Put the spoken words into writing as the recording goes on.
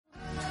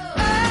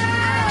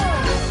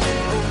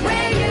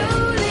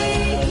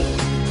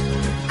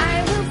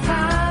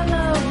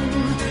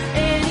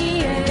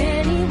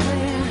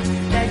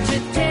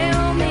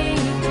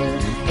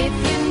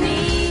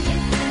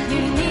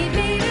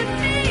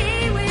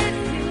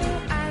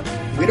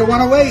We don't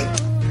want to wait.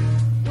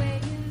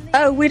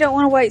 Oh, we don't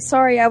want to wait.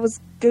 Sorry, I was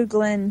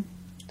Googling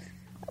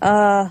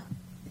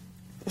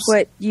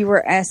what you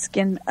were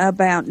asking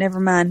about. Never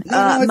mind.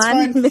 No, it's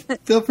fine.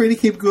 Feel free to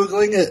keep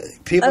Googling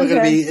it. People are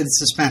going to be in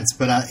suspense,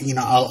 but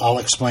I'll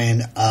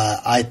explain.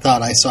 I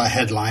thought I saw a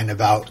headline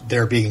about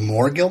there being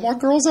more Gilmore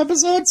Girls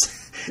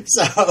episodes.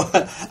 So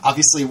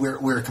obviously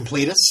we're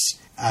completists.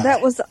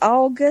 That was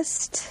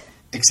August.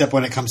 Except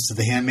when it comes to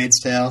The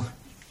Handmaid's Tale.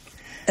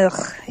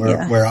 Ugh,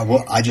 where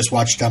I just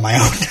watched on my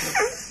own.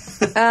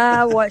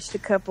 I watched a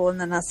couple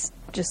and then I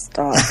just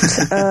stopped.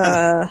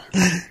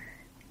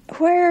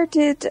 Where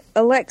did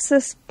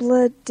Alexis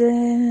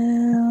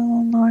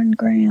Bledel, Lauren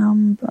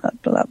Graham, blah,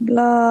 blah,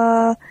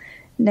 blah.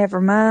 Never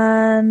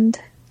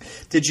mind.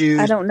 Did you?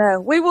 I don't know.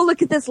 We will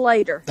look at this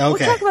later. Okay. We'll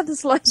talk about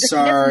this later.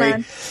 Sorry. Never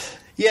mind.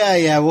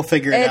 Yeah, we'll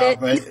figure it Edit. out.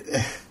 But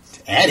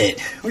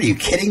edit? What, are you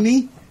kidding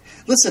me?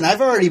 Listen, I've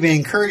already been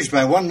encouraged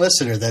by one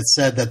listener that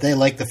said that they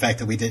liked the fact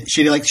that we did.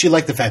 She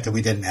liked the fact that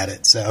we didn't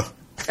edit. So.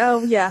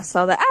 Oh yeah, I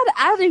saw that.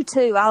 I do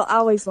too. I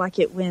always like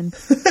it when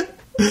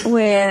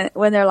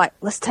they're like,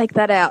 let's take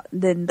that out.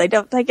 Then they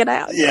don't take it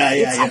out. Yeah.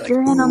 It's like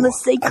you're in on the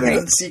secret. I'm in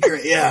on the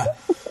secret. Yeah.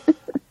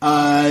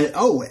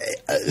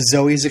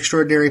 Zoe's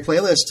Extraordinary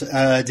Playlist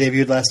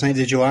debuted last night.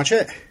 Did you watch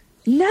it?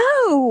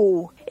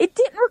 No, it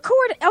didn't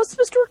record it. I was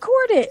supposed to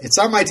record it. It's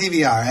on my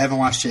DVR. I haven't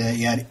watched it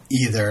yet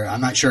either.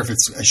 I'm not sure if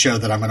it's a show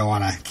that I'm going to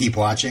want to keep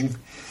watching.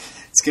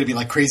 It's going to be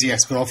like Crazy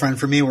Ex-Girlfriend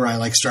for me, where I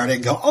like start it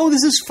and go, oh,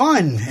 this is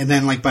fun. And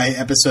then like by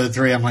episode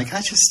 3, I'm like,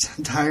 I'm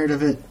tired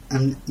of it.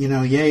 And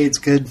yay, it's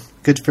good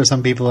for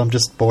some people. I'm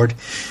just bored.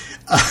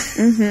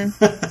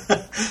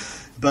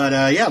 But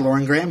yeah,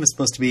 Lauren Graham is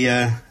supposed to be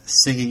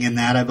singing in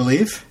that, I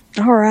believe.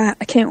 All right.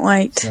 I can't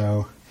wait.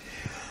 So,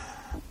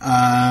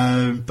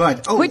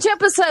 which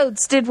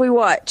episodes did we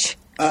watch?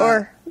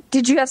 Or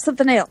did you have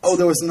something else? Oh,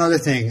 there was another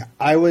thing.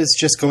 I was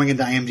just going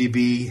into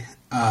IMDb,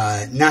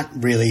 not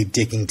really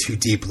digging too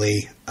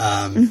deeply,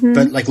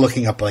 but like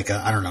looking up like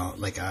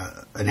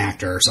an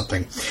actor or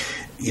something,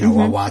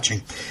 while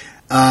watching.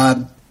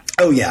 I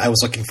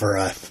was looking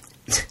for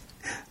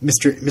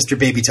Mr.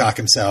 Baby Talk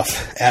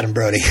himself, Adam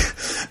Brody.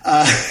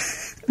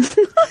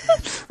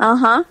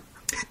 Uh-huh.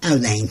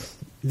 Oh,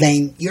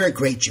 Lane, you're a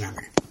great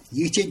drummer.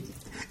 You should...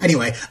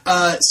 Anyway,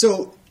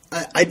 so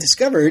I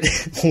discovered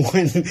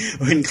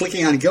when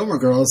clicking on Gilmore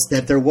Girls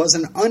that there was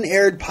an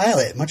unaired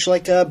pilot, much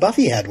like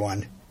Buffy had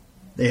one.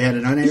 They had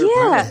an unaired pilot.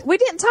 Yeah, we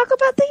didn't talk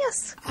about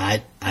this.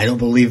 I don't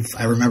believe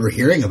I remember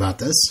hearing about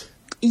this.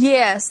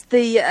 Yes,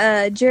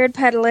 the Jared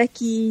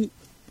Padalecki,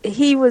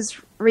 he was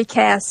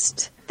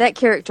recast. That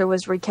character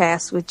was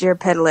recast with Jared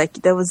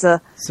Padalecki. There was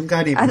some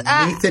guy named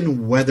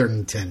Nathan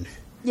Weatherington.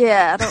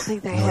 Yeah, I don't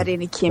think they had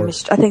any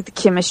chemistry. I think the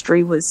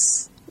chemistry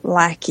was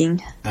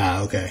lacking.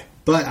 Okay.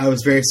 But I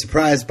was very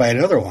surprised by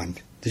another one.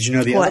 Did you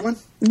know the other one?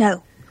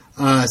 No.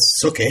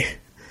 Suki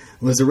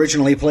was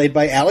originally played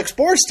by Alex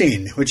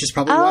Borstein, which is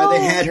probably why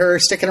they had her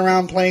sticking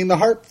around playing the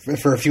harp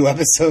for a few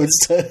episodes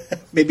to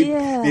maybe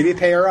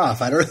pay her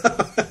off. I don't know.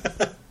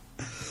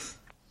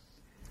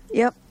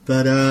 Yep.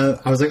 But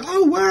I was like,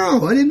 oh,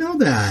 wow, I didn't know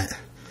that.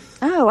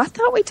 Oh, I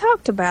thought we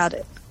talked about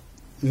it.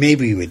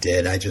 Maybe we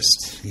did. I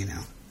just,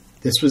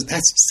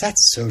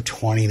 that's so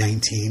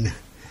 2019.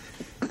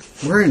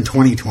 We're in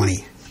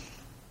 2020.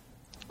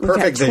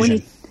 Perfect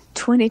vision.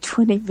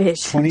 2020 vision.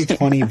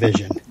 2020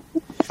 vision.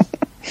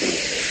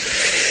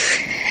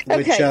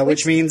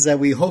 Which means that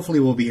we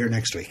hopefully will be here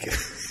next week.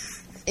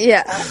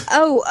 Yeah.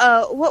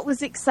 What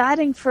was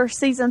exciting for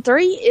season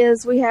 3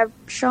 is we have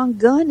Sean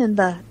Gunn in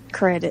the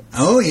credits.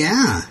 Oh,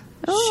 yeah.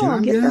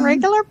 Sean getting a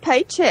regular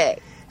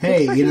paycheck.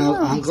 Hey,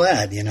 I'm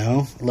glad,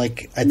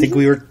 I think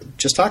we were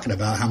just talking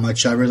about how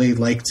much I really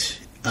liked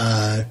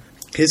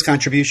his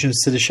contributions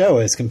to the show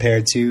as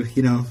compared to,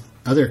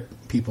 other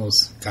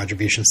people's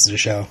contributions to the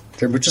show.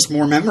 They were just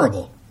more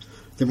memorable.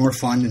 They're more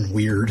fun and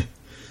weird.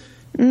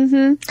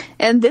 Mm-hmm.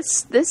 And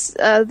these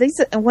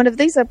one of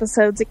these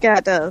episodes, it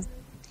got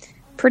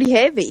pretty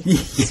heavy. Yeah.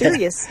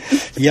 Serious.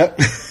 Yep.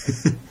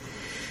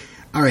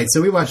 All right,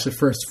 so we watched the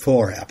first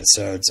 4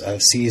 episodes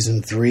of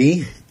season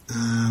 3,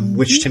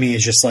 which to me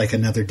is just like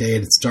another day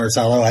that starts.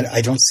 Although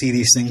I don't see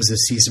these things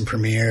as season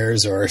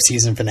premieres or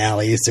season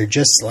finales. They're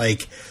just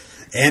like,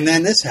 and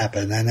then this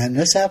happened, and then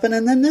this happened,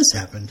 and then this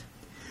happened.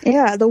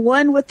 Yeah, the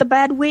one with the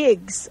bad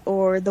wigs,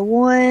 or the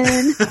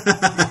one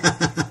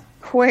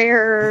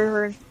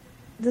where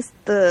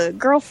the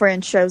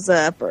girlfriend shows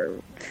up,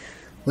 or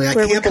where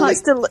we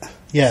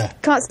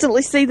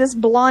constantly see this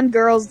blonde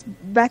girl's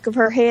back of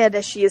her head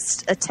as she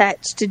is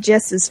attached to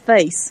Jess's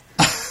face.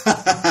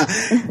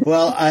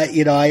 Well,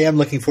 I am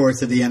looking forward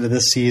to the end of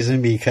this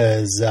season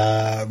because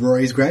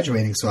Rory's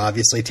graduating, so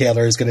obviously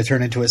Taylor is going to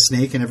turn into a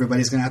snake, and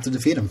everybody's going to have to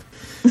defeat him.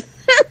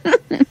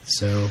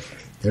 So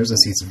there's a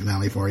season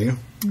finale for you.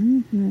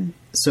 Mm-hmm.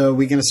 So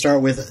we're going to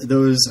start with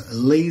those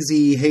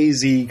lazy,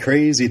 hazy,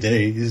 crazy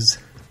days.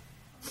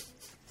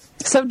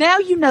 So now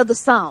you know the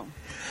song.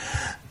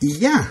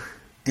 Yeah.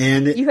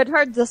 And you had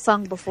heard the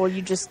song before,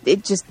 it just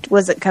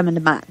wasn't coming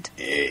to mind.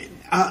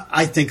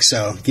 I think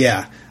so,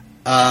 yeah.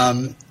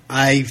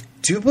 I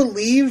do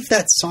believe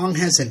that song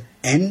has an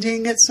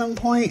ending at some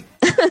point.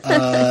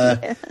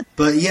 But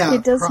yeah.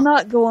 It does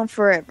not go on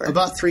forever.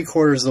 About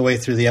 3/4 of the way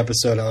through the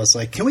episode, I was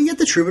like, can we get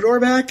the Troubadour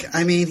back?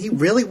 I mean,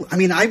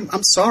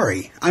 I'm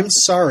sorry. I'm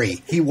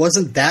sorry. He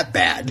wasn't that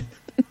bad.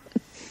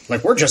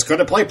 Like, we're just going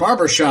to play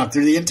Barbershop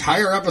through the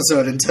entire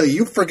episode until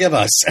you forgive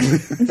us.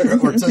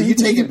 Or until you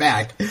take it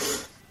back.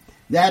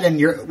 That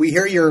and we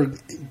hear you're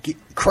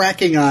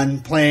cracking on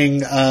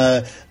playing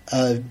not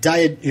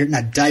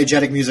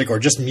diegetic music or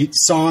just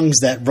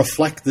songs that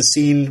reflect the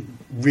scene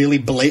really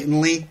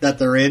blatantly that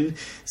they're in.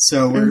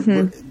 So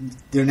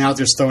they're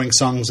just throwing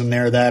songs in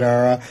there that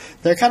are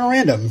they're kind of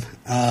random.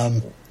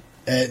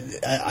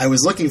 I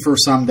was looking for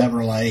some that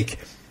were like,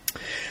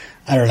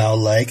 I don't know,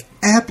 like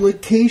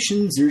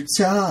applications are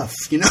tough,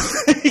 you know,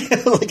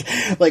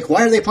 like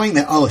why are they playing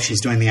that? Oh,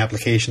 she's doing the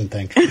application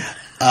thing.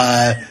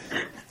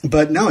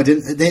 But no, it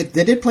didn't.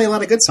 They did play a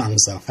lot of good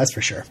songs, though. That's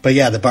for sure. But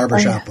yeah, the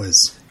Barbershop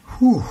was.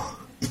 Whew.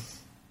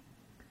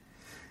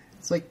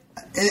 It's like,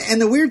 and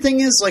the weird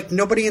thing is, like,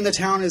 nobody in the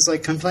town is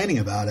like complaining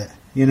about it.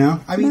 You know,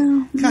 I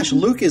mean, gosh,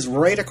 Luke is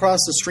right across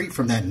the street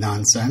from that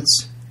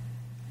nonsense,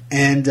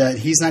 and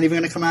he's not even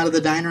going to come out of the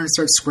diner and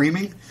start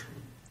screaming.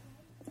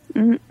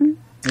 Yeah.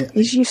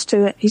 He's used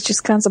to it. He's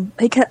just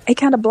he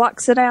kind of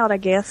blocks it out, I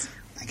guess.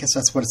 I guess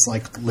that's what it's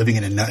like living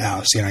in a nut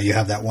house. You know, you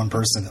have that one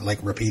person that like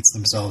repeats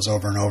themselves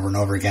over and over and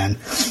over again.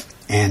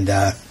 And,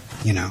 you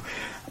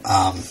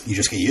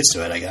just get used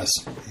to it, I guess.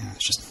 Yeah,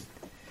 it's just,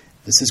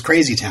 this is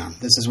Crazy Town.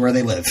 This is where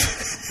they live.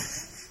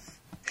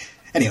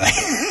 Anyway.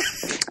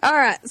 All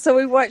right. So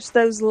we watched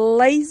those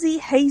lazy,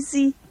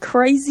 hazy,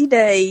 crazy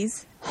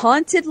days.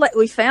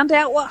 We found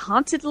out what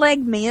haunted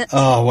leg meant.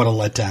 Oh, what a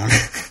letdown.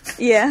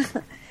 Yeah.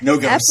 No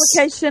ghosts.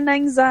 Application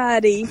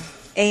anxiety.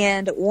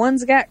 And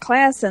one's got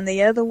class and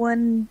the other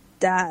one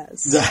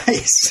dies.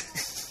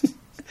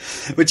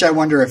 Which I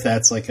wonder if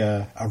that's like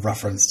a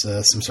reference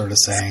to some sort of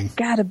saying. It's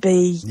gotta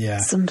be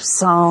some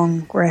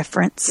song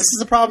reference. This is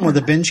the problem with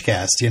the binge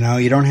cast, you know?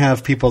 You don't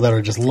have people that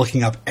are just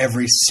looking up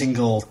every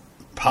single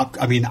pop.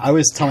 I mean, I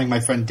was telling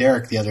my friend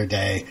Derek the other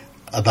day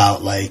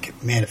about, like,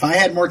 man, if I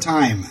had more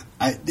time,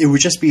 it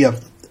would just be a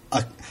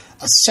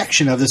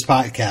section of this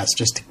podcast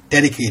just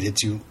dedicated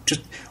to just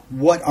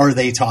what are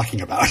they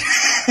talking about?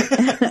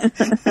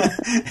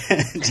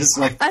 Just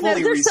like I know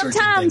fully there's researching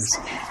sometimes,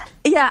 things.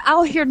 Yeah,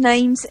 I'll hear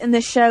names in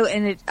the show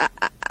and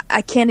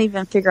I can't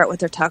even figure out what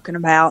they're talking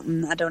about,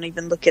 and I don't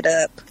even look it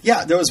up.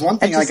 Yeah, there was one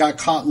thing I got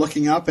caught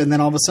looking up, and then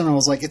all of a sudden I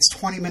was like, it's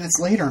 20 minutes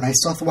later, and I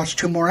still have to watch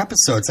 2 more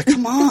episodes. Like,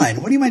 come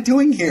on, what am I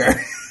doing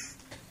here?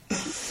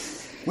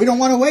 We don't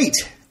want to wait.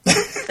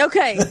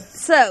 Okay,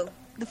 so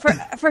the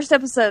first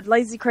episode,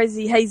 Lazy,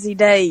 Crazy, Hazy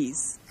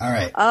Days. All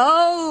right.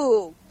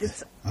 Oh,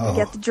 I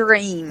got the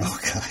dream. Oh,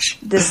 gosh.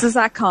 This is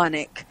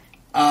iconic.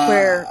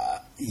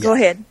 Go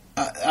ahead.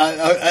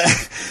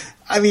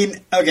 I mean,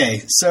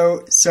 okay,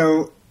 so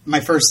my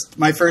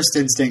first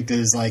instinct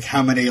is like,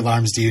 how many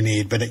alarms do you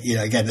need? But you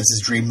know, again, this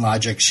is dream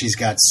logic. She's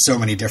got so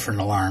many different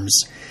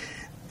alarms.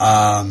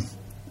 No,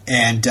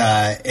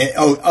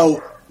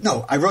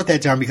 I wrote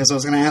that down because I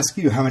was going to ask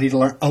you, how many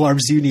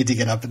alarms do you need to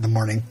get up in the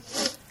morning?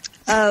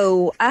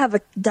 Oh, I have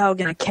a dog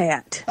and a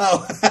cat.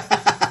 Oh,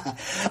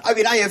 I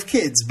mean, I have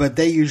kids, but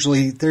they're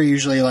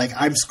usually like,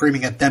 I'm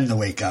screaming at them to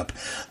wake up,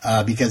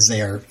 because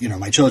they are, you know,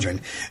 my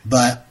children.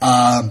 But,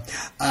 I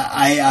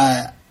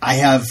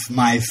have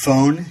my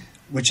phone,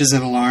 which is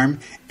an alarm,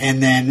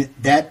 and then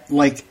that,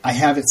 like, I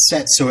have it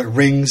set so it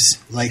rings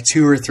like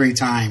 2 or 3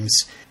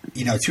 times,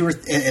 you know,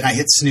 and I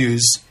hit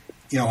snooze,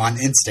 you know, on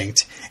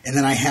instinct, and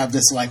then I have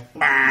this like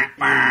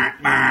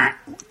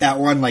that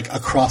one like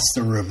across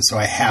the room, so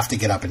I have to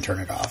get up and turn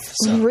it off.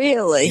 So,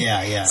 really?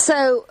 Yeah.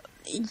 So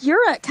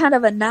you're kind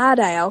of a night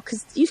owl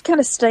because you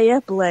kind of stay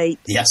up late.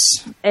 Yes,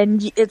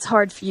 and it's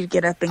hard for you to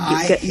get up and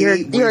get. You're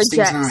a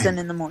Jackson time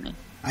in the morning.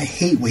 I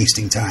hate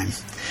wasting time.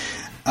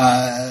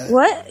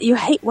 What? You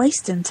hate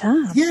wasting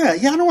time? Yeah. I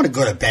don't want to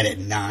go to bed at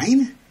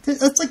 9.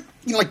 That's like,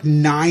 you know, like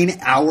 9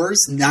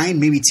 hours, 9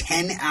 maybe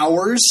 10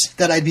 hours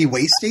that I'd be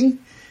wasting.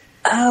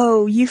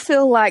 Oh, you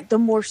feel like the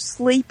more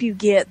sleep you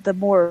get, the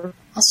more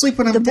I'll sleep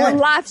when I'm dead. The more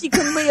life you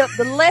can live.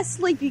 The less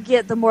sleep you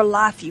get, the more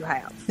life you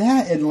have.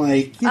 That and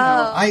like, you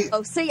know,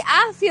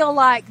 I feel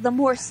like the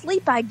more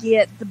sleep I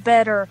get, the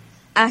better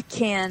I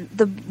can,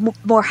 the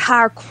more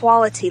higher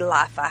quality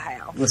life I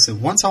have. Listen,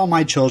 once all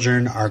my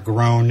children are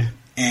grown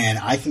and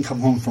I can come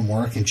home from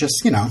work and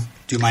just, you know,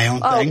 do my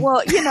own thing. Oh,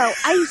 well, you know,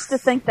 I used to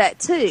think that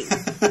too.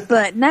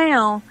 But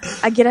now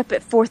I get up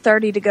at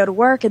 4:30 to go to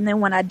work, and then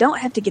when I don't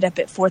have to get up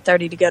at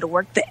 4:30 to go to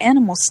work, the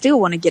animals still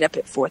want to get up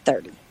at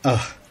 4:30.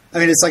 I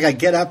mean, it's like I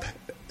get up,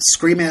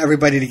 scream at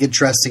everybody to get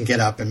dressed and get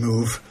up and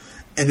move,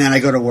 and then I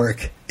go to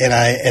work,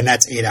 and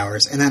that's 8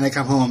 hours. And then I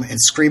come home and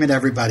scream at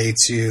everybody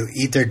to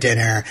eat their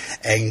dinner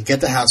and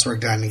get the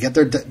housework done and get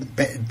their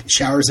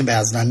showers and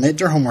baths done, get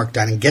their homework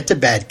done, and get to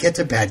bed.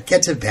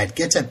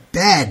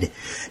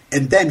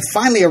 And then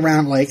finally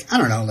around, like, I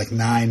don't know, like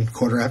 9,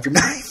 quarter after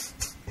 9,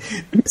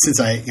 since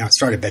I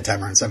started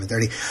bedtime around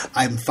 7:30,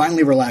 I'm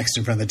finally relaxed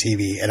in front of the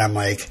TV, and I'm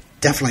like,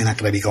 definitely not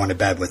going to be going to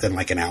bed within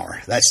like an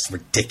hour. That's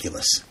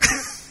ridiculous.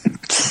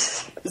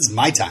 This is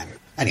my time.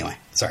 Anyway,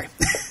 sorry.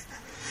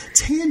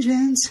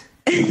 Tangents.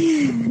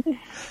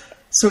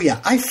 So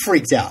yeah, I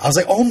freaked out. I was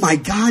like, "Oh my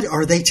God,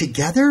 are they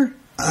together?"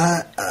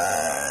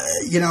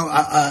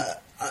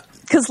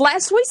 Because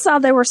last we saw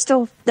they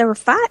were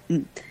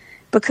fighting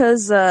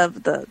because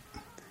of the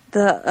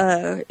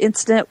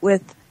incident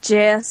with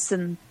Jess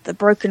and the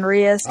broken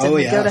wrist and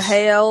they go to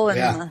hell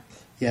and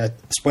yeah.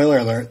 Spoiler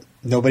alert: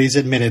 nobody's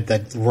admitted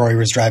that Rory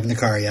was driving the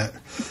car yet.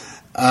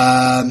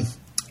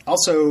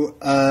 Also,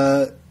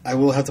 I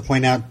will have to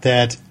point out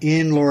that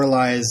in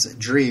Lorelai's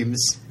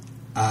dreams,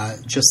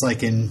 just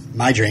like in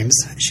my dreams,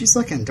 she's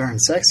looking darn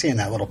sexy in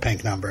that little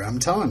pink number. I'm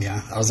telling you.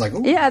 I was like,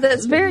 ooh, yeah,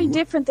 that's very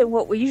different than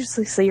what we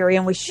usually see her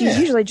in. She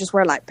usually just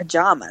wear like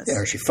pajamas. Yeah,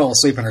 or she fell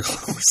asleep in her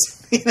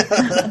clothes.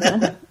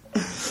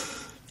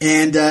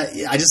 And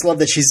I just love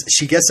that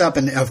she gets up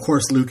and, of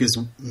course, Luke is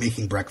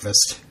making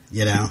breakfast,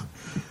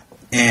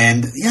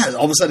 And, yeah,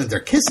 all of a sudden they're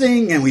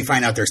kissing and we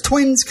find out there's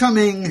twins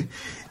coming.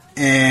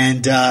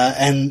 And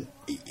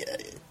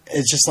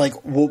it's just like,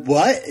 well,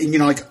 what?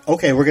 And,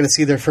 okay, we're going to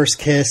see their first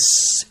kiss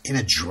in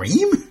a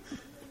dream?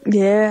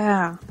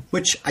 Yeah.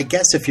 Which I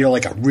guess if you're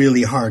like a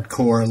really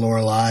hardcore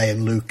Lorelai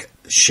and Luke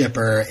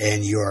shipper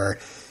and you're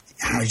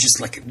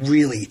just like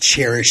really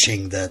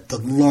cherishing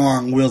the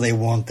long will they,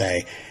 won't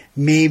they,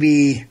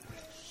 maybe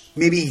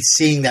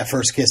seeing that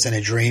first kiss in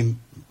a dream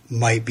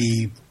might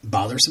be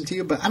bothersome to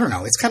you, but I don't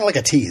know. It's kind of like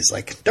a tease.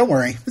 Like, don't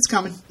worry, it's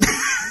coming.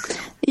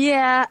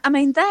 Yeah, I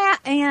mean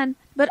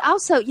but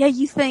also,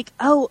 you think,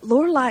 oh,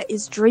 Lorelai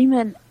is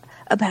dreaming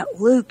about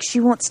Luke. She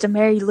wants to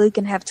marry Luke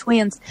and have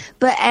twins.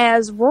 But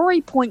as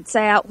Rory points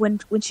out, when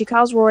she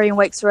calls Rory and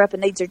wakes her up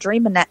and needs her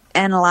dream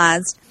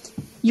analyzed,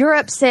 you're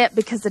upset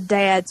because the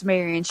dad's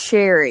marrying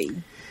Sherry.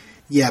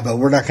 Yeah, but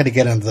we're not going to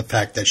get into the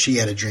fact that she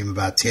had a dream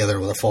about Taylor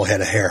with a full head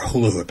of hair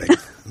hula hooping.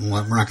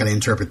 We're not going to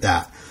interpret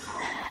that.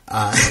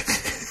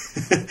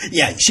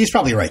 Yeah, she's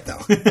probably right, though.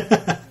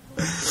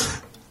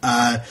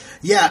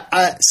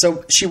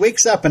 So she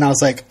wakes up and I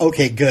was like,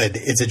 okay, good,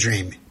 it's a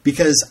dream.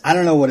 Because I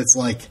don't know what it's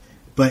like,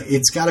 but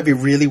it's got to be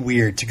really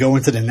weird to go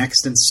into the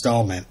next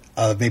installment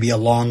of maybe a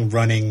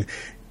long-running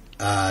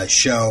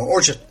show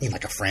or just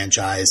like a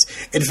franchise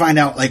and find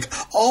out like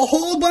a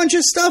whole bunch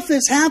of stuff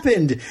that's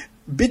happened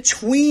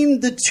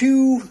between the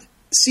two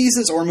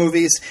seasons or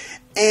movies,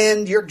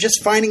 and you're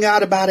just finding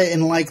out about it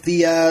in like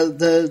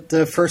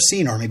the first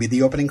scene or maybe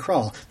the opening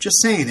crawl.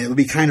 Just saying, it would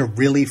be kind of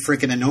really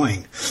freaking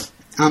annoying.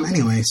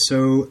 Anyway,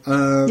 so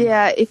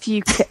yeah, if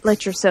you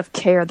let yourself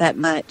care that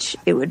much,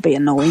 it would be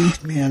annoying.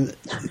 Man,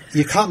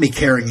 you caught me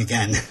caring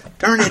again.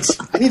 Darn it!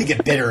 I need to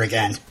get bitter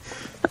again.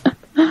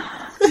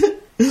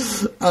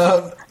 Where's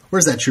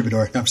that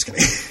troubadour? No, I'm just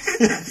kidding.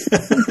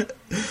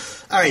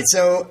 All right,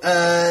 so.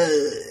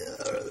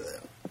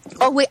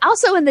 We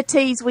also in the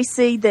tease we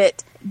see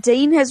that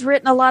Dean has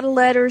written a lot of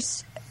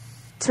letters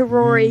to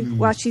Rory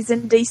while she's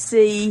in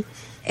DC,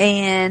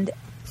 and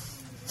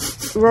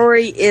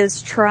Rory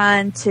is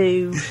trying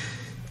to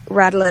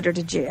write a letter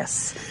to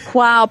Jess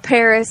while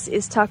Paris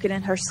is talking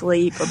in her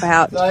sleep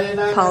about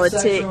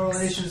politics. Sexual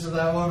relations with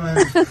that woman.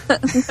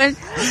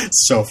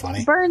 So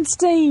funny.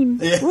 Bernstein,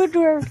 yeah.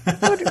 Woodward.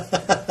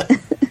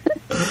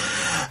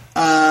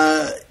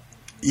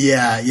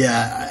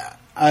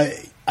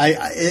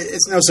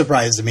 It's no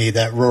surprise to me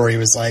that Rory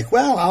was like,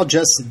 well, I'll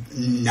just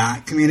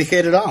not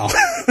communicate at all.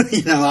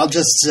 I'll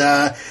just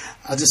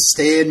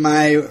stay in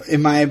my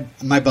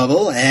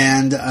bubble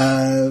and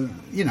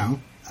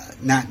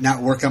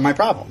not work on my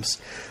problems,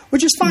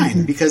 which is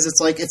fine because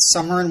it's like it's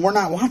summer and we're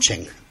not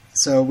watching,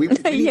 so we need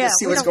to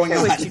see what's going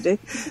on. Like,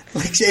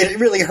 it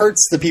really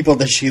hurts the people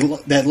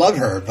that love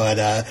her,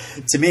 but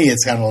to me,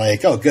 it's kind of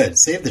like, oh, good,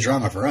 save the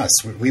drama for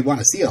us. We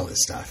want to see all this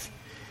stuff.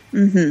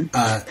 Sorry,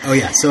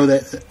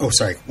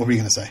 what were you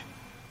going to say?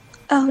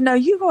 Oh, no,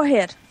 you go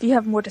ahead if you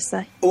have more to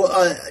say.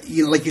 Well,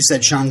 like you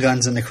said, Sean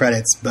Gunn's in the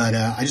credits, but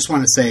I just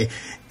want to say,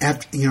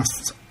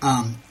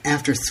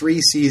 after 3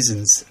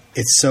 seasons,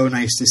 it's so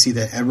nice to see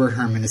that Edward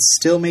Herrmann is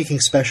still making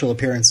special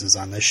appearances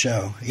on this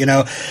show.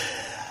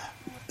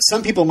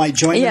 Some people might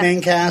join the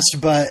main cast,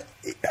 but...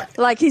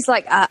 Like, he's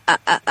like,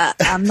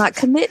 I'm not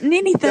committing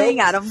anything.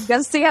 Nope. I'm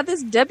going to see how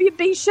this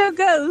WB show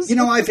goes.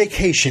 I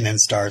vacation in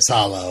Stars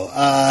Hollow.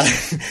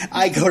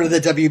 I go to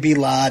the WB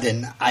lot,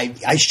 and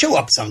I show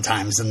up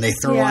sometimes, and they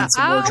throw on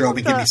some wardrobe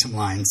and give me some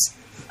lines.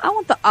 I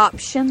want the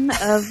option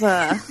of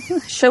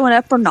showing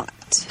up or not.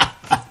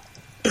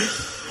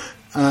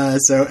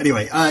 So,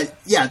 anyway,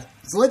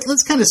 so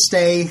let's kind of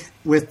stay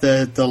with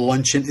the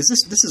luncheon. This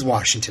is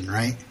Washington,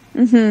 right?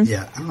 Mm-hmm.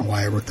 Yeah, I don't know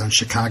why I wrote down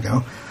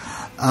Chicago.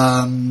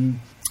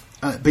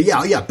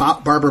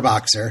 Barbara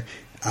Boxer,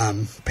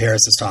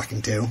 Paris is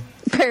talking to.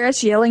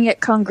 Paris yelling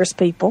at Congress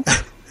people.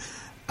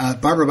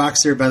 Barbara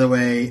Boxer, by the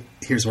way,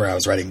 here's where I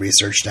was writing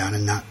research down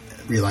and not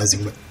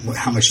realizing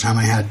how much time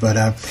I had, but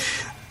I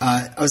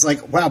was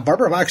like, wow,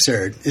 Barbara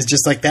Boxer is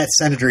just like that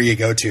senator you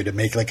go to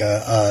make like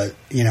a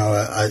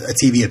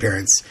TV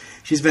appearance.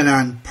 She's been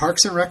on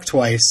Parks and Rec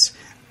twice,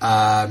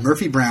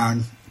 Murphy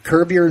Brown,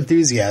 Curb Your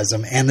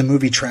Enthusiasm, and the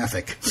movie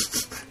Traffic.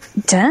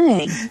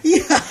 Dang.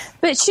 Yeah.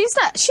 But she's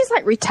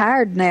like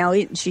retired now,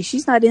 isn't she?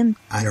 She's not in.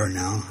 I don't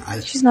know.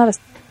 She's not a.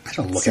 I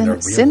don't look at her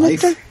real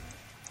life.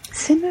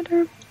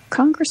 Senator,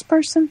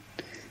 congressperson.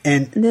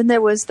 And then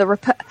there was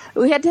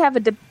we had to have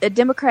a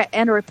Democrat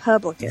and a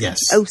Republican. Yes.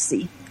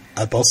 OC.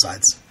 Both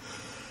sides.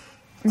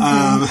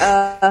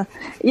 Yeah.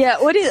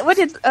 What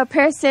did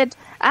Paris said?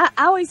 I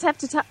always have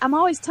to talk. I'm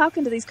always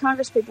talking to these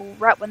Congress people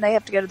right when they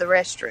have to go to the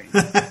restroom.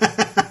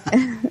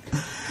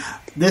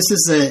 This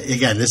is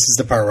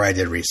the part where I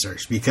did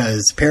research,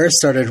 because Paris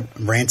started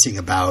ranting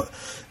about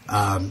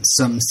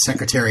some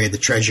Secretary of the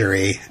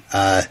Treasury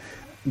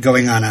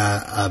going on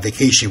a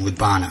vacation with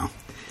Bono.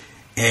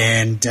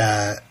 And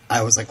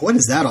I was like, what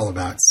is that all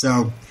about?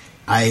 So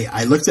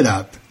I looked it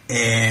up,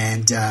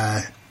 and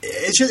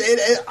it's just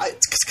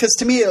because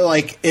to me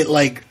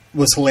it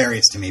was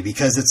hilarious to me,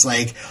 because it's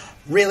like,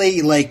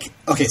 really, like,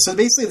 okay, so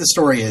basically the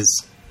story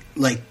is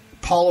like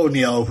Paul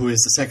O'Neill, who is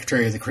the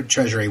Secretary of the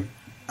Treasury,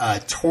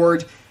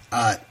 toured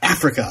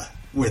Africa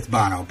with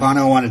Bono.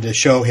 Bono wanted to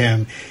show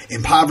him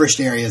impoverished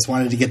areas,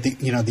 wanted to get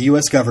the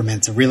U.S.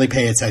 government to really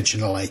pay attention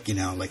to like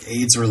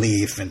AIDS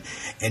relief and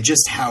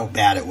just how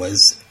bad it was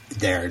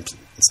there. It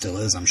still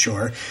is, I'm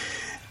sure.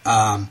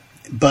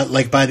 But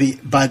like by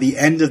the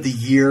end of the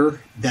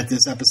year that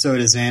this episode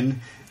is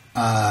in,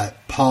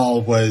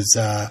 Paul was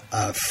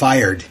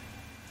fired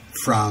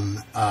from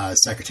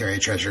Secretary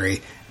of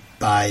Treasury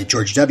by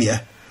George W.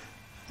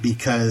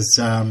 because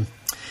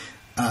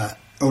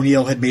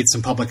O'Neill had made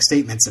some public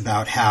statements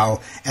about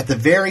how at the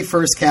very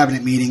first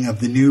cabinet meeting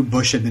of the new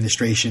Bush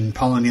administration,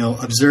 Paul O'Neill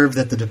observed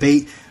that the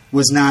debate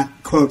was not,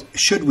 quote,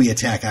 should we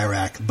attack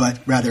Iraq, but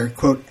rather,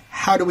 quote,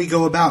 how do we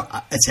go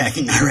about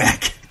attacking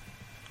Iraq?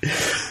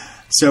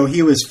 So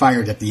he was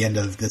fired at the end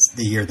of the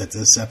year that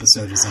this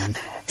episode is in.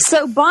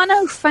 So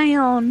Bono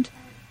found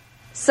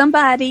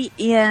somebody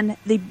in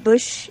the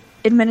Bush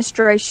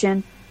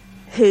administration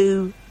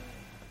who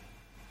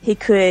he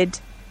could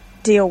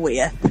deal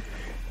with,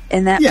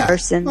 and that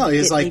person. Well,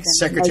 he's like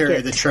Secretary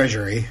of the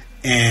Treasury,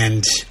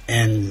 and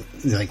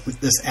like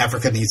this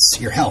Africa needs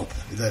your help,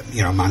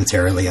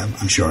 monetarily,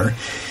 I'm sure.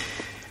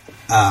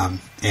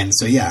 And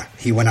so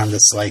he went on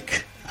this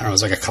like, I don't know, it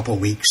was like a couple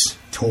weeks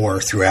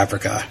tour through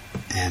Africa,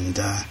 and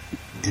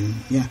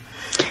yeah.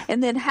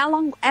 And then how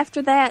long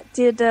after that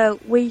did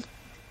we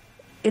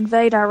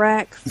invade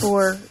Iraq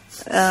for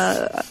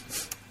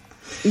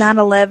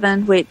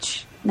 9/11,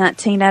 which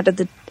 19 out of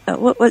the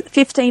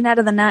 15 out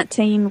of the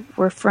 19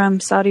 were from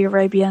Saudi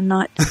Arabia,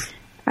 not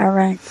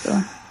Iraq.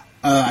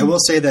 I will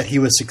say that he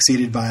was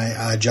succeeded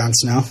by Jon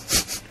Snow.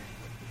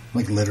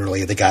 Like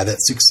literally the guy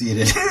that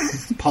succeeded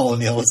Paul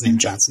O'Neill is named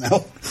Jon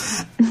Snow.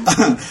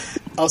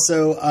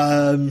 Also,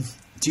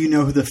 do you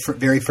know who the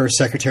very first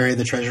Secretary of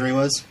the Treasury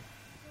was?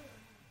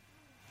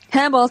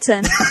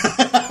 Hamilton.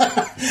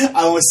 I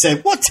always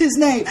said, what's his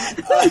name?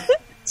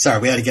 Sorry,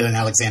 we had to get an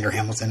Alexander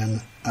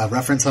Hamilton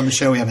reference on the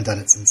show. We haven't done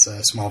it since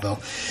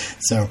Smallville.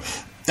 So,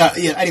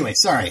 anyway,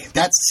 sorry.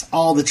 That's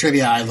all the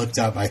trivia I looked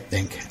up, I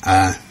think.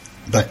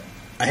 But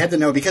I had to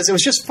know because it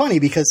was just funny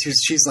because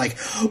she's like,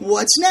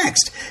 what's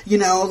next?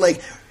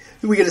 Like,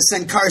 we're going to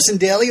send Carson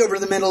Daly over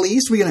to the Middle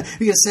East. We're going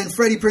to send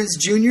Freddie Prinze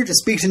Jr. to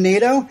speak to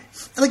NATO.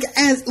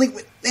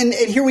 And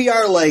here we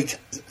are,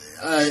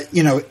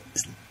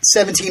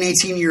 17,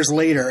 18 years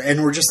later,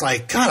 and we're just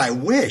like, God, I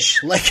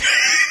wish. Like,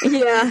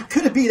 yeah,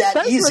 could it be that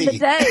those easy? Were the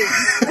days.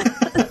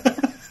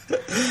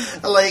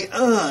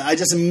 I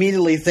just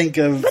immediately think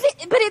of. But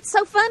it's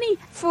so funny.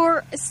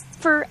 For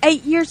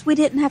 8 years, we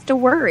didn't have to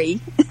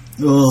worry.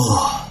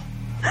 Oh,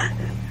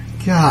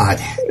 God!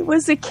 It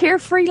was a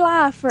carefree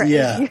life for 8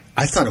 years.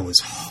 I thought it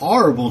was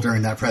horrible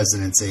during that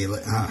presidency.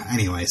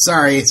 Anyway,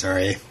 sorry,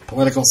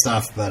 political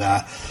stuff, but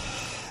I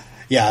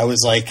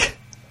was like.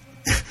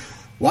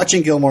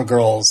 Watching Gilmore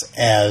Girls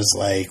as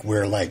like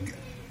we're like,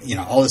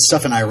 all this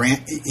stuff in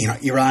Iran,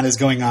 Iran is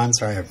going on.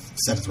 Sorry, I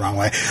said it the wrong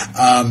way.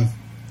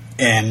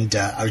 And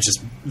I was just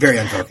very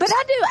unfocused. But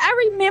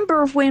I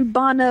remember when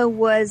Bono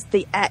was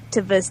the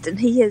activist, and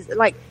he is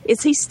like,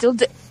 is he still?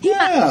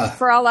 Might,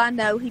 for all I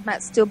know, he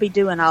might still be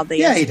doing all this.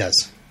 Yeah, he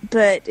does.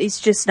 But he's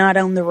just not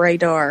on the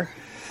radar.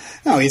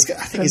 No, I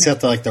think he's got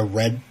the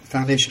Red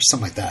Foundation or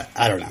something like that.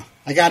 I don't know.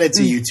 I got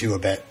into U2 a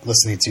bit,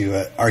 listening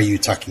to Are You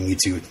Talking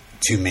U2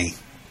 to Me,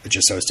 which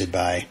is hosted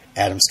by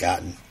Adam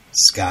Scott and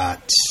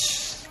Scott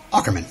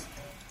Aukerman.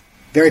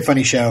 Very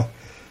funny show,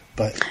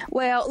 but...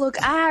 Well,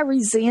 look, I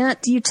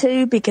resent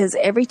U2 because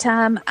every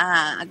time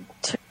I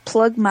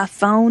plug my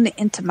phone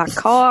into my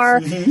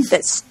car,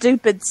 that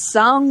stupid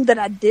song that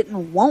I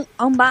didn't want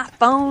on my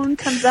phone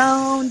comes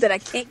on that I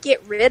can't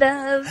get rid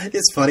of.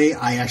 It's funny.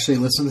 I actually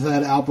listened to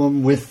that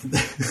album with...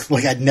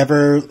 I'd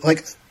never...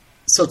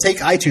 So take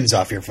iTunes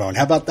off your phone.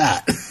 How about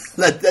that?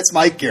 That's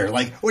my cure.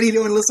 Like, what are you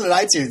doing listening to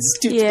iTunes?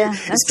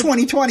 It's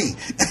 2020.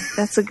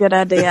 That's a good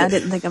idea. I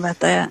didn't think about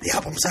that. The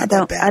album's not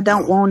that bad. I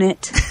don't want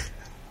it.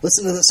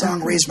 Listen to the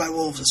song Raised by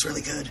Wolves. It's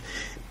really good.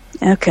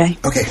 Okay.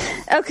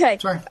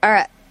 Sorry. All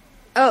right.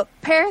 Oh,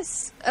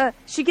 Paris,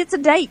 she gets a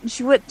date and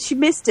she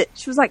missed it.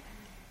 She was like,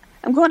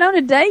 I'm going on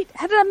a date?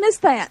 How did I miss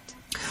that?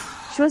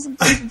 She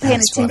wasn't even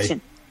paying attention.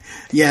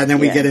 Funny. Yeah, and then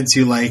we get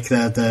into, like,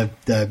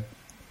 the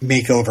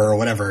makeover or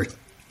whatever.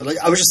 Like,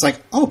 I was just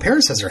like, oh,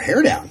 Paris has her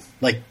hair down.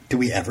 Like, do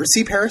we ever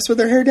see Paris with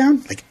her hair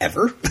down? Like,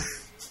 ever?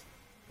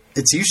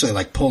 It's usually,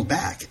 like, pulled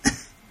back.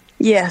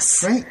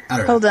 Yes. Right? I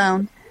don't know. Hold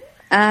on.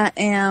 I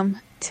am...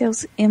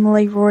 Tells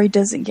Emily Rory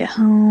doesn't get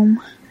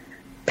home.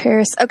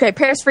 Paris. Okay,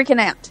 Paris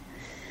freaking out.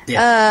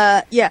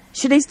 Yeah.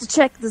 She needs to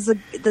check the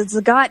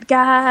Zagat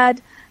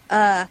guide.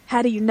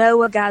 How do you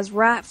know a guy's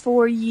right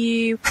for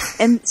you?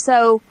 And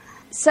so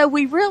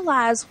we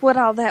realized what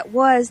all that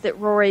was, that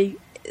Rory,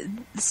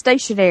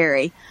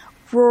 stationary,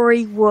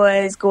 Rory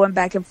was going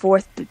back and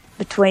forth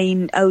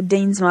between,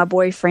 Dean's my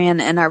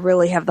boyfriend and I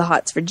really have the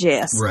hots for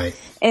Jess. Right.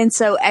 And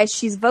so as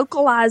she's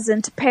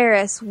vocalizing to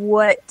Paris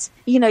what,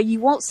 you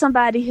want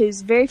somebody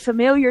who's very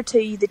familiar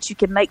to you, that you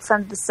can make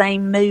fun of the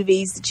same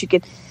movies, that you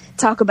could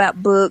talk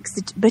about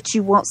books, but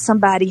you want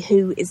somebody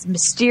who is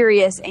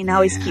mysterious and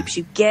always keeps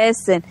you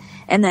guessing.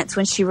 And that's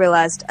when she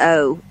realized,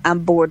 I'm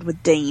bored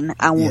with Dean.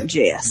 I want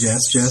Jess.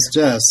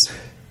 Jess.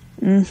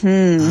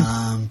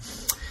 Mm-hmm.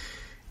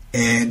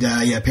 And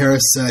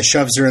Paris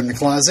shoves her in the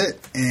closet,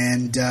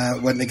 and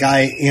when the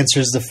guy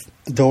answers the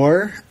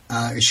door,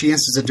 she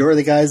answers the door,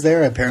 the guy's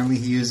there. Apparently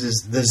he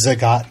uses the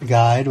Zagat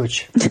guide,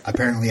 which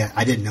apparently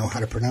I didn't know how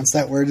to pronounce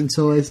that word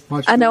until I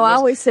watched it. I know, I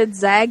always said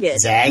Zagat.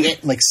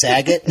 Zagat, like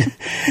Saget.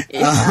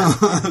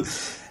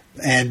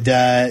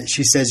 And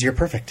she says, "You're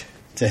perfect,"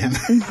 to him.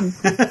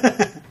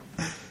 Mm-hmm.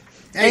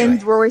 Anyway.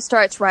 And Rory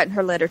starts writing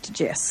her letter to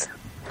Jess.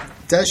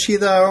 Does she,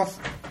 though?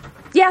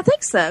 Yeah, I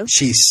think so.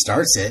 She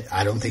starts it.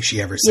 I don't think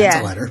she ever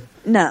sent a letter.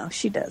 No,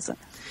 she doesn't.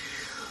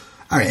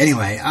 All right,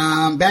 anyway,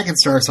 back in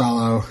Stars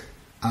Hollow,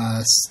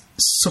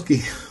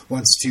 Sookie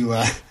wants to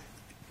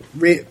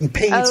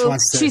Paige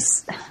wants to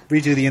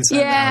redo the inside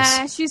of the house.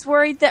 Yeah, she's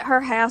worried that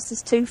her house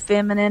is too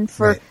feminine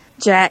for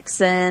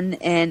Jackson,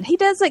 and he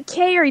doesn't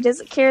care. He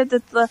doesn't care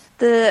that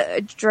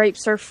the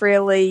drapes are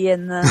frilly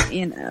and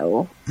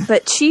the,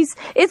 But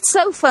it's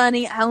so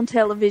funny on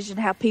television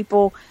how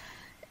people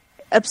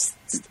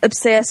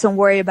obsess and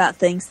worry about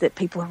things that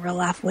people in real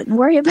life wouldn't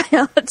worry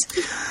about.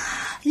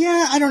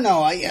 Yeah, I don't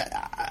know. I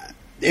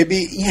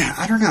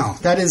don't know.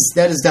 That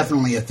is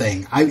definitely a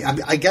thing.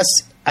 I guess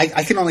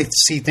I can only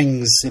see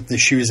things if the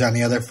shoe's on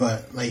the other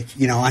foot. Like,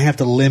 I have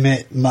to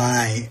limit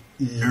my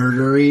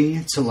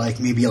nerdery to like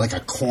maybe like a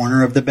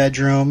corner of the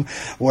bedroom,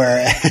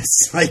 whereas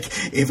like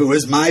if it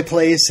was my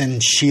place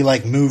and she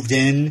like moved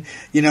in,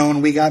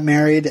 when we got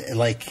married,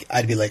 like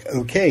I'd be like,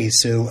 okay,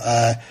 so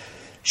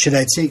should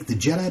I take the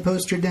Jedi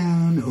poster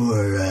down,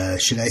 or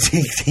should I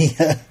take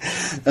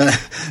the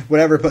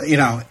whatever? But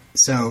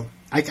so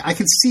I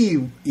can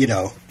see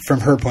from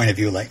her point of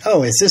view, like,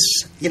 oh, is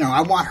this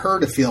I want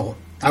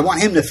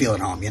him to feel at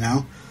home,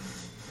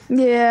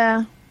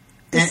 Yeah,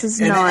 this is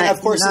not. And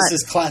of course, this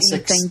is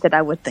classic thing that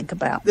I would think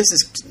about. This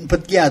is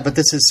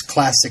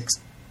classic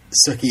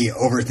Sookie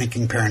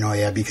overthinking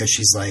paranoia, because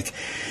she's like,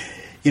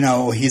 he's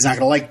not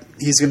going to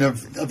he's going to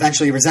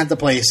eventually resent the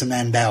place, and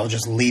then that'll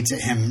just lead to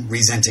him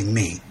resenting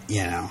me,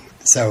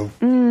 So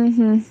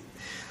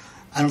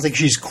I don't think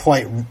she's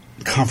quite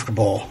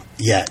comfortable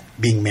yet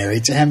being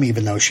married to him,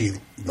 even though she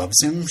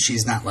loves him.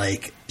 She's not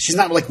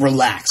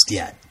relaxed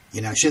yet,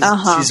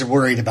 she's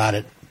worried about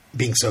it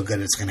being so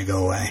good it's going to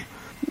go away.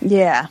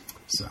 Yeah.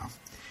 So,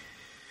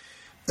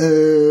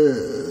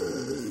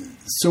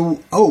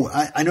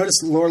 I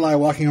noticed Lorelai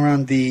walking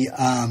around the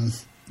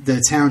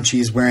town.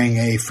 She's wearing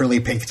a frilly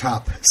pink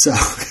top. So, I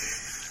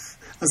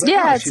was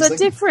like,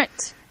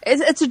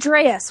 it's a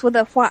dress with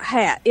a white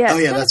hat. Yeah,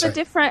 that's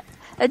right.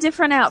 A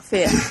different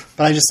outfit.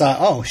 But I just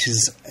thought,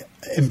 she's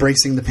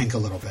embracing the pink a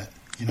little bit.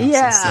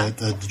 Since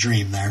the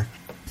dream there.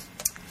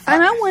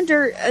 And I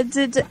wonder,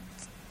 did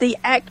the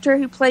actor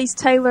who plays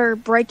Taylor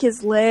break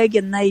his leg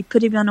and they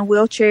put him on a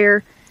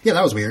wheelchair? Yeah,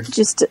 that was weird.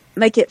 Just to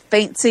make it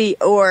fancy,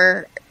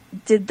 or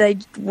did they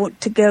want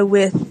to go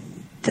with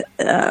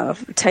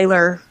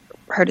Taylor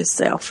hurt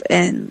himself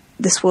and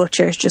this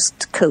wheelchair is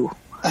just cool?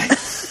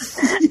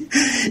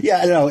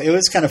 Yeah, I know. It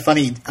was kind of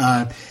funny.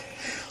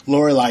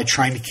 Lorelai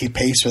trying to keep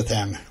pace with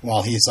him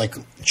while he's like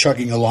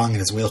chugging along in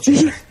his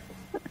wheelchair.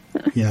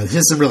 He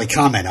doesn't really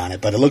comment on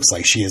it, but it looks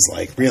like she is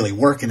like really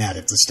working at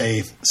it to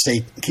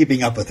stay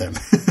keeping up with him.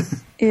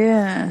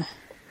 Yeah.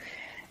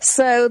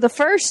 So the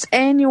first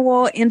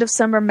annual End of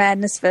Summer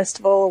Madness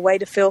Festival, A Way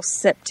to Fill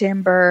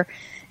September.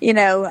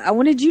 I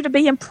wanted you to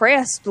be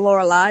impressed,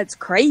 Lorelai. It's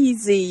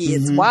crazy.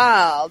 Mm-hmm. It's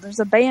wild. There's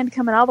a band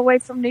coming all the way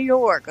from New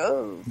York.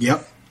 Oh.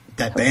 Yep.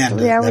 That band,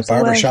 that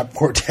barbershop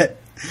quartet.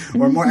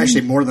 Or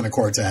more than a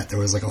quartet. There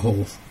was like a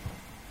whole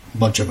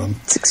bunch of them.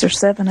 6 or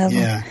 7 of them.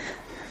 Yeah.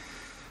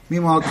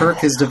 Meanwhile, Kirk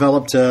has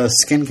developed a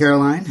skincare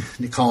line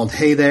called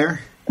Hey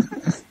There,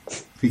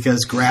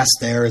 because grass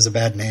there is a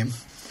bad name.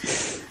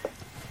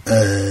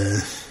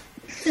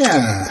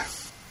 Yeah.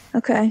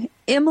 Okay.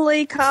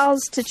 Emily calls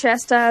to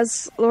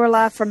chastise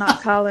Lorelai for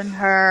not calling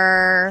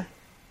her.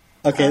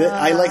 Okay,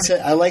 I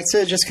like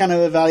to just kind of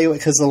evaluate,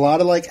 because a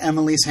lot of like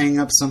Emily's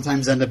hang-ups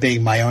sometimes end up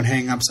being my own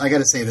hang-ups. I got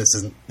to say this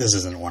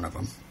isn't one of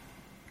them.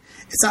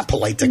 It's not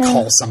polite to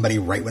call somebody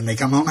right when they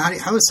come home.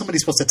 How is somebody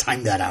supposed to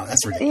time that out?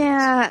 That's ridiculous.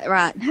 Yeah,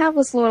 right. How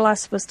was Lorelai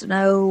supposed to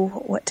know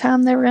what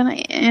time they were going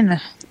to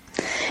end?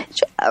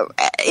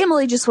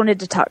 Emily just wanted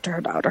to talk to her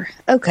daughter.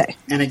 Okay.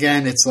 And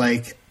again, it's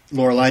like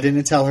Lorelai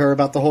didn't tell her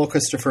about the whole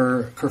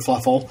Christopher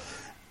kerfluffle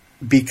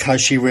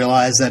because she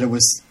realized that it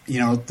was,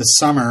 the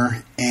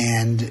summer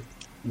and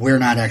we're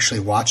not actually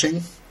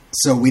watching.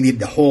 So we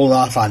need to hold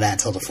off on that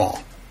until the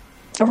fall.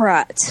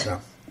 Right. So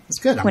it's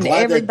good. I'm when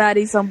glad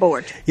everybody's on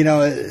board.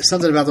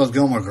 Something about those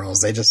Gilmore Girls.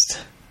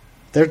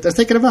 They're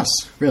thinking of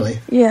us, really.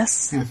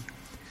 Yes. Yeah.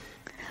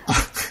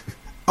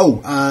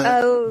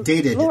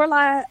 Dated.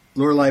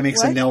 Lorelai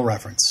makes a Nell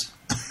reference.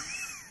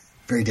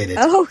 Very dated.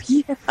 Oh,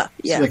 yeah.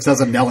 She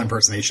does a Nell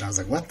impersonation. I was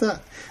like, what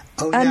the?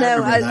 Oh, yeah, I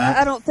know.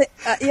 I I don't think.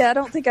 I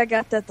don't think I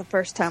got that the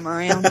first time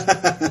around.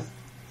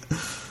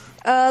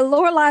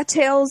 Lorelai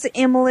tells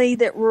Emily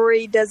that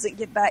Rory doesn't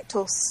get back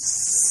till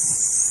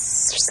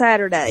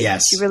Saturday.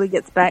 Yes. She really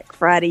gets back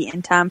Friday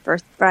in time for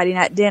Friday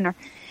night dinner.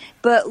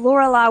 But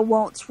Lorelai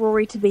wants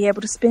Rory to be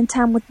able to spend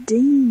time with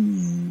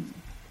Dean.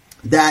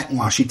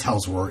 She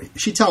tells Rory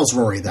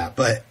that,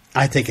 but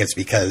I think it's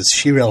because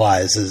she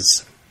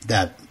realizes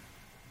that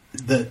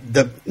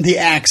the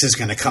axe is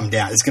going to come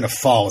down. It's going to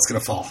fall. It's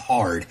going to fall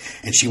hard,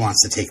 and she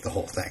wants to take the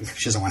whole thing.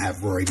 She doesn't want to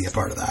have Rory be a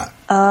part of that.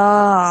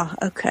 Ah,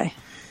 okay.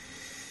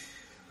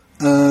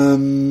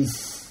 Oh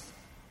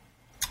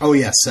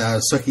yes,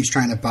 Sookie's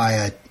trying to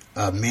buy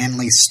a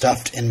manly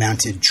stuffed and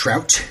mounted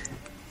trout,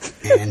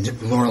 and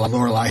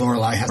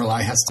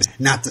Lorelai has to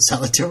not to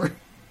sell it to her.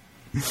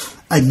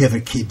 I never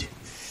kid.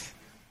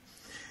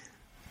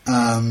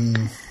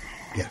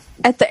 Yeah.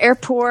 At the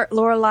airport,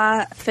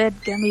 Lorelai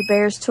fed gummy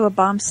bears to a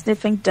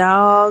bomb-sniffing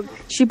dog.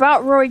 She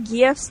bought Rory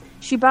gifts.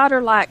 She bought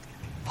her,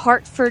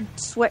 Hartford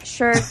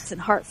sweatshirts and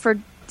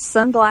Hartford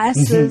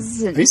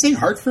sunglasses. Are you saying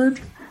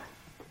Hartford?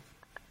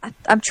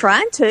 I'm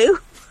trying to.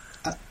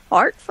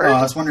 Hartford. Oh,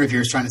 I was wondering if you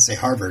were trying to say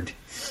Harvard.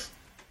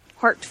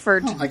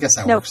 Hartford. Oh, I guess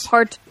that works. No,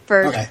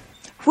 Hartford. Okay.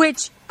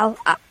 Which,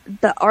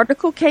 the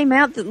article came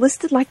out that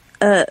listed,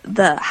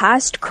 the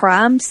highest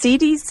crime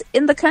cities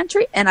in the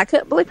country, and I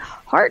couldn't believe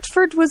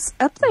Hartford was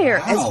up there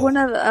as one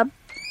of a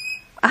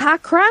high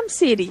crime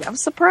city. I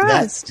was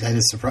surprised. That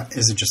is surprising.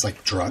 Is it just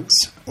drugs,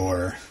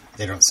 or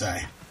they don't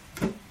say?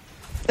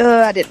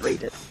 I didn't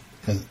read it.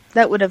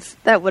 That would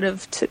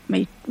have took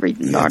me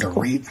reading the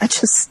article.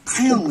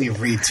 I only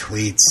read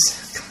tweets.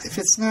 If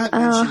it's not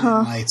mentioned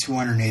in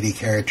 280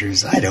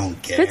 characters, I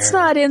don't care. If it's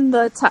not in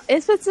the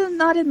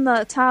not in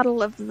the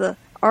title of the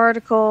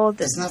article,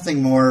 there's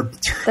nothing more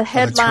the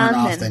headline turn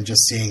off than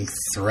just seeing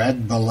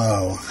thread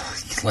below.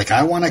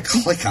 I want to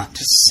click on.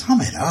 Just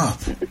sum it up.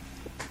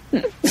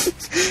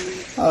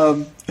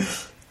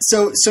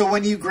 So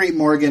when you greet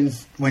Morgan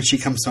when she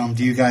comes home,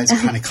 do you guys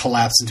kind of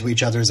collapse into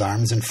each other's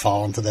arms and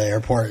fall into the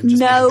airport? And just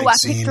no, I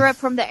picked her up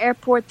from the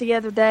airport the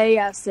other day.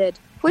 I said,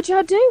 "What'd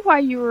y'all do while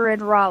you were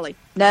in Raleigh?"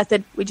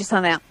 Nothing. We just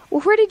hung out.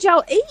 Well, where did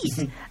y'all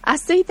eat? I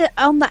see that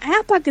on the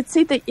app. I could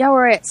see that y'all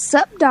were at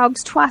Sup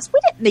Dogs twice. We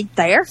didn't eat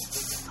there.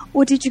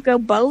 Well, did you go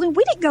bowling?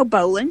 We didn't go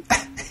bowling.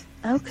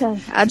 Okay,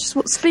 I just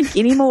won't speak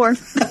anymore.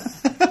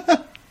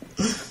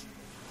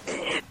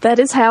 That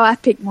is how I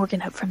picked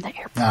Morgan up from the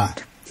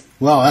airport.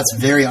 Well, that's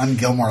very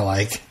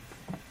un-Gilmore-like.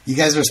 You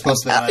guys are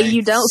supposed to be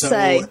you don't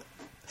say.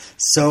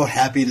 So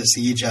happy to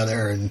see each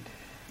other and,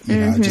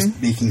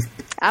 just making...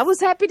 I was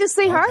happy to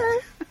see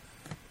her.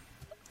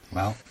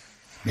 Well,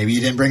 maybe you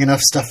didn't bring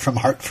enough stuff from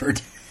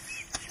Hartford.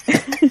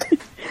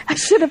 I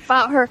should have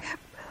bought her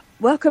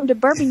welcome to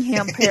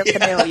Birmingham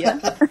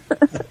paraphernalia.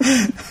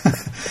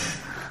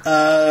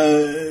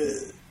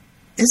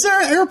 Is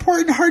there an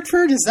airport in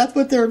Hartford? Is that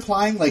what they're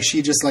implying?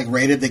 She just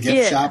raided the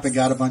gift shop and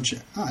got a bunch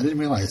of... Oh, I didn't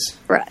realize.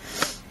 Right.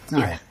 All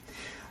right.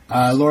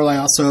 Lorelai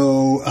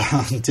also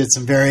did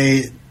some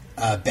very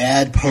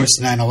bad post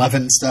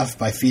 9/11 stuff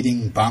by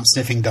feeding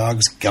bomb-sniffing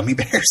dogs gummy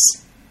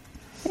bears.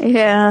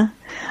 Yeah.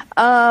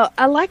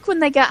 I like when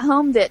they got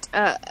home that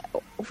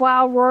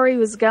while Rory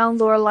was gone,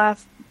 Lorelai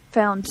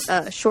found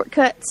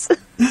shortcuts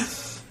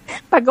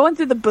by going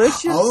through the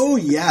bushes. Oh,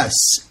 yes.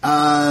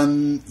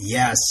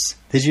 Yes.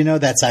 Did you know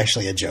that's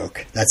actually a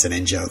joke? That's an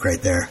in-joke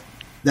right there.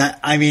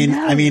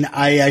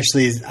 I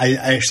actually saw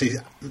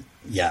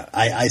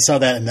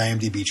that in the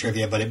IMDb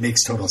trivia, but it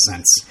makes total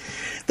sense.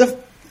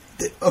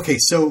 Okay,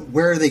 so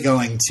where are they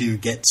going to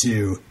get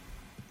to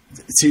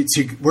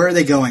where are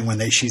they going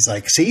when she's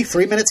like, see,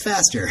 3 minutes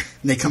faster,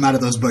 and they come out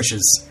of those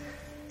bushes?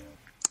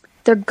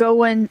 They're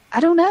going,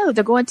 I don't know,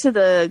 they're going to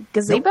the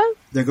gazebo? Nope,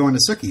 they're going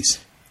to Sookie's.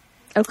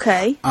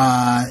 Okay.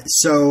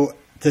 So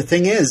the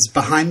thing is,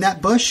 behind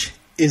that bush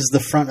is the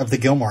front of the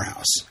Gilmore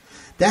house.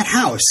 That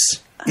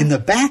house, in the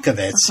back of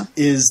it,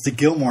 is the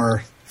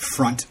Gilmore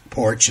front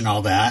porch and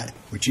all that,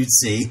 which you'd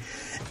see.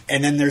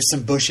 And then there's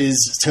some bushes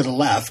to the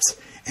left.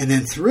 And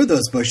then through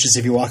those bushes,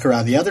 if you walk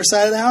around the other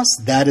side of the house,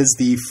 that is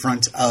the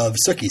front of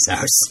Sookie's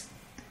house.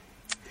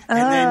 And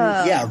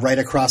then, right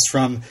across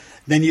from...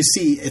 Then you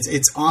see,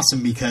 it's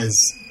awesome because,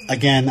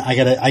 again,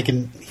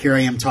 here I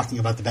am talking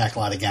about the back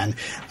lot again.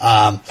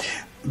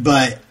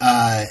 But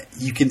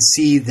you can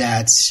see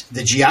that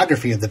the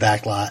geography of the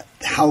backlot,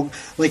 how,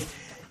 like,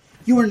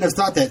 you wouldn't have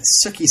thought that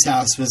Sookie's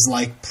house was,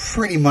 like,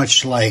 pretty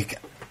much, like,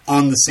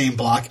 on the same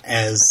block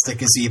as the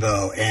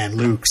gazebo and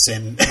Luke's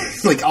and,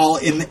 like, all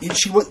in...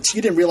 She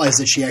didn't realize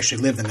that she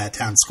actually lived in that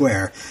town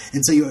square.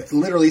 And so you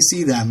literally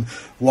see them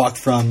walk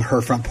from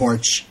her front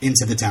porch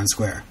into the town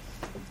square.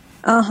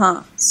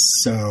 Uh-huh.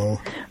 So...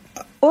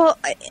 Well,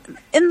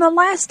 in the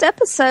last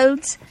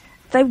episodes...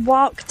 They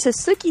walked to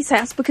Sookie's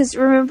house because,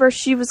 remember,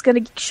 she was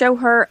going to show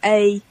her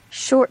a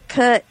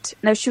shortcut.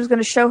 No, she was going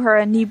to show her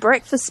a new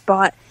breakfast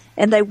spot,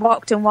 and they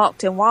walked and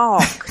walked and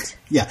walked.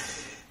 Yeah.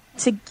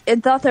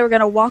 And thought they were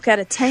going to walk out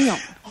of town.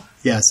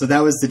 Yeah, so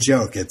that was the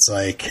joke. It's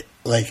like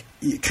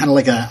kind of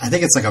like I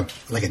think it's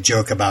like a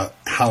joke about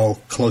how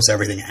close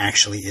everything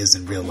actually is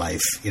in real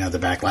life, you know, the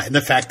backlight. And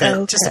the fact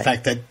that, just the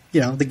fact that,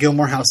 you know, the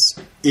Gilmore house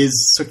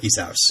is Sookie's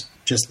house.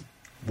 Just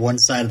one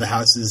side of the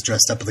house is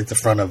dressed up like the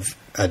front of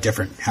a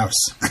different house.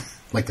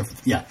 Okay.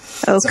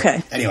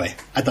 So, anyway,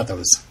 I thought that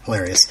was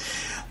hilarious.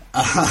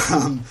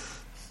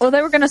 Well,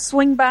 they were going to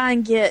swing by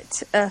and get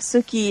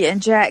Sookie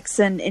and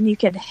Jackson, and you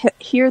could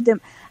hear them.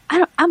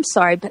 I'm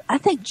sorry, but I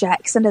think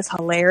Jackson is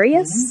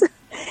hilarious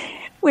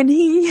when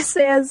he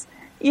says,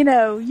 you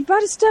know, you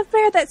bought a stuffed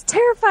bear? That's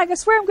terrifying. I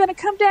swear I'm going to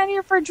come down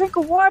here for a drink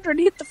of water and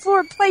hit the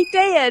floor and play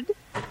dead.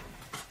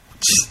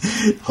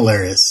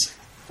 Hilarious.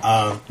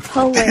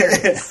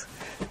 Hilarious.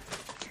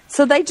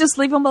 So they just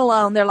leave them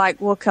alone. They're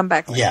like, we'll come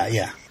back later.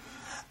 Yeah.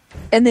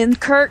 And then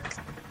Kirk,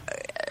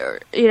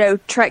 you know,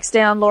 tracks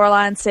down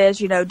Lorelai and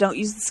says, you know, don't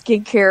use the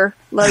skincare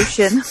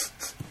lotion.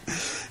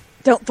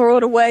 Don't throw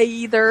it away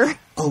either.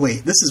 Oh,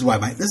 wait.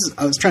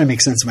 I was trying to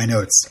make sense of my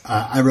notes.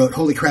 I wrote,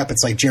 holy crap,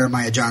 it's like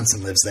Jeremiah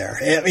Johnson lives there.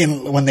 I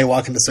mean, when they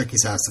walk into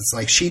Sookie's house, it's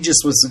like she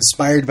just was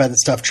inspired by the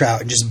stuffed trout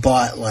and just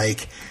bought,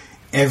 like,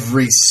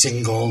 every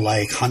single,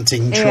 like,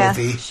 hunting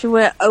trophy. Yeah, she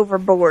went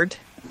overboard.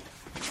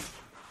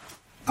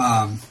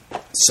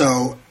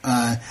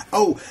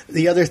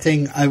 The other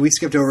thing we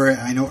skipped over.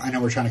 I know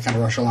we're trying to kind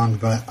of rush along,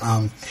 but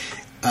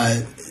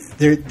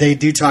they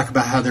do talk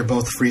about how they're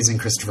both freezing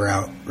Christopher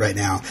out right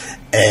now,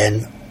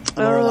 and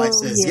Lorelai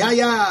says,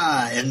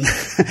 "Yeah,"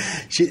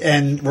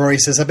 and Rory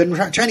says, "I've been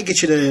trying to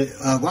get you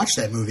to watch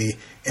that movie."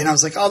 And I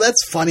was like, "Oh,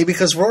 that's funny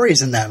because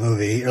Rory's in that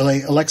movie." Or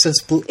like Alexis,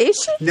 is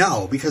she?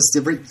 No, because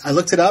I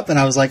looked it up and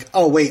I was like,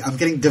 "Oh, wait, I'm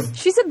getting."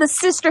 She's in the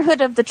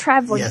Sisterhood of the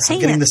Traveling Pants. Yes,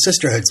 I'm getting the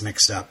sisterhoods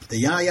mixed up. The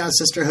Ya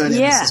Sisterhood and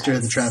the Sisterhood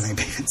of the Traveling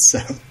Pants. So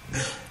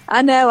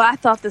I know. I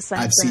thought the same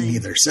thing. I've seen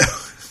either, so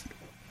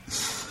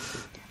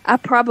I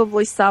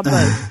probably saw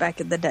both back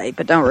in the day,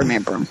 but don't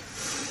remember them.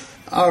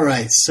 All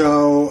right,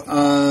 so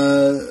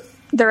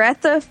they're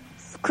at the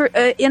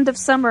end of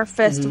summer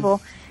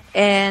festival,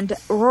 and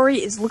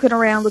Rory is looking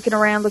around.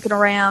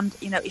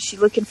 You know, is she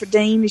looking for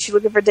Dean?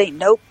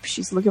 Nope,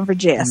 she's looking for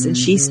Jess, and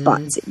she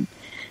spots him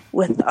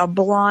with a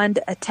blonde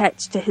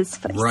attached to his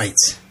face. Right.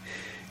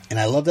 And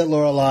I love that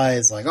Lorelai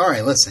is like, all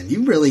right, listen,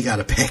 you really got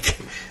to pick.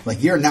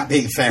 Like, you're not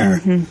being fair,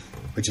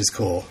 which is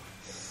cool.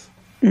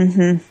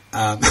 And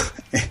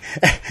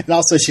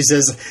also she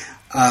says,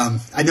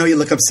 I know you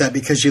look upset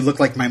because you look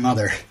like my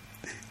mother.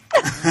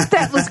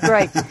 That was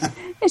great.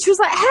 And she was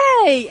like,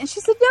 hey. And she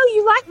said, no,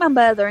 you like my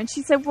mother. And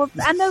she said, well,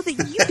 I know that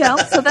you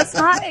don't, so that's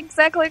not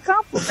exactly a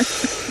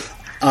compliment.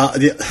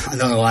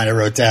 Another line I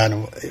wrote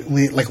down,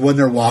 when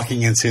they're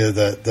walking into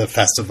the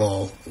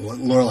festival,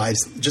 Lorelai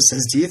just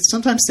says, do you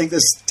sometimes think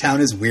this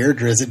town is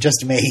weird, or is it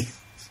just me?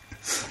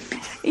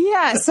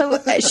 Yeah, so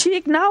she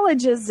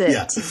acknowledges it.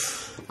 Yeah.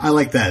 I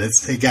like that.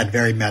 It got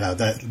very meta.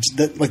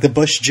 That like the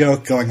Bush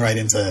joke going right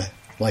into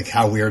like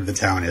how weird the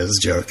town is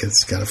joke.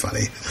 It's kind of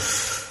funny.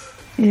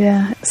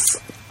 Yeah.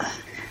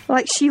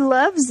 Like she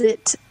loves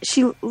it.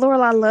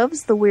 Lorelai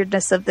loves the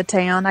weirdness of the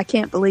town. I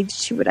can't believe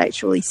she would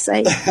actually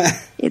say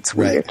it's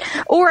weird.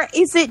 Right. Or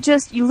is it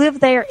just you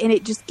live there and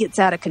it just gets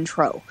out of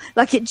control?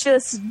 Like it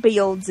just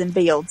builds and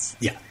builds.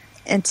 Yeah.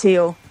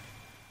 Until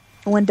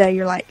one day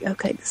you're like,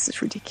 okay, this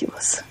is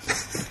ridiculous.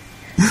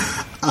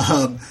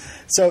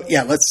 So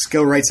yeah, let's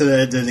go right to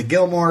the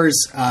Gilmores.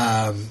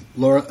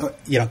 Laura,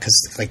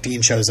 because like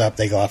Dean shows up,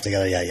 they go off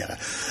together. Yeah.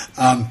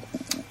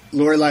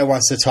 Lorelai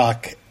wants to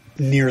talk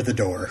near the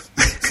door.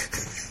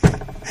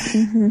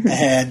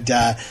 And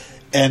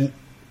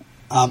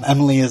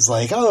Emily is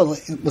like, oh,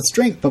 let's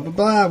drink, blah, blah,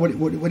 blah.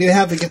 What do you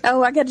have to get?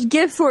 Oh, I got a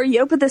gift for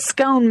you. Open the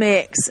scone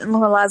mix. And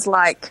Lorelai's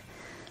like,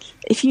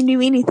 if you knew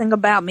anything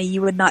about me,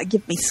 you would not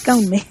give me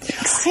scone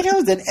mix. I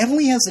know that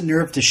Emily has the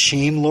nerve to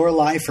shame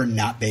Lorelai for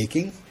not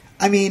baking.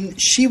 I mean,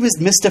 she was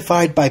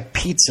mystified by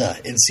pizza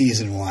in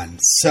season 1.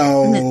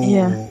 So,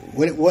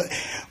 what?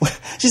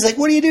 She's like,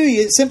 what do?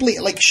 You simply,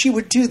 like, she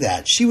would do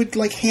that. She would,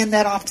 like, hand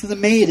that off to the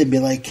maid and be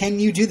like, can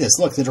you do this?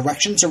 Look, the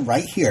directions are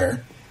right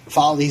here.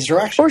 Follow these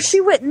directions. Or she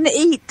wouldn't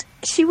eat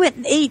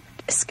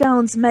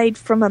scones made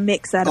from a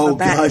mix out of a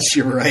bag. Oh, gosh,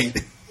 you're right.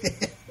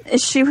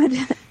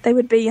 They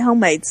would be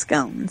homemade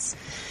scones.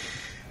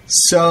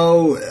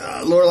 So,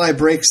 Lorelai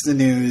breaks the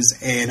news,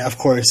 and, of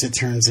course, it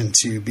turns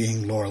into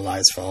being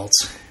Lorelai's fault.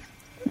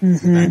 The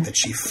fact that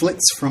she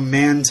flits from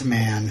man to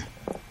man.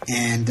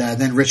 And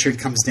then Richard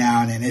comes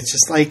down, and it's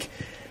just like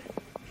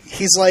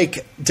he's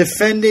like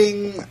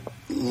defending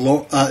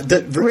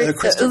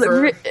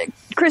Christopher.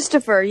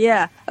 Christopher,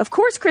 yeah. Of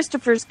course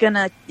Christopher's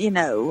gonna,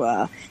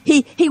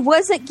 he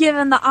wasn't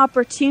given the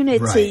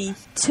opportunity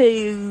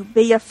to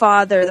be a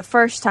father the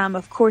first time.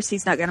 Of course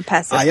he's not gonna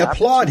pass up. I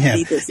applaud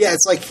him. Yeah,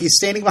 it's like he's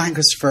standing behind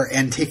Christopher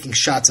and taking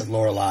shots at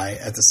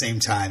Lorelai at the same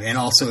time, and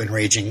also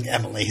enraging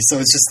Emily. So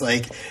it's just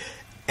like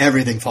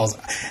everything falls.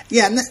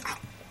 Yeah, and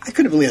I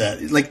couldn't believe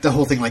that. Like the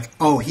whole thing, like,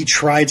 oh, he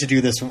tried to do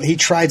this. He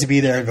tried to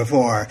be there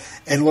before,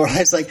 and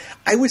Lorelai's like,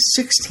 I was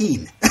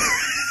 16.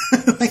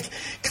 Like,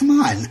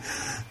 come on.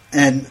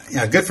 And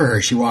good for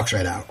her. She walks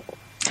right out.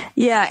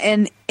 Yeah,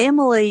 and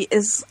Emily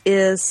is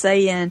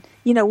saying,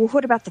 well,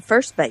 what about the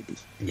first baby?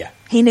 Yeah,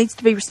 he needs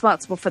to be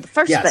responsible for the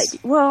first baby.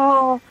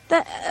 Well,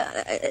 that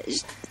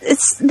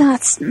it's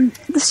not.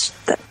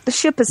 The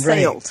ship has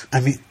sailed.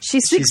 I mean,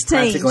 she's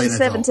 16. She's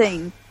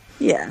 17.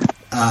 Yeah,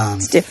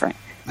 it's different.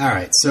 All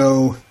right,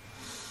 so,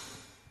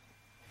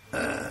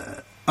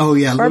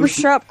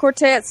 Barbershop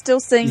Quartet still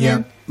singing.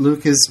 Yeah,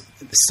 Luke is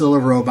still a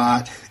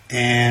robot.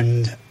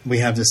 And we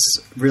have this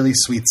really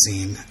sweet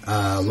scene.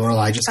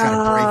 Lorelai just kind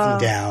of breaking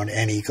down,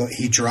 and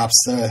he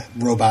drops the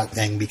robot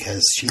thing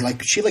because she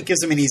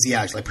gives him an easy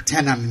out. She's like,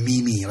 pretend I'm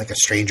Mimi, like a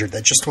stranger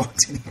that just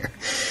walked in here.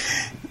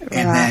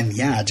 And then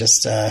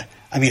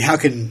I mean, how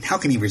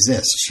can he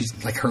resist? She's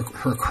like her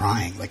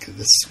crying, like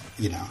this,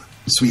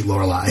 sweet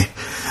Lorelai,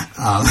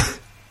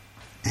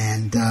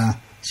 and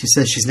she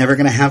says she's never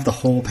going to have the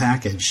whole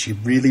package. She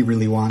really,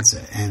 really wants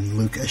it, and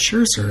Luke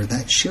assures her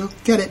that she'll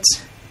get it.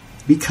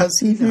 Because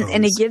he knows.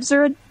 And he gives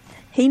her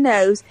he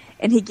knows,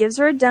 and he gives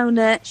her a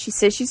donut. She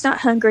says she's not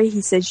hungry.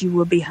 He says you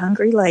will be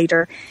hungry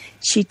later.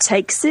 She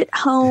takes it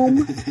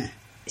home,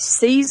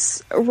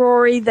 sees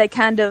Rory. They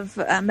kind of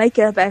make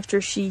up after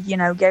she,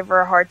 gave her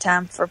a hard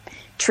time for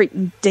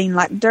treating Dean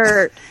like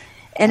dirt.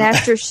 And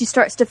after she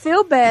starts to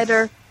feel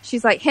better,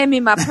 she's like, hand me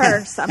my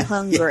purse. I'm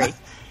hungry. Yeah.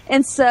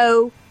 And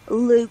so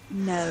Luke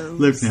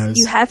knows.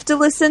 You have to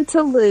listen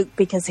to Luke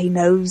because he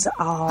knows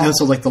all. I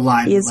also like the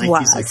line, he's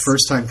like,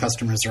 first time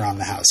customers are on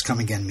the house. Come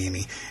again,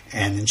 Mimi.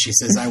 And then she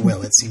says, I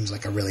will. It seems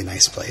like a really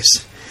nice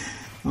place.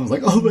 I was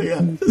like, oh my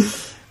God.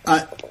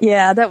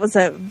 Yeah, that was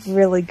a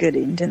really good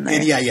ending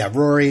there. And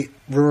Rory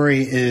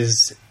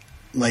is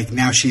like,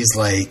 now she's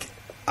like,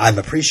 I'm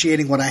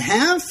appreciating what I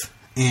have.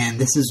 And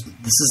this is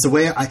the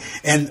way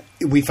and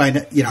we find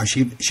out,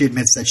 she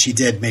admits that she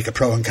did make a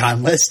pro and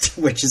con list,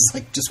 which is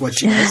like just what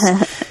she does.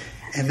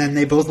 And then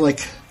they both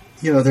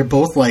they're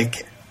both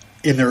like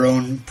in their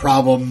own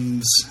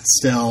problems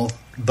still,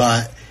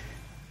 but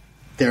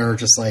they're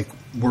just like,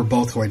 we're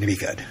both going to be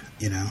good,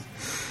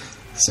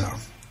 So,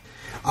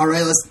 all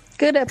right,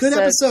 good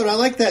episode. I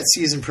like that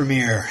season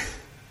premiere.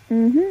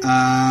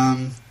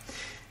 Mm-hmm.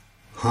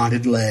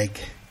 Haunted leg.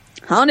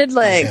 Haunted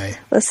leg. Okay.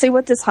 Let's see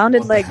what this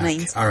haunted leg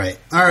means. All right.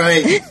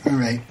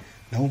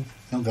 No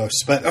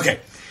ghosts, but okay.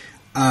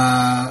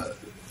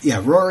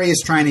 Rory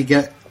is trying to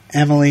get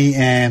Emily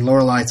and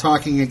Lorelai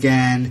talking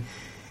again,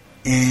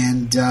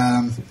 and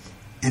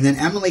then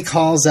Emily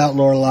calls out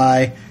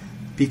Lorelai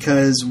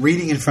because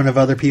reading in front of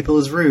other people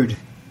is rude.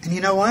 And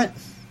you know what?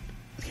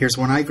 Here's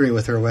one I agree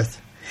with her with.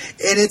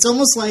 And it's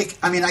almost like,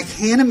 I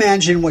can't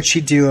imagine what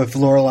she'd do if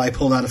Lorelai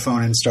pulled out a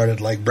phone and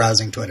started, like,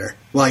 browsing Twitter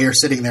while you're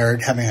sitting there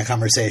having a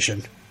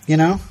conversation,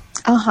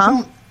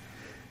 Uh-huh.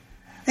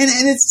 And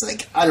it's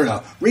like, I don't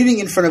know, reading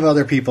in front of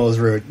other people is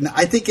rude.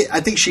 I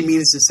think she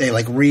means to say,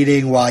 like,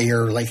 reading while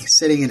you're, like,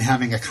 sitting and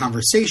having a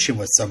conversation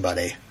with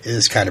somebody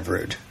is kind of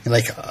rude.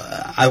 Like,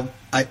 am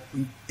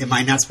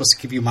I not supposed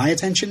to give you my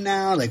attention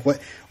now? Like, what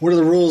are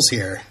the rules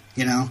here,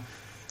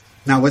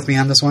 Not with me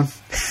on this one?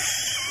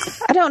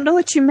 I don't know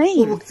what you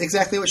mean. Well,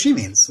 exactly what she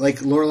means. Like,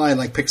 Lorelai,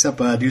 like, picks up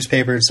a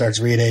newspaper and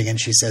starts reading,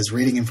 and she says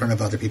reading in front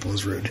of other people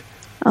is rude.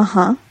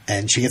 Uh-huh.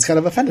 And she gets kind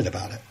of offended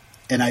about it.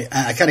 And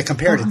I kind of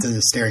compared it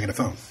to staring at a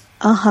phone.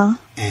 Uh-huh.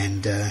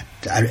 And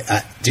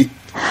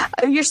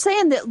you're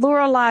saying that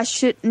Lorelai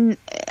shouldn't...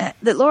 that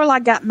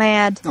Lorelai got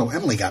mad... No,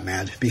 Emily got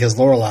mad because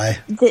Lorelai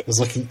was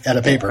looking at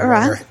a paper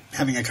while they're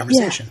having a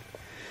conversation.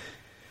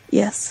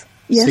 Yeah. Yes.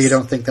 So you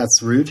don't think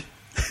that's rude?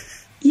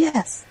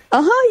 Yes.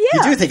 Uh-huh,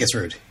 yeah. You do think it's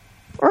rude?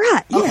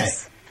 Right, okay.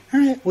 Yes. All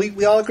right,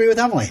 we all agree with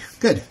Emily.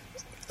 Good.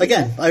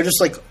 Again, I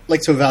just like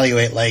to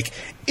evaluate, like,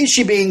 is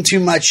she being too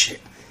much,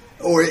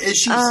 or does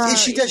she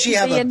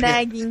have a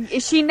nagging?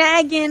 Is she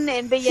nagging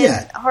and being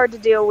hard to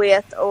deal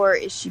with, or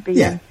is she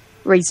being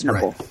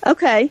reasonable? Right.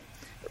 Okay,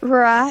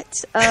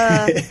 right.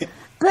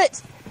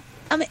 But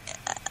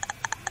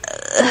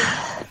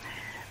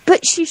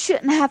but she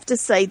shouldn't have to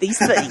say these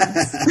things.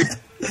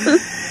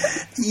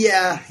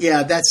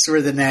 Yeah, that's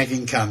where the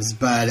nagging comes.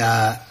 But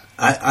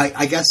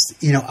I guess,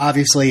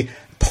 obviously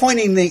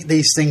pointing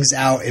these things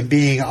out and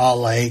being all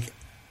like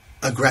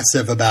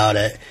aggressive about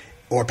it,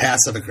 or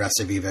passive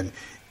aggressive even,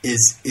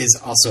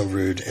 is also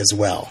rude as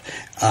well.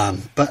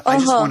 But I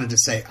just wanted to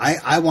say,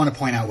 I want to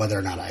point out whether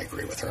or not I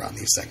agree with her on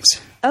these things.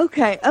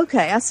 Okay,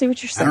 I see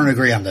what you're saying. I don't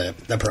agree on the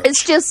approach.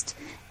 It's just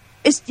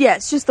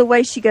the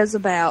way she goes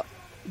about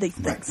these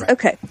things. Right.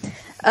 Okay.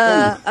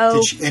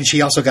 And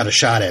she also got a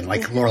shot in.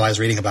 Like, Lorelai's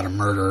reading about a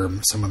murder.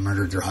 Someone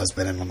murdered her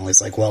husband, and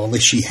Emily's like, well, at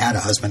least she had a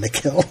husband to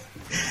kill.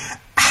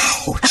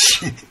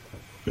 Ouch.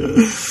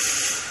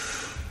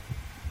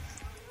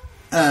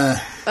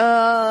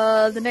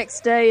 The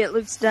next day at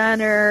Luke's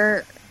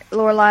diner,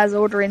 Lorelai's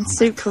ordering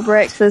soup for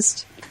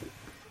breakfast.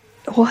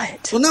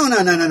 What? Well, no.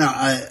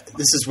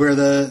 This is where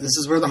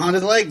the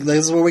haunted leg.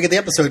 This is where we get the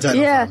episode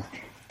title. Yeah, from.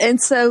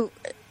 And so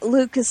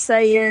Luke is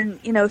saying,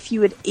 if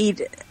you would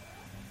eat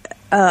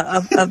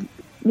a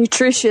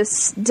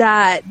nutritious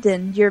diet,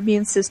 then your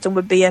immune system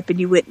would be up and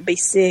you wouldn't be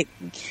sick.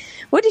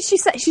 What did she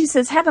say? She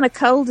says, having a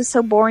cold is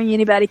so boring.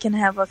 Anybody can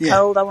have a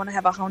cold. I want to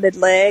have a haunted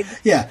leg.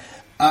 Yeah.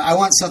 I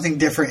want something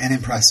different and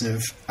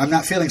impressive. I'm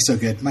not feeling so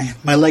good.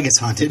 My leg is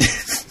haunted.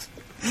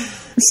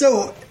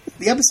 So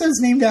the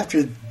episode's named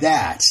after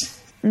that.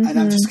 Mm-hmm. And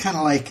I'm just kind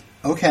of like,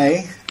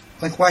 okay.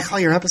 Like, why call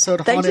your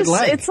episode Haunted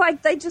Leg? It's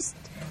like they just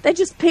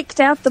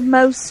picked out the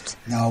most.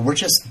 No, we're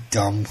just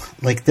dumb.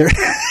 Like, they're...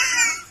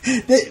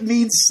 That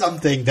means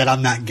something that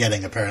I'm not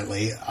getting,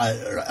 apparently.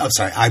 I'm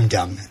sorry, I'm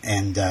dumb.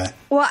 And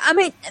well, I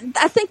mean,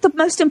 I think the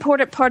most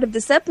important part of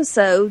this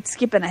episode,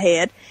 skipping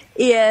ahead,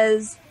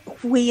 is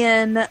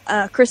when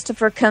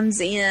Christopher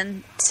comes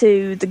in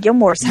to the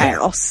Gilmore's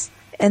house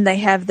and they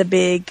have the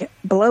big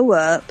blow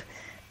up.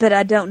 But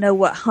I don't know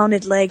what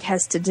Haunted Leg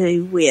has to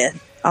do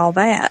with all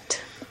that.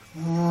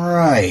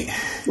 Right.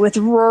 With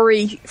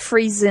Rory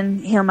freezing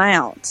him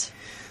out.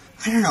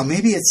 I don't know.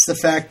 Maybe it's the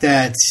fact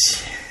that...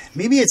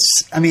 Maybe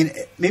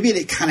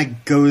it kind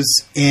of goes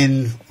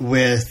in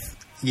with,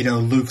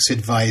 Luke's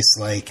advice,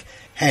 like,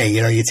 hey,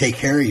 you take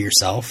care of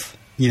yourself,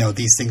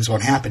 these things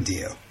won't happen to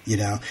you,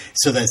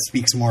 so that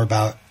speaks more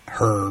about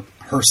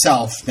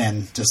herself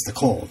than just the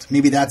cold.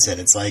 Maybe that's it.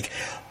 It's like,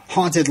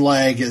 Haunted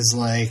Leg is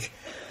like,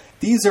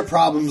 these are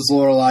problems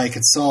Lorelai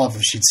could solve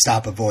if she'd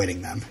stop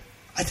avoiding them.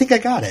 I think I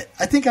got it.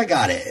 Wow.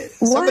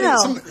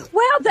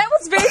 Wow, that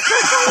was very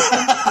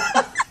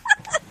cool.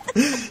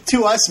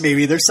 To us,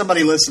 maybe. There's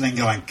somebody listening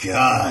going,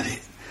 God,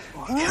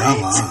 come on.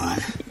 Yeah.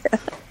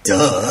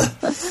 Duh.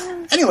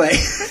 Anyway,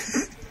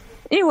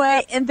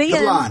 and then the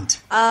blonde.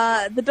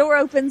 The door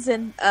opens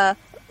and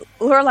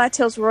Lorelai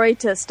tells Rory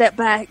to step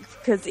back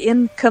because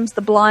in comes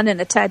the blonde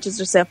and attaches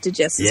herself to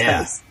Jess's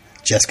face.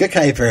 Jessica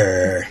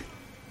Kuiper.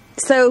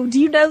 So, do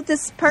you know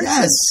this person?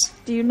 Yes.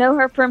 Do you know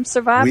her from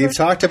Survivor? We've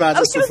talked about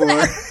this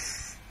before.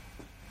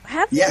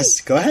 Have you? Yes,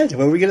 go ahead.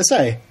 What were we going to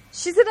say?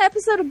 She's in an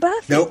episode of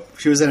Buffy. Nope,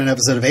 she was in an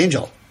episode of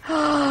Angel.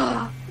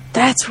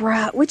 That's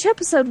right. Which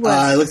episode was it?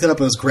 I looked it up.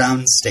 It was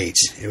Ground State.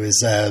 It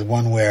was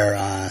one where,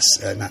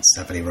 not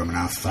Stephanie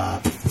Romanoff.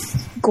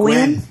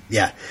 Gwen?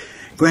 Yeah.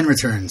 Gwen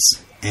returns.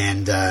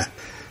 And, but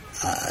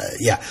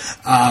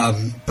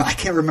I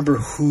can't remember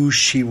who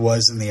she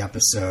was in the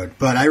episode.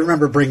 But I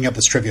remember bringing up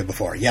this trivia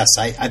before. Yes,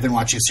 I've been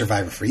watching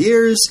Survivor for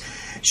years.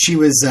 She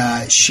was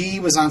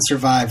on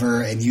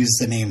Survivor and used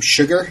the name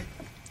Sugar.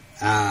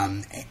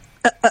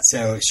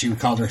 So she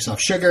called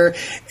herself Sugar,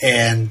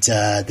 and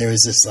there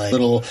was this like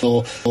little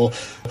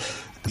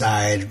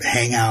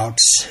hangout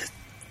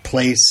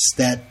place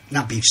that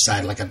not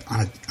beachside, like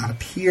on a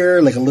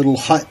pier, like a little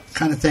hut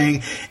kind of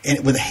thing,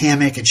 and with a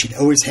hammock, and she'd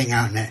always hang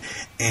out in it.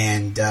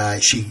 And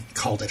she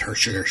called it her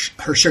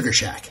sugar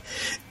shack.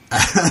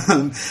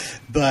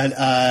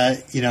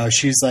 But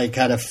she's like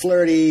kind of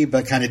flirty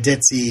but kind of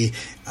ditzy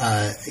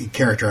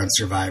character on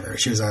Survivor.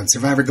 She was on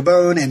Survivor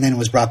Gabon and then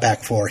was brought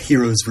back for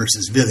Heroes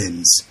versus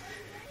Villains.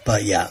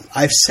 But yeah,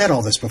 I've said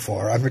all this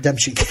before on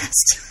Redemption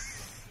Cast.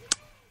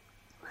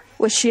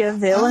 Was she a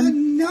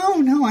villain?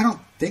 No, I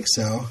don't think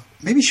so.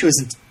 Maybe she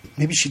wasn't.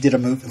 Maybe she did a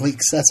movie. Like,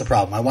 that's a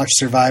problem. I watched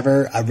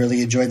Survivor. I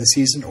really enjoyed the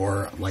season,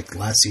 or like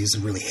last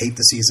season, really hate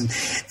the season.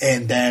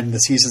 And then the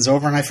season's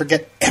over and I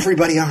forget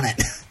everybody on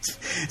it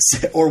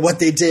or what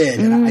they did.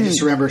 And I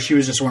just remember she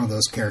was just one of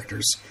those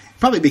characters.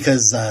 Probably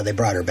because they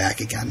brought her back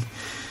again.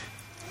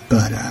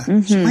 But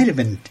she might have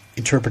been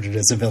interpreted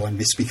as a villain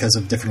just because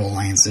of different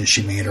alliances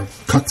she made or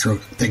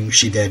cutthroat things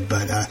she did.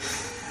 But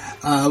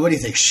what do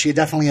you think? Is she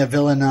definitely a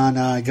villain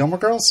on Gilmore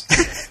Girls?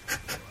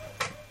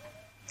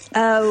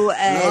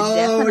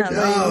 Definitely.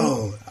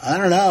 No. I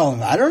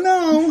don't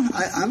know.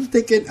 I'm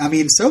thinking,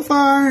 so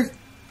far,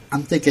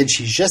 I'm thinking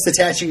she's just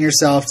attaching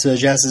herself to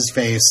Jess's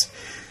face.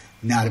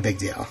 Not a big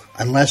deal.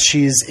 Unless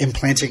she's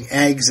implanting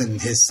eggs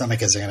and his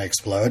stomach isn't going to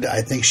explode,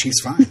 I think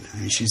she's fine.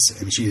 She's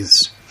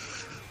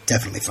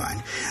definitely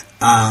fine.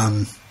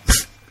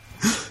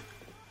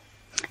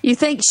 You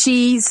think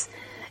she's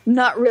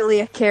not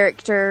really a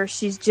character?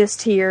 She's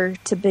just here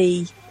to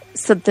be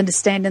something to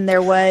stand in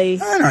their way?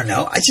 I don't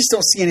know. I just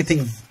don't see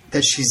anything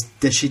that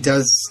she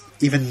does,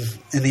 even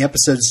in the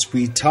episodes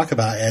we talk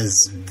about, as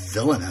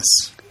villainous.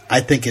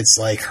 I think it's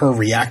like her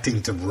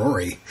reacting to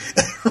Rory.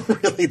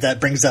 Really, that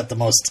brings out the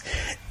most,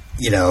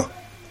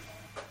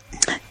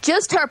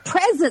 Just her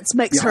presence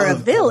makes her a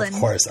villain. Of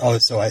course. Oh,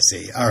 so I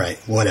see. All right,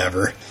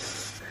 whatever.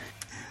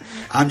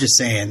 I'm just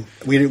saying,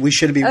 we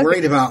shouldn't be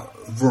worried about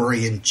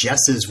Rory and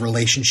Jess's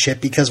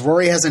relationship because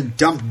Rory hasn't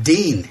dumped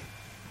Dean.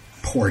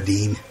 Poor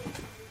Dean.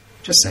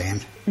 Just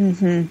saying.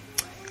 Mm-hmm.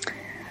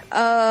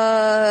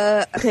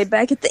 Okay,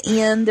 back at the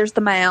end, there's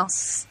the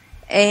mouse.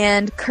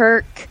 And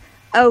Kirk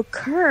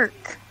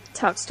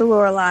talks to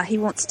Lorelai. He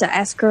wants to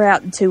ask her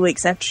out in 2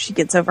 weeks after she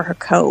gets over her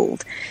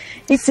cold.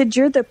 He said,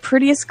 "You're the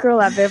prettiest girl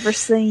I've ever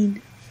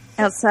seen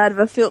outside of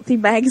a filthy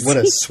magazine." What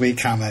a sweet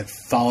comment,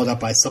 followed up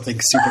by something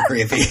super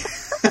creepy.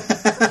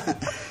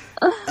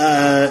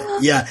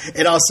 Yeah,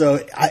 and also,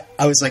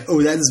 I was like,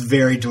 oh, that is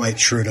very Dwight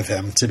Schrute of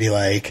him to be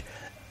like,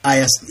 I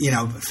asked,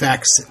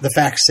 the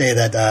facts say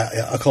that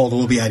a cold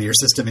will be out of your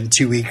system in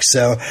 2 weeks,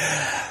 so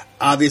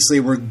obviously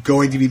we're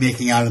going to be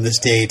making out on this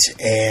date,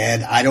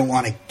 and I don't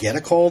want to get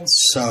a cold,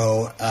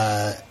 so,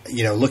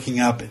 looking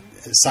up,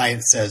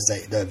 science says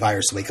that the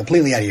virus will be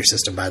completely out of your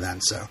system by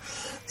then, so,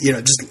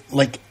 just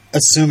like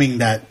assuming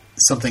that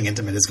something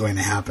intimate is going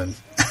to happen.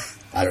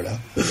 I don't know.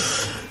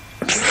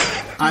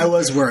 I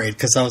was worried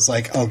because I was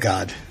like, oh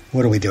God,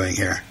 what are we doing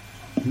here?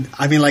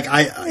 I mean, like,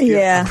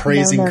 I'm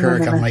praising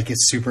Kirk. I'm like,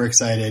 it's super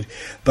excited.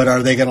 But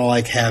are they going to,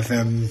 like, have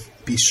him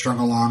be strung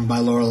along by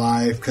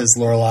Lorelai because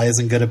Lorelai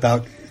isn't good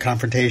about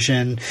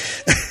confrontation?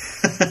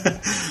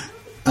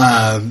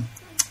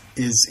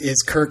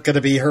 Is Kirk going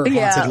to be her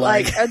haunted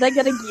leg? Like, are they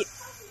going to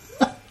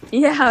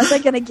are they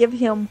going to give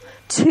him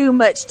too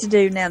much to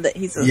do now that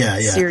he's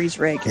a series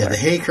regular? Yeah, the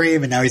hay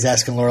cream, and now he's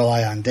asking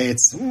Lorelai on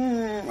dates.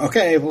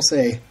 Okay, we'll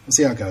see. We'll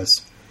see how it goes.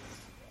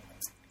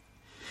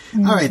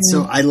 Mm-hmm. All right,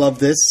 so I love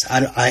this.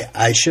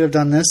 I should have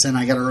done this, and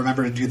I got to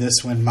remember to do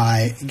this when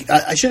I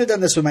should have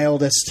done this with my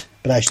oldest,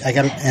 but I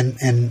got to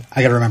and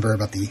I got to remember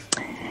about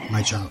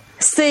my child.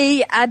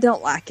 See, I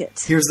don't like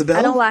it. Here's the bill.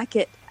 I don't like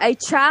it. A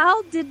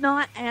child did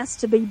not ask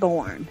to be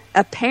born.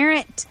 A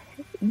parent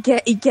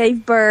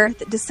gave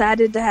birth,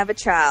 decided to have a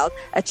child.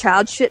 A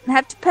child shouldn't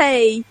have to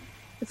pay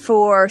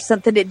for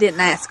something it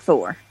didn't ask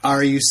for.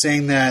 Are you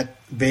saying that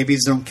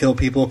babies don't kill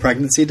people,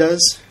 pregnancy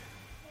does?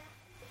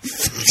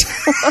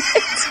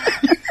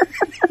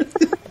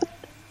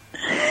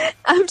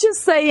 I'm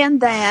just saying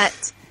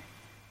that,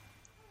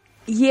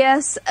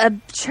 yes, a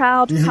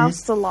child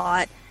costs a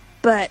lot,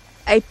 but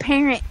a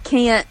parent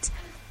can't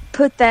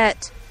put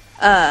that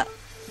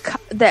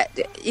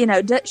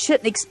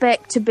shouldn't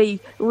expect to be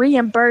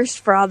reimbursed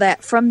for all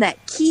that from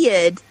that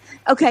kid.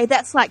 Okay,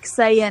 that's like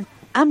saying,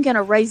 I'm going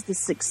to raise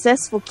this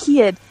successful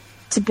kid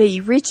to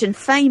be rich and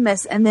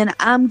famous, and then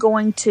I'm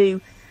going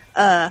to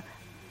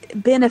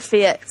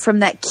benefit from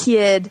that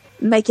kid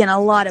making a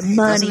lot of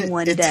money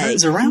one day. It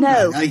turns around.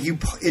 No. You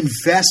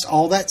invest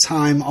all that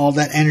time, all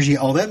that energy,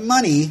 all that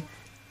money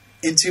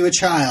into a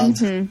child.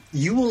 Mm-hmm.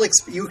 You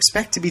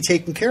expect to be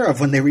taken care of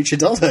when they reach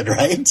adulthood,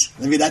 right?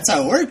 I mean, that's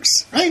how it works,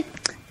 right?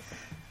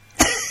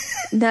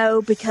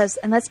 No, because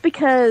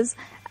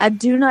I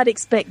do not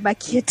expect my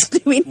kid to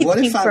do anything.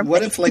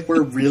 What if like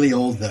we're really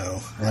old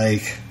though?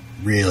 Like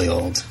really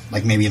old,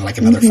 like maybe in like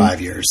another 5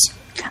 years.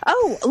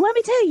 Oh, let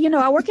me tell you,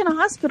 I work in a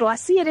hospital. I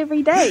see it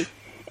every day.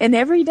 And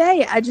every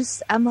day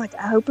I'm like,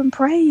 I hope and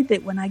pray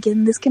that when I get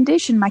in this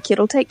condition, my kid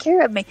will take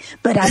care of me.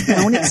 But I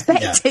don't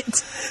expect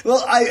it. Well,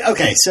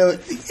 so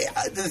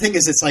the thing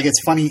is, it's like,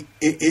 it's funny.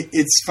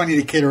 It's funny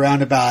to kid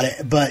around about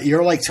it, but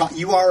you're like,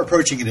 you are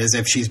approaching it as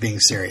if she's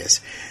being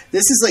serious.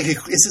 This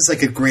is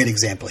like a great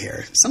example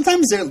here.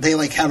 Sometimes they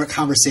like have a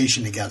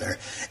conversation together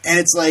and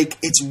it's like,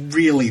 it's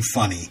really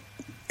funny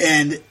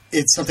and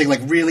it's something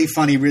like really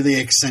funny, really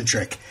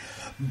eccentric,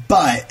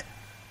 but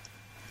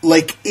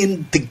like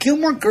in the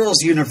Gilmore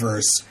Girls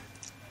universe,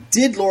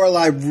 did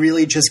Lorelai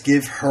really just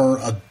give her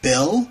a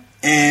bill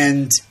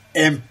and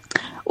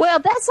well,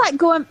 that's like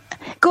going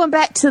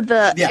back to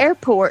the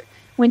airport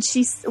when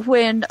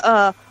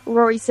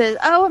Rory says,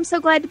 "Oh, I'm so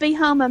glad to be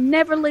home. I'm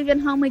never leaving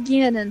home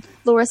again." And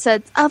Laura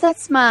said, "Oh,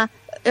 that's my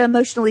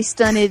emotionally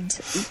stunted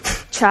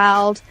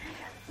child."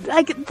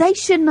 Like, they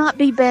should not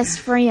be best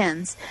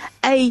friends.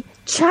 A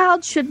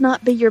child should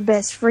not be your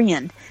best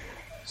friend.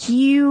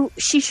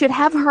 She should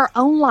have her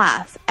own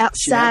life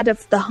outside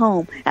of the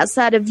home,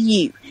 outside of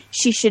you.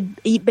 She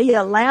should be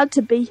allowed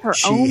to be her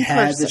own person. She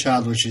had the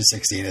child when she was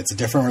 16. It's a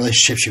different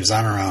relationship. She was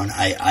on her own.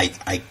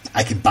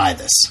 I can buy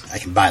this. I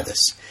can buy this.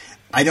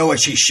 I know what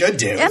she should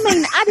do. I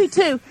mean, I do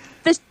too.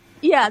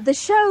 The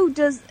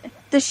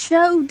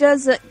show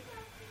doesn't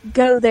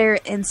go there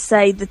and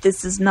say that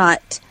this is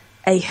not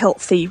a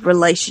healthy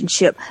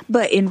relationship.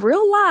 But in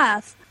real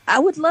life, I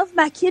would love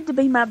my kid to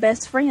be my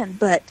best friend,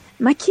 but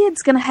my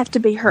kid's going to have to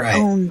be her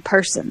own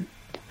person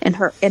and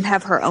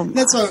have her own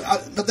life.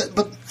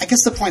 But I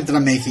guess the point that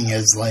I'm making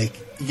is, like,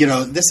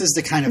 this is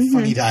the kind of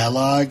funny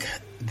dialogue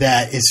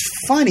that is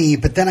funny,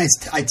 but then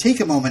I take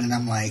a moment and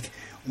I'm like,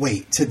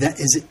 wait,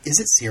 is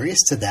it serious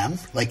to them?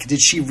 Like,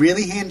 did she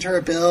really hand her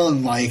a bill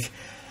and like,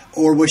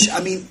 or was she,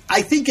 I mean,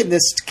 I think in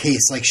this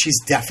case, like, she's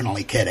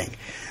definitely kidding.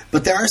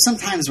 But there are some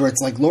times where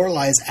it's like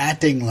Lorelai is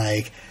acting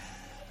like,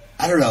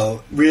 I don't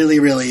know, really,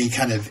 really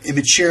kind of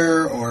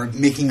immature or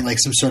making like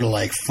some sort of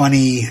like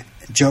funny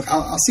joke.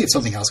 I'll see if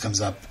something else comes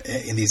up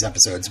in these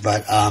episodes.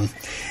 But and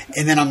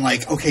then I'm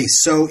like, okay,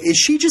 so is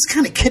she just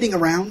kind of kidding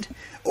around,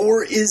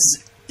 or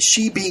is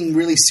she being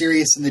really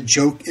serious and the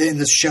joke in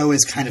the show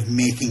is kind of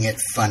making it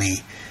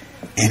funny?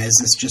 And is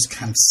this just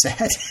kind of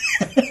sad?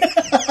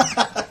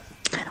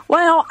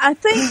 Well, I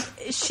think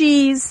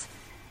she's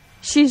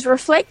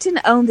reflecting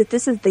on that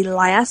this is the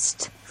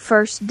last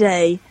first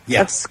day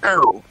of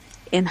school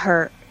in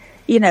her.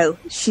 You know,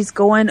 she's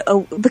going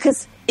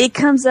because it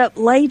comes up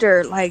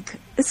later. Like,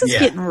 this is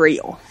getting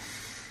real.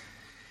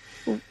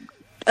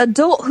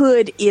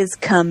 Adulthood is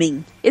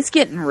coming. It's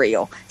getting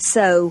real.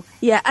 So,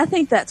 yeah, I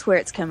think that's where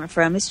it's coming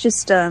from. It's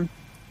just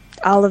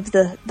all of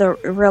the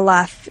real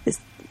life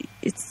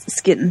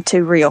it's getting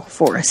too real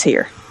for us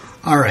here.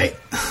 All right.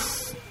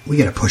 We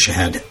got to push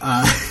ahead.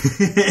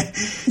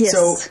 Yes.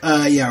 So,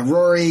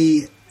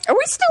 Rory... Are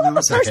we still on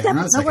the first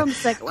episode? No, we're on the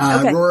second one.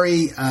 Okay.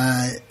 Rory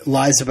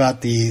lies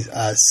about the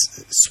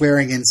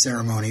swearing-in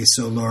ceremony,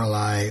 so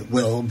Lorelai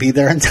will be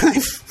there in time,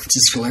 which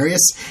is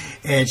hilarious.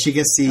 And she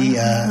gets the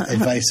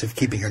advice of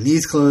keeping her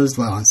knees closed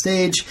while on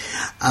stage.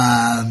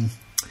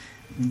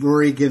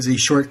 Rory gives a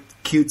short,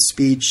 cute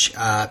speech.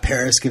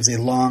 Paris gives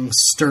a long,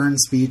 stern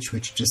speech,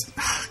 which just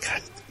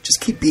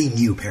keep being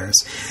you, Paris.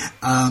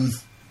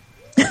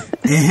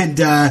 And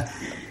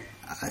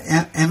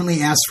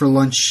Emily asks for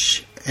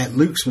lunch at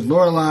Luke's with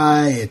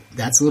Lorelai.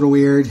 That's a little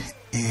weird,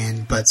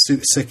 but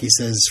Sookie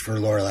says for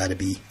Lorelai to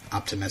be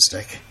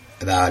optimistic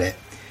about it.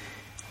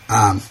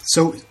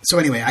 So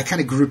anyway, I kind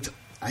of grouped.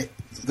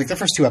 Like the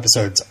first two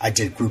episodes, I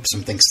did group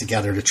some things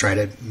together to try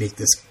to make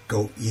this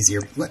go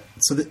easier.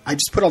 So that I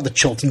just put all the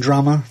Chilton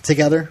drama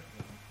together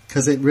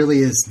because it really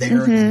is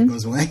there and then it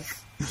goes away.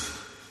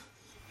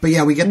 But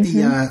yeah, we get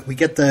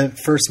the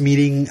first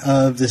meeting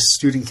of the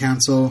student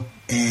council.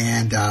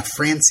 And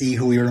Francie,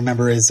 who we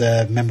remember is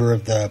a member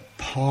of the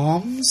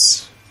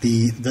Palms,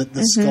 the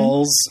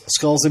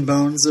skulls and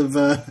bones of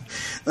the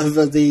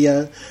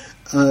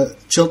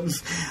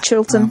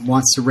Chilton,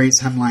 wants to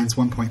raise hemlines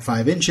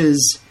 1.5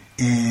 inches,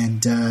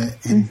 and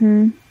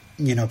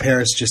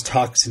Paris just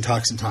talks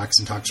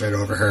right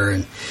over her,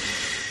 and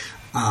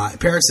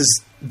Paris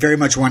is very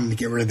much wanting to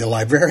get rid of the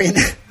librarian,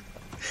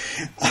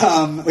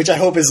 which I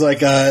hope is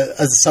like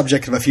a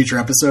subject of a future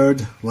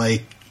episode,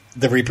 like.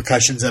 The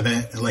repercussions of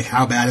it, like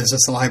how bad is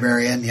this a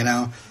librarian,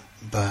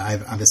 but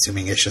I'm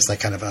assuming it's just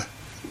like kind of a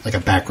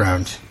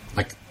background,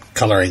 like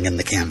coloring in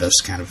the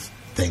canvas kind of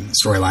thing,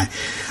 storyline.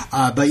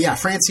 But yeah,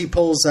 Francie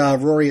pulls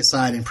Rory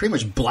aside and pretty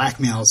much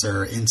blackmails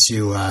her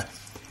into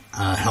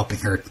helping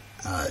her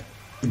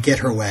get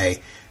her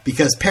way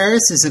because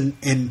Paris is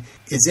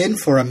in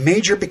for a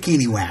major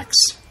bikini wax.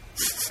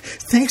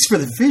 Thanks for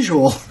the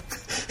visual.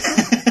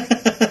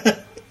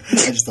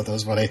 I just thought that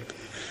was funny.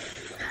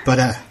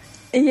 But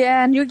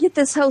yeah, and you'll get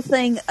this whole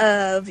thing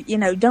of,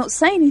 don't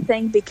say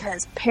anything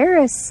because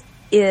Paris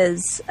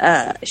is,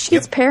 she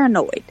gets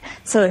paranoid.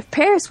 So if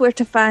Paris were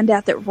to find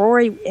out that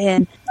Rory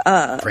and,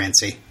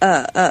 Francie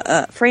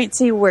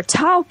were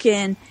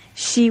talking,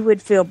 she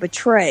would feel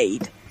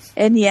betrayed.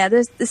 And yeah,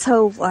 there's this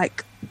whole,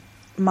 like,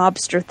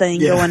 mobster thing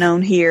going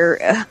on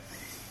here.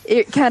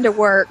 It kind of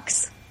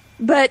works.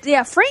 But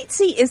yeah,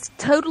 Francie is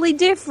totally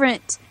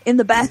different in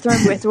the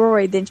bathroom with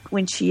Rory than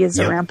when she is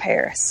around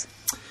Paris.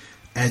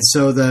 And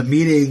so the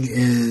meeting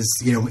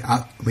is,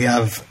 we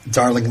have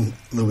Darling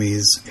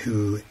Louise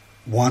who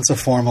wants a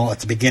formal at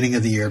the beginning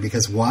of the year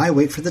because why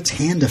wait for the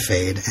tan to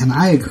fade? And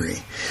I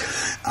agree.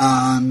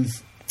 And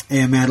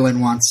Madeline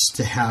wants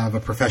to have a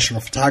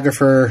professional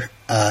photographer.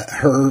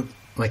 Her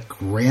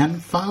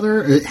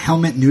grandfather,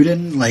 Helmut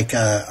Newton,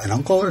 an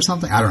uncle or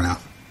something. I don't know,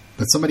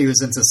 but somebody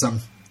who's into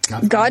some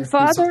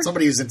Godfather.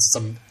 Somebody who's into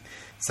some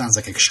sounds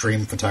like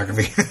extreme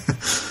photography.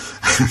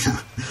 I don't know.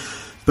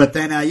 But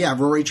then,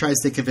 Rory tries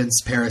to convince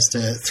Paris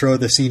to throw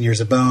the seniors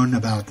a bone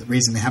about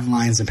raising the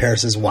hemlines, and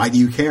Paris says, "Why do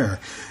you care?"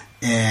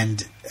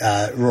 And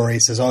Rory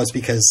says, "Oh, it's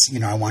because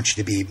I want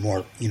you to be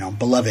more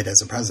beloved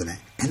as a president."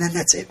 And then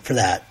that's it for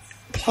that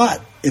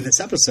plot in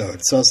this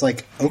episode. So it's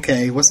like,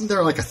 okay, wasn't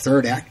there like a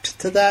third act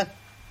to that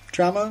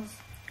drama,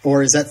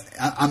 or is that?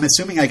 I'm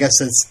assuming, I guess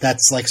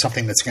that's like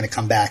something that's going to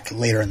come back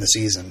later in the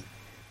season.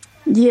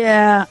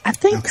 Yeah, I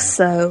think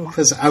so.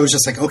 Because I was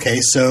just like, okay,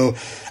 so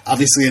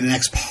obviously the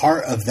next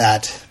part of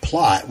that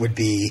plot would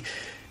be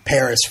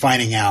Paris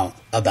finding out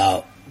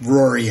about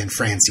Rory and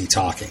Francie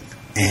talking.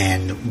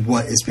 And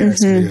what is Paris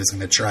going to do? Is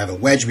going to drive a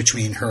wedge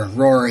between her and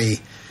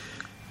Rory.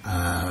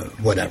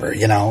 Whatever,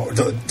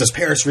 Does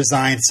Paris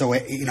resign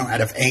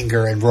out of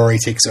anger and Rory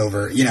takes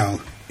over?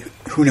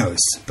 Who knows?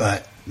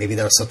 But maybe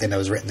that was something that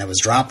was written that was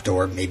dropped,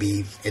 or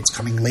maybe it's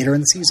coming later in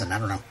the season. I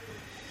don't know.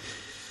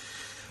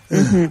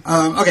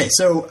 Okay,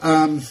 so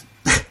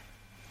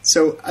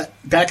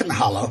back in the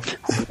Hollow,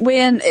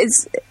 when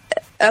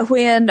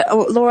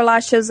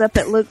Lorelai shows up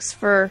at Luke's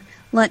for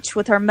lunch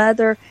with her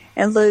mother,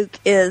 and Luke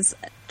is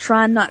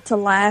trying not to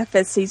laugh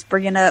as he's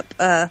bringing up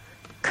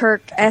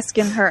Kirk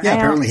asking her out. Yeah,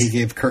 apparently he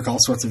gave Kirk all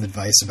sorts of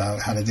advice about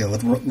how to deal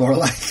with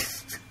Lorelai.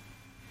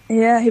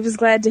 Yeah, he was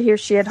glad to hear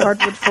she had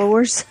hardwood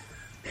floors.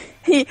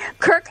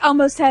 Kirk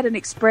almost had an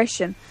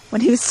expression when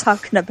he was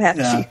talking about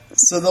you.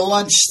 So the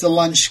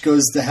lunch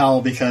goes to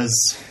hell because.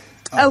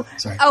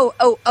 Sorry.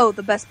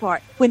 The best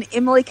part. When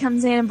Emily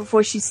comes in and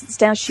before she sits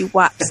down, she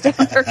wipes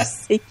down her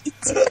seat.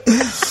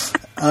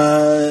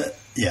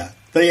 Yeah.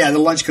 But yeah, the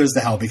lunch goes to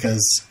hell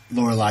because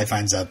Lorelai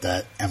finds out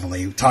that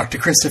Emily talked to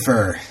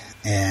Christopher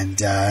and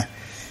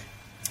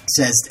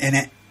says, and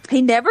it.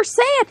 He never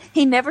said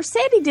he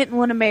didn't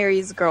want to marry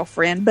his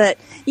girlfriend, but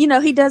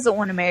he doesn't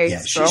want to marry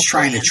his girlfriend. She's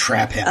trying to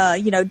trap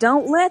him.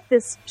 Don't let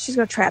this. She's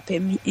going to trap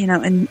him.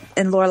 And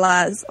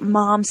Lorelai's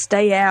mom,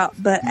 stay out,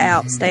 but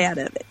stay out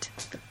of it.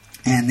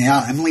 And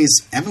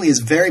Emily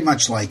is very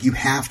much like, you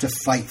have to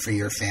fight for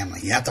your family.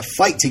 You have to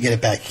fight to get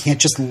it back. You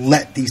can't just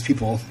let these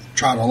people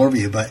trot all over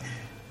you. But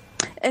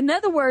in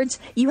other words,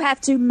 you have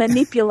to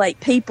manipulate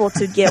people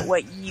to get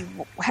what you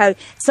have,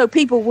 so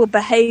people will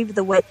behave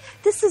the way.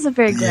 This is a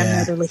very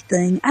grandmotherly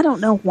thing. I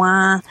don't know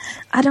why,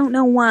 but I don't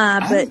know.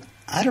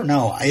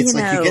 It's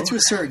like you get to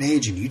a certain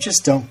age and you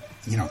just don't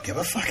give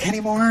a fuck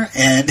anymore,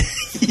 and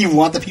you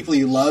want the people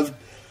you love.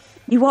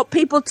 You want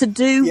people to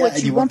do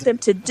what you want them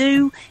to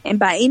do, and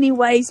by any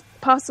ways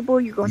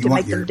possible, you're going to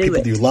make them do people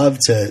it. You love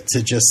to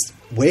just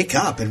wake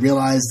up and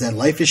realize that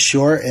life is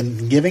short,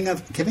 and giving a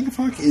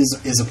fuck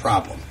is a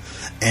problem.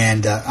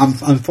 And I'm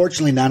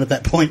unfortunately not at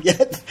that point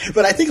yet.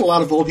 But I think a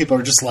lot of old people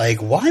are just like,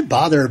 why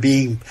bother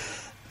being,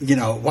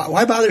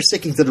 why bother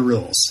sticking to the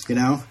rules?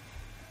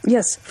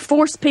 Yes,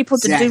 force people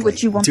to do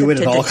what you want them to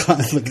do. Do it at all,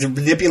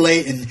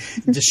 manipulate and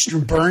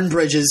just burn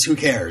bridges. Who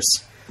cares?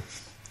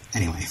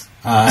 Anyway,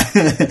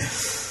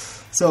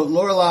 so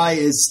Lorelai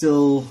is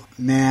still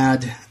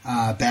mad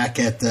back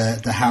at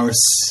the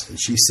house.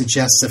 She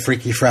suggests a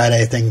Freaky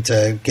Friday thing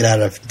to get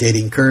out of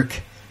dating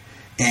Kirk.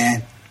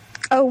 And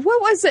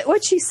what was it?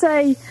 What'd she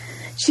say?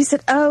 She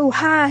said, "Oh,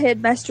 hi,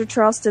 Headmaster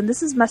Charleston.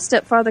 This is my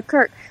stepfather,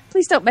 Kirk.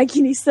 Please don't make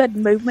any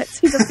sudden movements.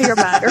 He's a fear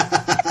biter."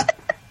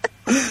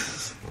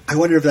 I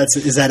wonder if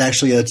is that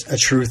actually a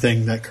true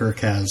thing that Kirk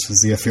has?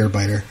 Is he a fear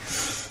biter?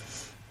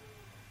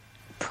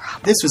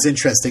 Probably. This was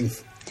interesting.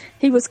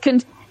 He was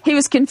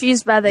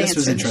confused by the answer. This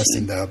was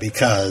interesting, though,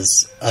 because,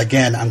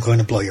 again, I'm going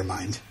to blow your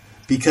mind.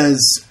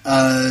 Because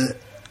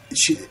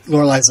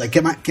Lorelai's like,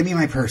 give me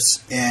my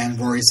purse. And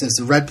Rory says,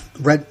 the red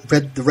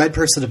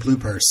purse or the blue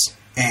purse?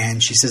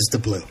 And she says, the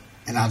blue.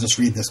 And I'll just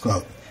read this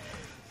quote.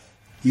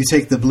 You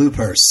take the blue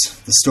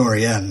purse, the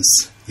story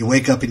ends. You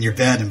wake up in your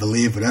bed and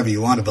believe whatever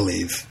you want to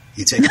believe.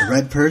 You take the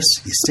red purse,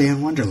 you stay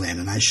in Wonderland,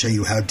 and I show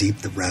you how deep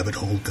the rabbit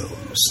hole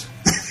goes.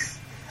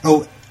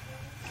 Oh,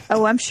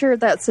 I'm sure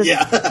that's a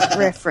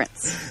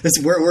reference.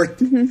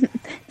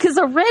 Because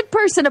a red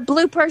purse and a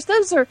blue purse,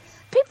 those are...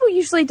 People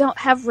usually don't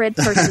have red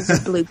purses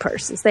and blue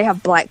purses. They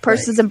have black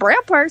purses and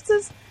brown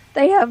purses.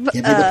 They have,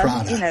 the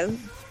Prada.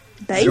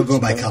 They don't go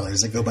by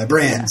colors. They go by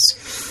brands.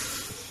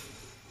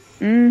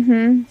 Yeah.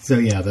 Mm-hmm. So,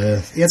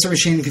 the answer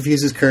machine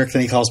confuses Kirk.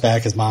 Then he calls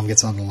back. His mom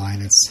gets on the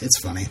line. It's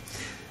funny.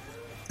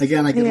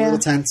 Again, I get a little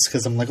tense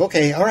because I'm like,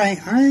 okay, all right.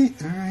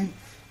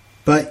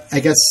 But I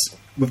guess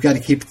we've got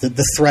to keep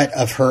the threat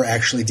of her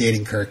actually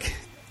dating Kirk,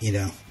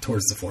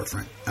 towards the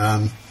forefront.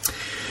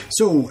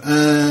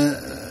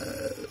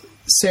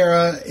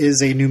 Sarah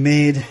is a new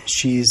maid.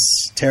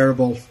 She's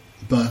terrible,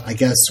 but I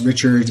guess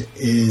Richard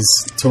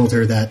told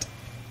her that,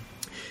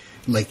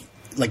 like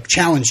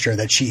challenged her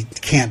that she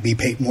can't be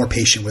more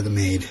patient with a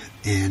maid,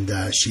 and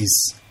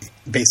she's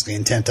basically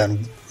intent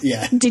on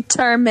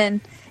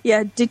determined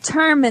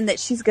that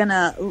she's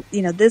gonna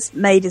this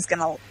maid is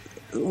gonna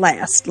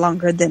last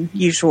longer than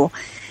usual.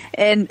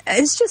 And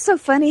it's just so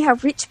funny how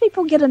rich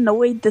people get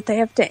annoyed that they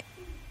have to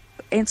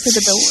answer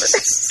the door.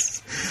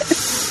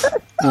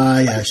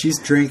 She's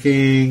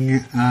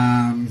drinking,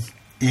 and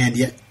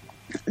yet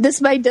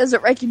this maid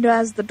doesn't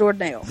recognize the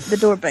doorbell.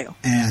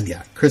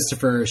 And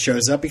Christopher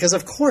shows up because,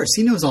 of course,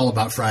 he knows all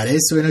about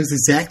Fridays, so he knows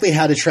exactly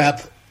how to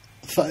trap.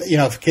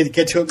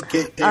 Get to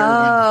there.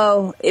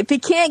 Oh, if he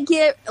can't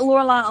get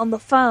Lorelai on the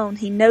phone,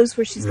 he knows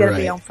where she's going to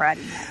be on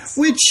Friday nights.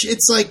 Which,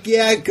 it's like,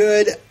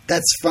 good,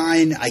 that's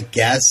fine, I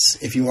guess,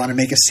 if you want to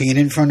make a scene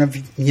in front of,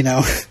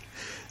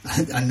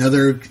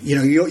 another,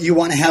 you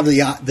want to have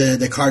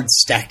the cards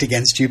stacked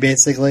against you,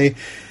 basically.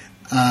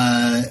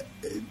 I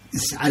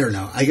don't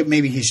know.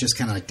 Maybe he's just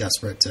kind of like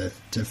desperate to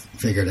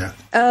figure it out.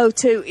 Oh,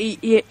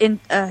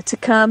 to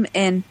come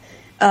and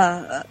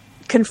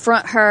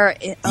confront her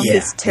on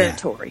this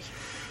territory.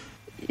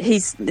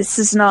 This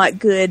is not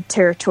good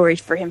territory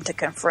for him to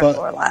confront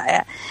Lorelai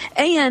at.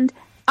 And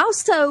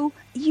also,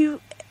 you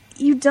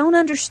don't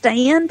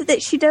understand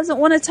that she doesn't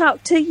want to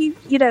talk to you.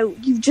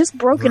 You've just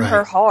broken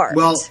her heart.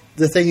 Well,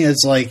 the thing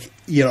is,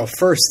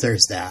 first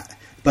there's that,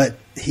 but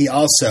he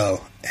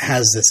also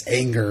has this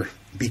anger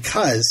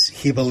because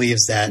he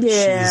believes that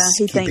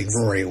she's keeping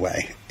Rory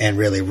away, and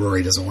really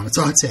Rory doesn't want to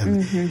talk to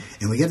him. Mm-hmm.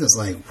 And we get this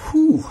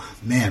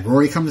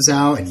Rory comes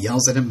out and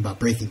yells at him about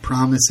breaking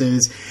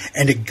promises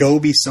and to go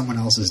be someone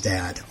else's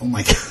dad. Oh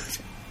my God.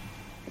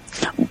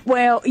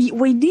 Well,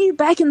 we knew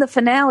back in the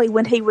finale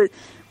when he was,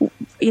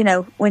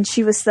 when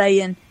she was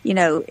saying,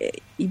 you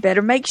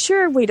better make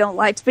sure we don't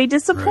like to be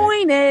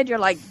disappointed. Right. You're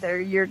like,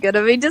 you're going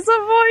to be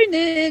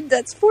disappointed.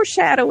 That's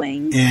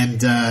foreshadowing. And,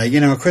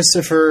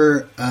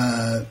 Christopher,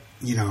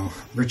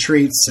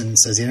 retreats and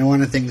says, you don't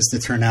want things to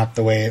turn out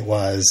the way it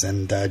was.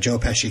 And Joe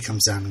Pesci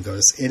comes down and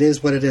goes, it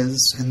is what it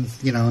is. And,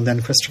 and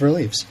then Christopher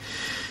leaves.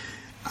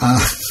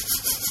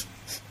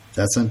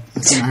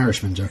 That's an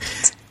Irishman joke.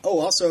 Oh,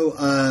 also,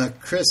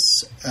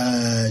 Chris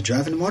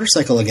driving a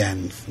motorcycle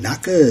again.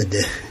 Not good.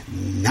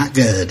 Not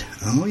good.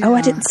 Oh, yeah. Oh,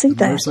 I didn't see the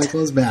that.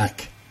 Motorcycle is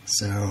back.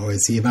 So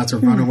is he about to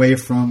run away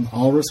from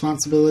all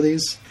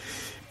responsibilities?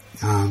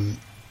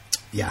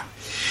 Yeah.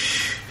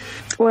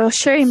 Well,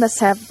 Sherry must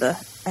have the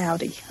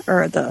Audi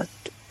or the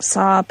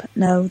Saab.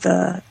 No,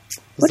 the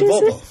what is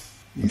Volvo. it?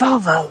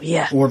 Volvo,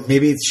 yeah. Or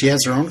maybe she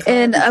has her own car.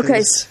 And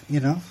because, I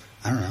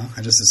don't know.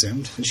 I just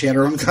assumed she had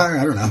her own car.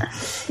 I don't know.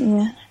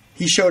 Yeah.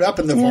 He showed up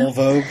in the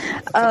Volvo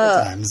a couple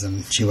times,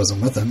 and she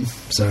wasn't with him.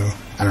 So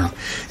I don't know.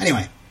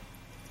 Anyway,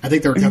 I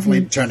think they're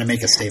definitely trying to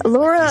make a statement.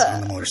 Laura, like he's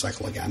on the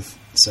motorcycle again.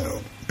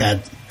 So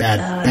bad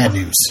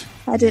news.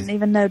 I didn't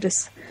even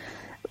notice.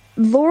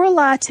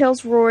 Lorelai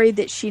tells Rory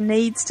that she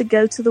needs to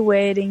go to the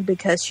wedding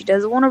because she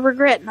doesn't want to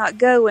regret not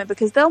going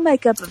because they'll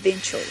make up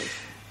eventually.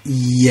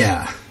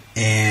 Yeah,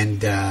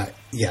 and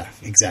yeah,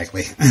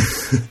 exactly.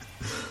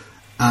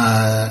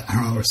 I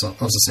don't know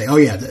what else to say. Oh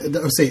yeah,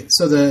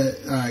 so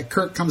the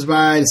Kirk comes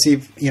by to see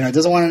if,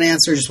 doesn't want an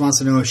answer, just wants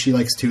to know if she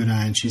likes tuna,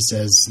 and she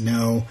says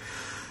no.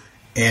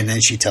 And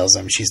then she tells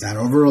him she's not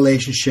over a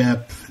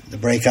relationship. The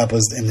breakup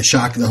was in the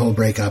shock of the whole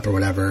breakup or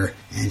whatever,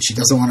 and she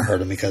doesn't want to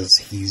hurt him because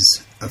he's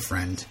a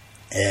friend.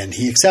 And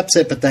he accepts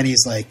it, but then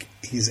he's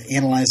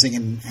analyzing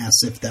and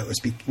asks if that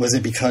was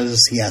it because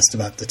he asked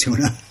about the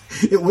tuna.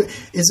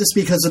 Is this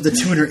because of the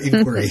tuna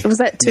inquiry? Was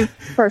that too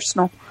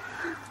personal?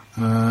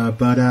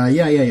 But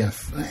yeah.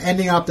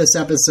 Ending up this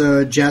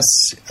episode, Jess.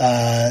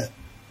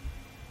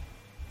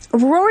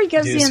 Rory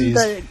goes in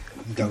the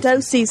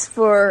Dosey's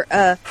for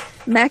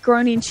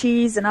macaroni and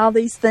cheese and all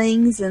these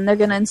things, and they're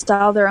going to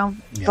install their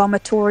own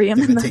vomitorium.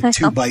 They're going to take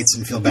 2 bites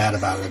and feel bad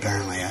about it,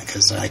 apparently,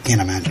 because I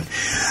can't imagine.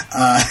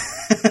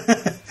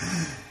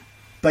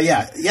 But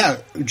yeah,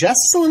 Jess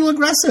is a little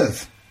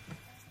aggressive,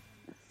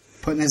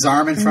 putting his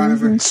arm in front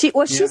of her.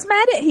 She's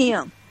mad at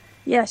him.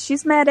 Yeah,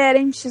 she's mad at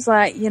him. She's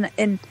like,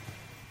 and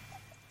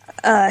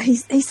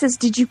he says,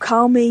 "Did you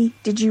call me?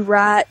 Did you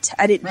write?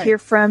 I didn't hear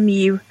from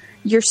you.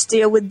 You're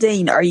still with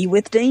Dean. Are you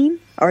with Dean?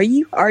 Are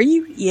you?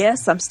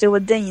 Yes, I'm still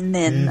with Dean.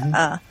 Then,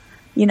 her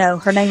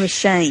name is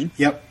Shane.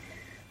 Yep.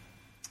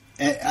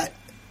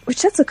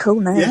 Which that's a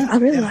cool name. Yeah, I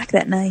really like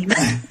that name.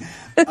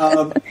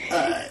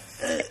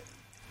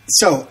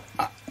 So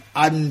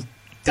I'm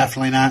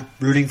definitely not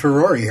rooting for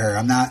Rory here.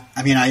 I'm not.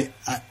 He has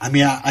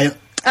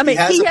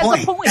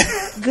a point.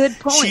 Good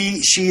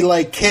point. She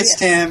kissed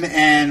him,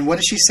 and what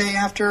did she say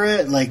after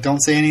it? Like,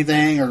 don't say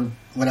anything or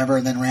whatever,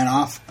 and then ran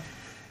off.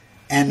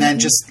 And then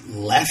just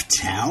left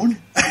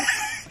town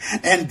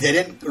and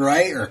didn't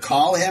write or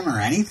call him or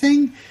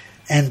anything.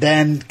 And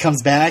then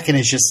comes back and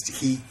it's just,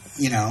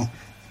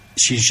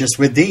 she's just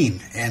with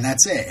Dean and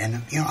that's it.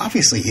 And,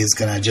 obviously he's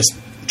going to just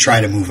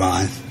try to move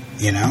on,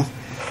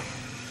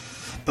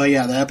 But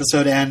yeah, the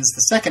episode ends.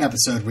 The second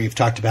episode we've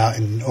talked about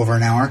in over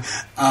an hour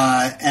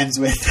ends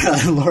with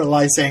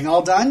Lorelai saying,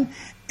 "All done?"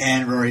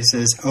 And Rory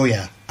says, "Oh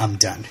yeah, I'm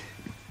done.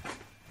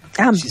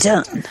 She's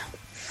done."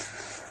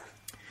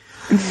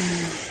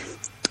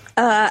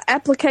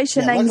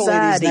 Application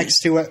anxiety.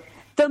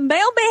 The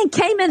mailman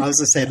came in. I was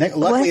going to say,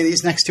 luckily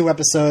these next 2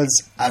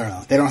 episodes, I don't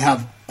know, they don't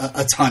have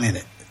a ton in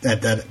it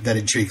that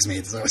intrigues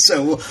me.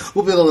 So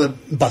we'll be able to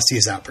bust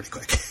these out pretty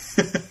quick.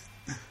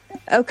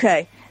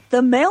 Okay.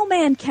 The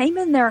mailman came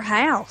in their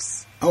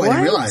house. Oh, what? I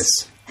didn't realize.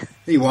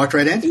 He walked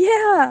right in?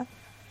 Yeah.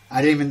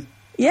 I didn't even...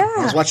 Yeah.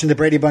 I was watching the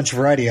Brady Bunch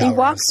variety hour. He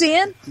walks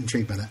in.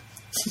 Intrigued by that.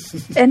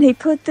 And he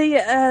put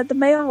the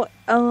mail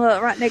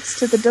right next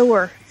to the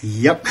door.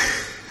 Yep.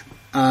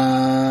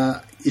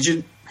 Did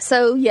you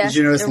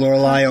notice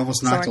Lorelai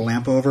almost knocked a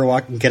lamp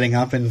over, getting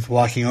up and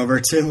walking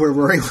over to where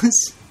Rory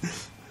was?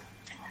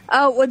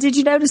 Oh, well, did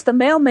you notice the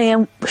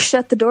mailman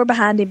shut the door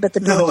behind him, but the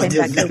door came back open?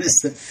 No, I didn't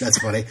notice that. That's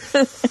funny.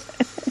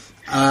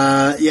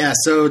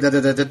 So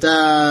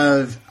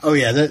oh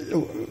yeah,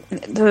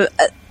 the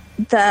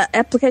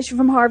application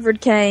from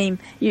Harvard came.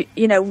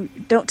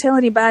 Don't tell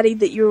anybody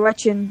that you were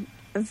watching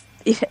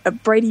a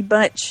Brady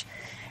Bunch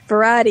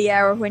variety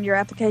hour when your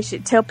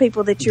application. Tell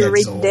people that you were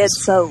reading Dead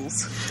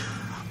Souls.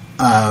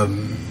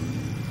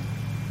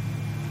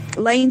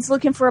 Lane's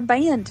looking for a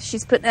band.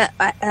 She's putting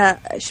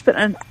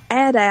an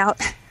ad out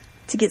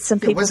to get some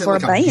people for a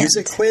band.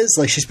 Music quiz?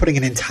 Like she's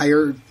putting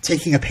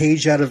taking a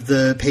page out of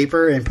the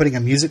paper and putting a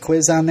music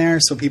quiz on there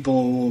so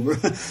people will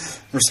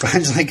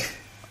respond. Like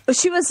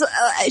she was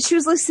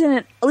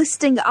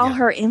listing all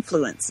her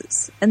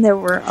influences, and there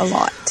were a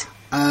lot.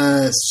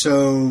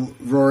 So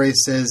Rory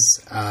says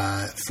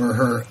for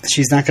her,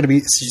 she's not going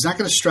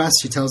to stress.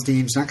 She tells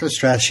Dean she's not going to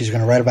stress. She's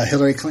going to write about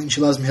Hillary Clinton.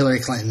 She loves Hillary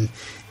Clinton,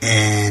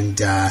 and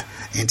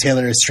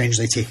Taylor is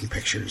strangely taking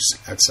pictures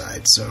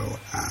outside. So,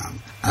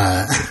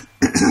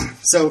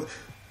 so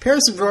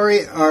Paris and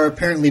Rory are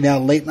apparently now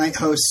late night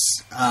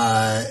hosts.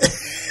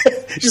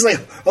 She's like,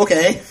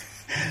 okay,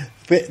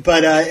 but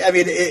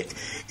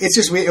it's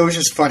just it was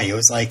just funny. It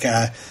was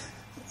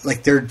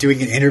like they're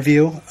doing an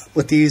interview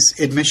with these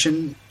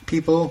admission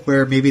people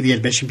where maybe the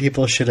admission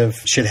people should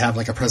have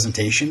like a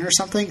presentation or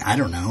something. I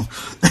don't know.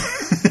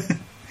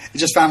 It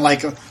just found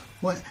like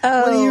What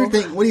do you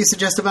think? What do you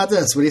suggest about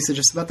this? What do you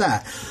suggest about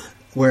that?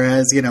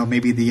 Whereas,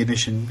 maybe the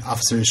admission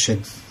officers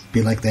should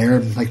be like they're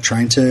like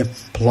trying to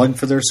plug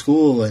for their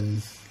school,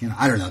 and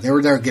I don't know. They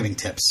were giving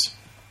tips.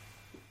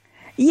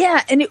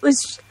 Yeah, and it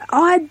was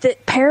odd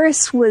that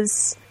Paris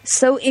was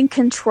so in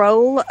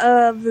control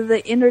of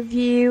the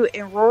interview,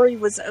 and Rory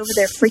was over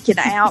there freaking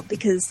out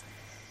because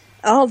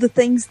all the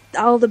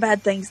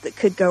bad things that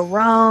could go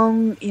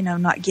wrong,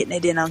 not getting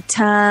it in on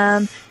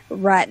time,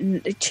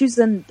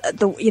 choosing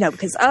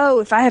because,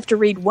 if I have to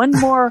read one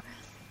more,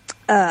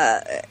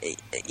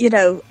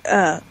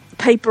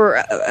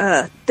 paper,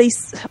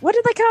 what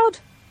are they called?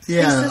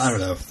 Yeah, thesis? I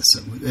don't know.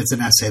 It's an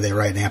essay they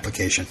write, an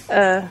application.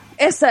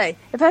 Essay.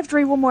 If I have to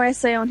read one more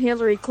essay on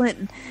Hillary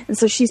Clinton, and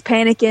so she's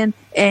panicking,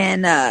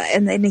 and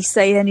then he's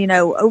saying,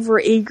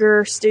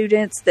 overeager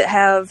students that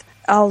have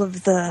all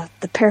of the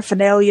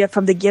paraphernalia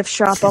from the gift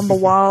shop on the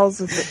walls,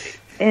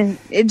 and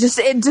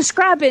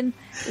describing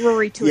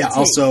Rory to a T.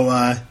 Also,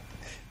 I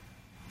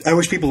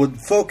wish people would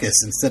focus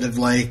instead of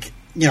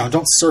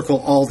don't circle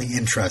all the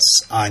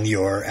interests on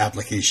your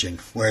application.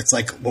 Where it's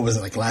like, what was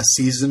it, like last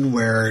season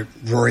where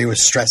Rory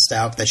was stressed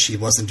out that she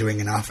wasn't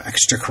doing enough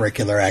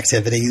extracurricular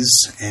activities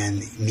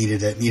and needed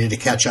to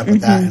catch up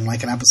with that in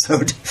like an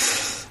episode.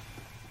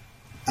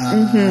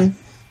 And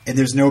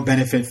there's no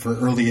benefit for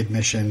early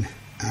admission.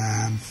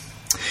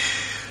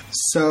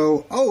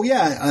 So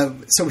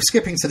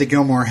skipping to the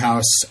Gilmore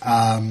house,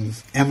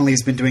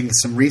 Emily's been doing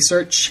some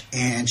research,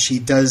 and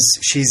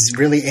she's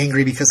really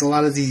angry because a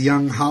lot of these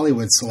young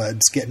Hollywood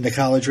celebs get into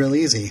college real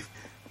easy.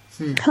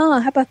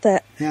 How about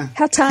that? Yeah.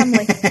 How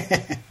timely.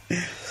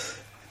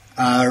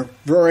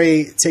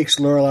 Rory takes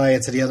Lorelai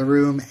into the other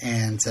room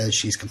and says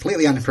she's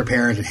completely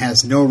unprepared and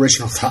has no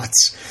original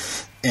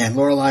thoughts. And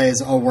Lorelai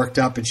is all worked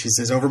up, and she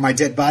says, "Over my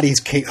dead body is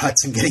Kate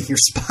Hudson getting your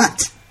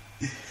spot."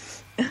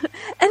 And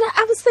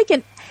I was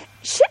thinking,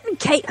 shouldn't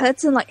Kate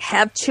Hudson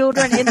have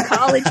children in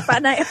college by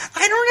now?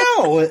 I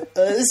don't know.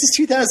 This is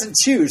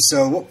 2002,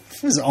 so what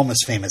was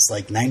Almost Famous,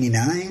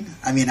 99?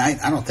 I mean, I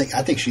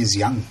think she's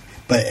young,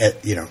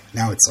 but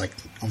now it's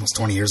almost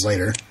 20 years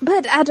later.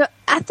 But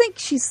I think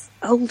she's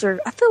older.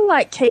 I feel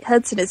like Kate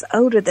Hudson is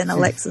older than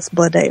Alexis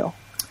Bledel.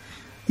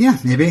 Yeah,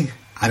 maybe.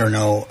 I don't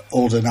know,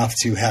 old enough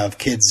to have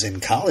kids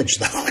in college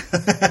though.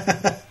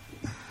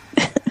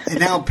 And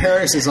now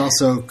Paris is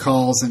also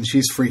calls, and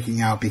she's freaking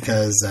out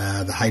because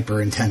the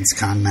hyper-intense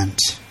comment.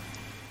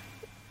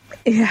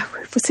 Yeah,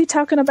 was he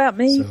talking about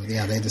me? So,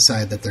 yeah, they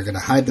decide that they're going to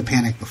hide the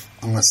panic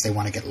unless they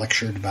want to get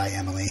lectured by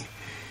Emily.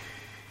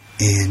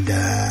 And,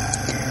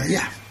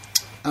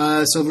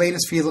 so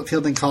Latest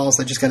Fielding calls.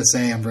 I just got to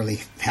say I'm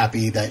really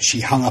happy that she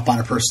hung up on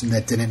a person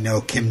that didn't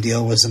know Kim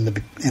Deal was in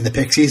the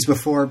Pixies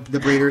before the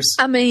Breeders.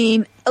 I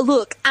mean,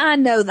 look, I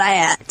know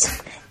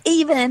that.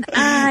 Even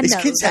I know that. These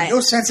kids have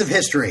no sense of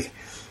history.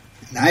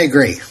 I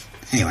agree.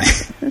 Anyway,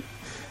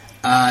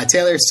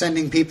 Taylor's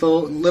sending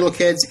little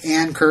kids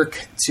and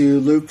Kirk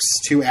to Luke's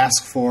to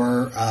ask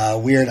for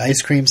weird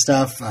ice cream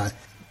stuff.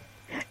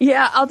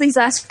 Yeah, all these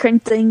ice cream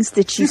things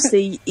that you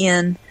see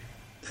in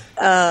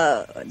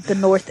the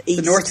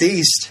Northeast. The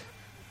Northeast.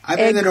 I'm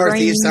in the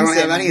Northeast. I don't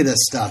have any of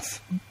this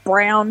stuff.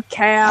 Brown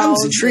cows. I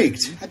was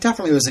intrigued. I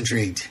definitely was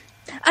intrigued.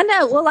 I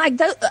know. Well,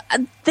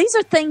 these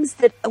are things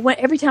that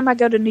every time I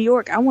go to New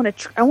York, I want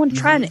to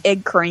try an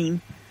egg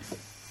cream.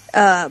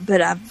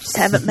 But I just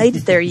haven't made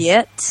it there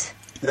yet.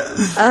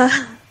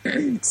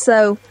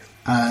 So.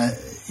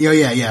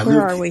 Yeah.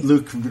 Where are we?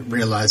 Luke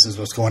realizes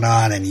what's going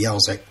on and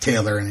yells at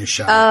Taylor in his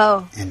shop.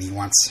 Oh. And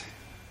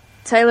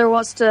Taylor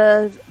wants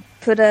to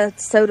put a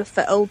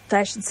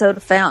old-fashioned soda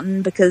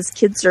fountain because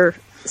kids are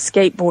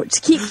skateboards.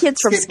 To keep kids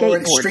from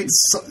skateboarding.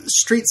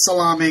 Street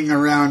salaming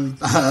around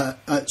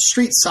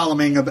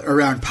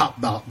pop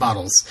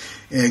bottles.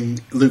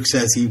 And Luke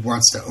says he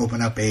wants to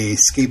open up a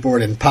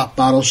skateboard and pop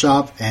bottle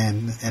shop,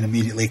 and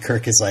immediately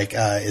Kirk is like,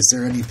 is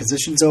there any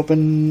positions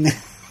open?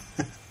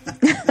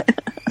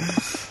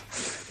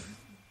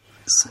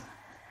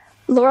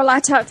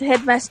 Lorelai talked to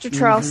Headmaster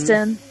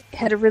Charleston.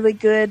 Had a really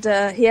good.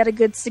 He had a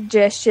good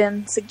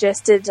suggestion.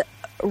 Suggested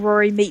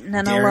Rory meeting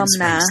an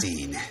alumni.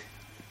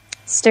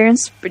 Darren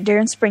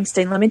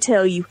Springsteen. Let me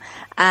tell you,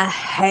 I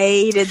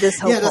hated this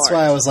whole. Yeah, that's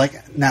why I was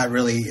not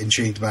really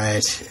intrigued by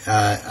it.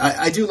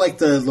 I do like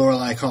the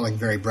Lorelai calling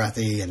very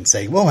breathy and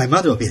saying, "Well, my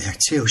mother will be there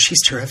too.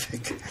 She's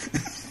terrific."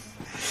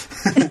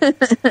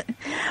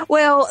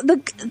 Well,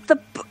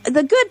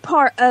 the good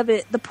part of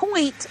it, the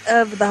point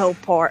of the whole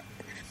part.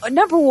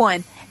 Number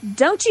one,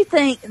 don't you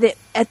think that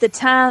at the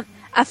time,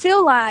 I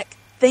feel like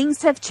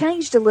things have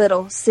changed a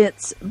little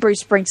since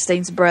Bruce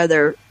Springsteen's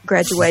brother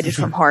graduated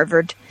from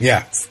Harvard.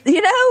 Yeah.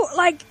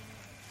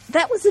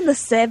 That was in the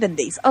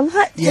 70s. A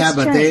lot has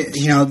but changed.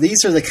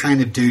 these are the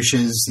kind of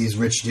douches, these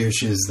rich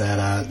douches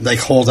that,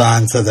 hold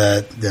on to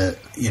the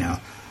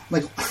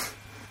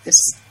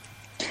it's...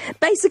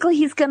 Basically,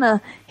 he's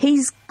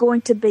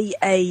going to be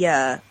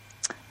a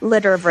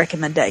letter of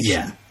recommendation.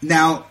 Yeah.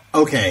 Now,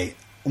 okay,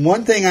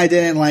 One thing I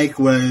didn't like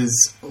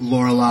was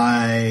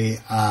Lorelai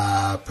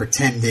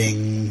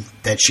pretending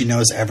that she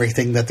knows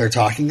everything that they're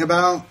talking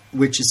about,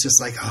 which is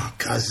just like, oh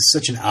god, it's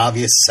such an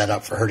obvious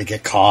setup for her to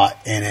get caught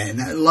in it.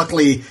 And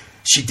luckily,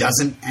 she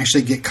doesn't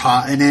actually get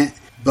caught in it,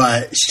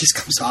 but she just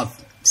comes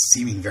off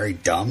seeming very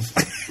dumb,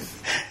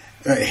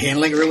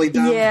 handling really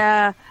dumb.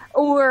 Yeah,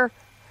 or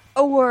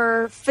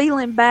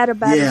feeling bad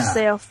about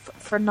herself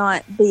for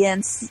not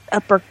being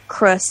upper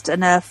crust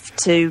enough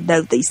to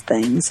know these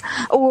things,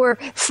 or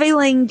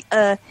feeling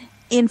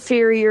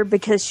inferior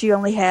because she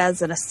only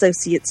has an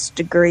associate's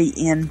degree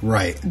in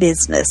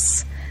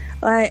business.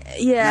 Now,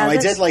 I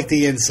did like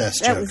the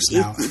incest jokes.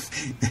 Now,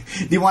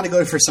 if you want to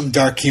go for some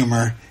dark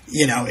humor,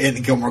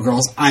 in Gilmore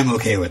Girls, I'm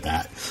okay with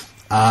that.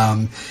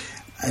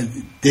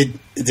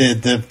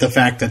 The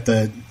fact that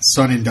the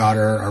son and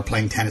daughter are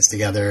playing tennis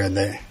together and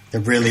they're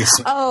really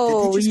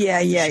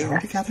yeah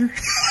together.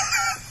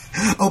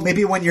 Oh,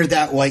 maybe when you're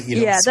that white,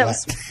 you don't sweat.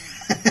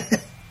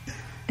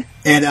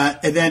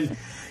 And then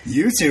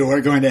you two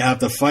are going to have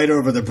to fight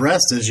over the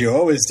breast as you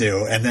always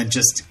do, and then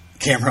just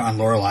camera on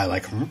Lorelai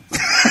like,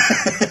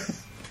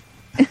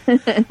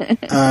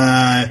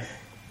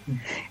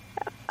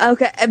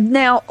 Okay,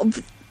 now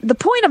the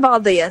point of all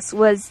this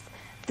was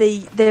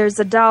there's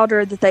a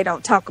daughter that they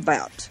don't talk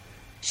about.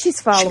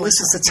 She's following. She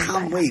listens to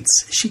Tom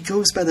Waits. She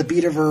goes by the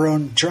beat of her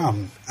own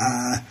drum.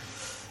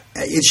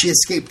 And she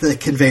escaped the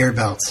conveyor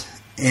belt.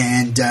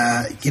 And,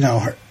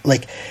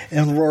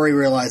 and Rory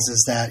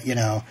realizes that,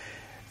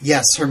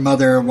 yes, her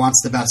mother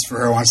wants the best for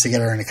her, wants to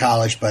get her into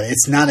college, but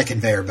it's not a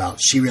conveyor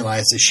belt. She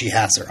realizes she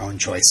has her own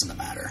choice in the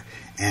matter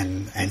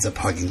and ends up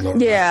hugging Laura.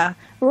 Yeah.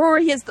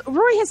 Rory has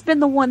been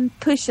the one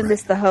pushing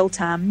this the whole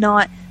time,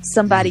 not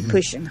somebody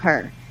pushing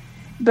her.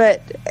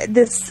 But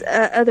this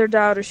other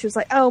daughter, she was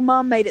like, "Oh,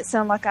 Mom made it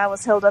sound like I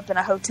was held up in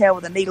a hotel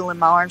with a needle in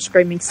my arm,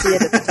 screaming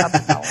Sid at the top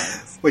of my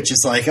lungs." Which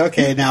is like,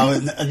 okay, now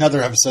in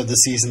another episode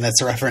this season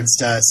that's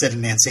referenced Sid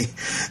and Nancy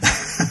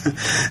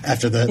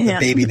after the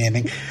baby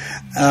naming.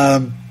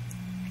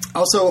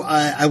 Also,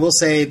 I will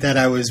say that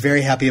I was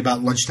very happy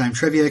about lunchtime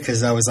trivia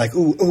because I was like,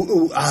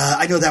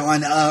 I know that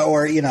one,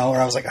 or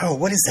I was like, oh,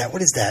 what is that?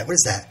 What is that? What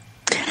is that?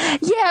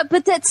 Yeah,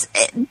 but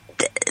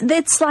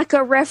that's like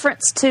a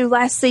reference to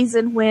last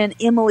season when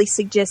Emily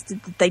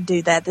suggested that they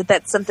do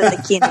that's something the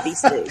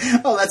Kennedys do.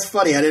 Oh, that's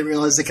funny. I didn't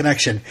realize the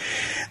connection.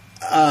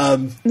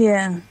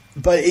 Yeah.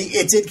 But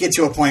it did get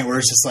to a point where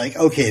it's just like,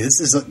 okay, this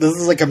is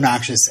like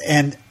obnoxious.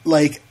 And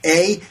like,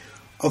 the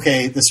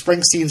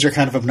Springsteens are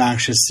kind of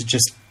obnoxious to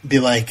just be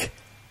like,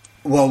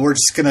 well, we're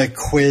just going to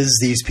quiz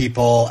these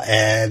people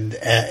and,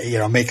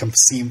 make them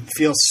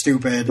feel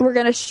stupid. We're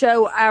going to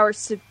show our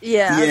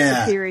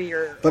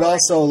superior. But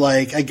also,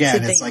 like,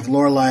 again, it's like,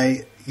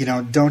 Lorelai,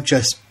 don't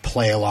just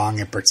play along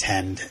and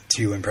pretend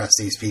to impress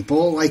these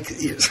people. Like,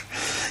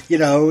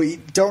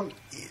 don't.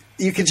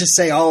 You can just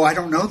say, "Oh, I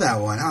don't know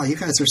that one. Oh, you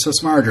guys are so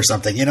smart," or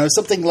something.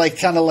 Something like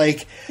kind of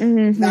like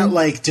not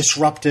like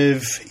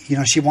disruptive.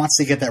 She wants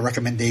to get that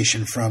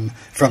recommendation from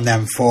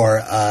them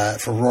for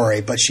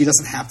Rory, but she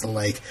doesn't have to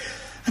like.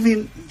 I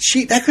mean,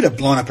 that could have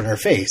blown up in her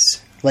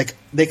face. Like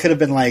they could have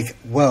been like,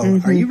 "Whoa,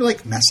 are you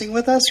like messing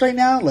with us right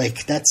now?"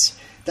 Like that's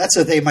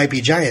a They Might Be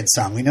Giants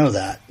song. We know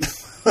that,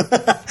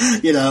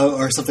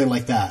 or something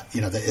like that.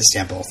 The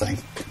Istanbul thing.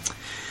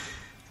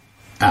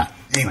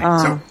 Anyway,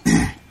 so.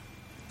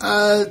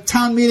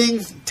 Town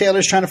meeting.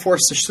 Taylor's trying to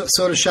force the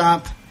soda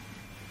shop,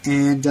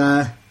 and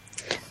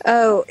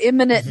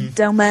eminent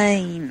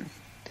domain.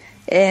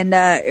 And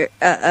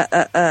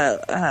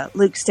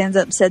Luke stands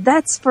up and said,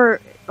 "That's for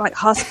like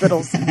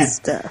hospitals and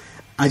stuff."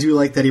 I do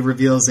like that he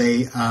reveals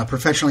a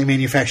professionally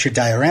manufactured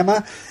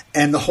diorama,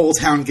 and the whole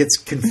town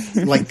gets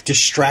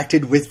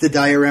distracted with the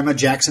diorama.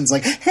 Jackson's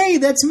like, "Hey,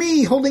 that's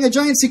me holding a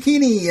giant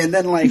zucchini," and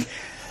then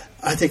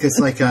I think it's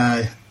like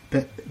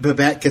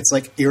Babette gets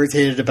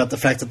irritated about the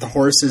fact that the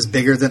horse is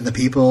bigger than the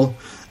people.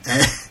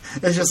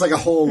 It's just like a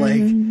whole I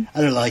don't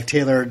know,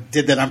 Taylor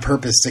did that on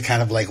purpose to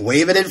kind of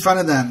wave it in front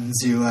of them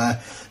to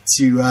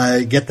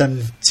get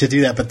them to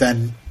do that, but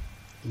then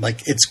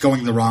it's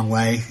going the wrong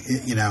way.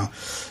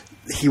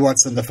 He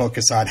wants them to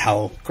focus on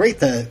how great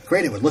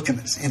it would look in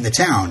the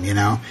town,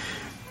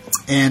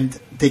 and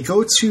they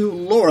go to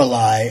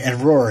Lorelai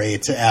and Rory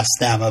to ask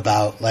them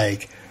about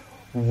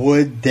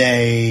would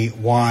they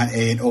want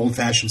an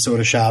old-fashioned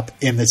soda shop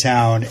in the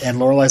town? And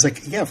Lorelai's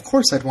like, yeah, of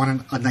course I'd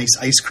want a nice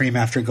ice cream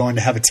after going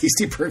to have a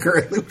tasty burger.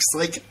 And Luke's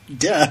like,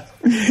 duh.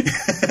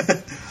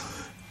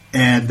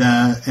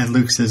 and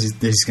Luke says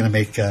he's going to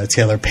make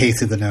Taylor pay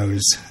through the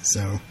nose.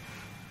 So,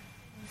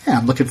 yeah,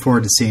 I'm looking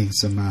forward to seeing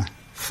some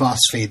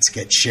phosphates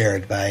get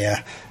shared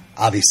by,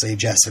 obviously,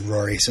 Jess and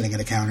Rory sitting at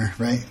a counter,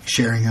 right?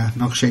 Sharing a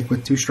milkshake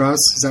with 2 straws.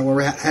 Is that what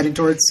we're heading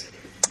towards?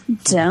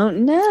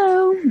 Don't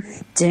know.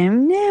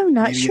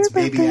 Not Maybe sure it's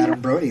about baby that.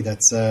 Adam Brody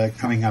that's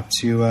coming up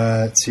to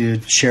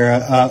share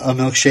a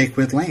milkshake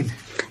with Lane.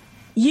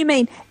 You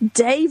mean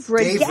Dave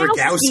Rogowski? Dave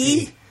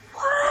Rogowski.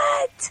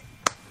 What?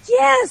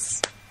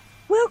 Yes.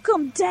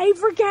 Welcome, Dave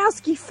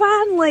Rogowski.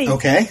 Finally.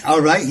 Okay.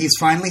 All right. He's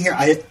finally here.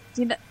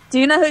 Do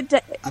you know who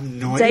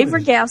no Dave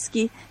idea.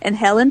 Rogowski and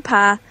Helen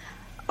Pye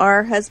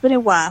are husband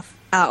and wife,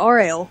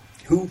 IRL.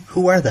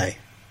 Who are they?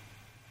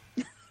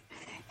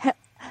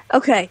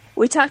 Okay,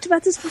 we talked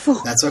about this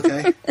before. That's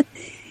okay.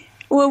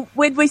 Well,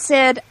 when we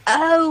said,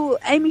 oh,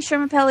 Amy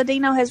Sherman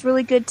Palladino has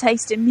really good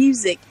taste in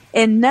music,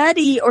 and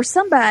Nutty or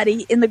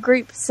somebody in the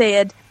group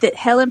said that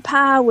Helen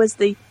Pye was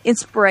the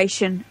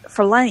inspiration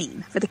for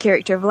Lane, for the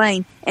character of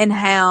Lane, and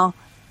how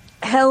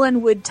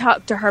Helen would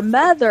talk to her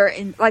mother,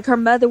 and like her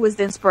mother was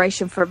the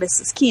inspiration for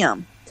Mrs.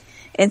 Kim,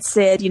 and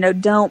said,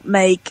 don't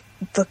make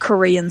the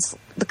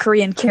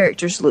Korean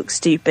characters look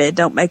stupid.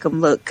 Don't make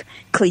them look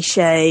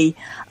cliche.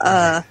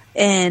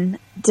 And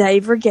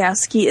Dave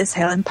Rogowski is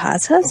Helen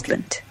Pye's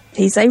husband. Okay.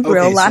 He's a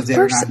real life so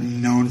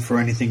person. Not known for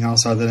anything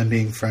else other than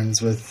being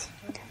friends with.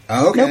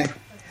 Oh, okay. Nope.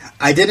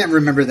 I didn't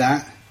remember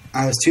that.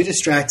 I was too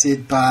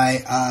distracted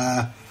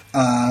by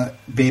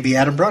baby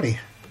Adam Brody.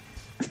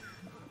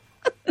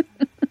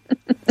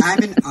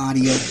 I'm an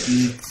audio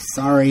geek.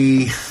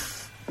 Sorry.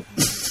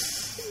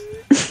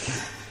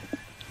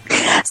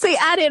 See,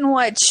 I didn't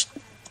watch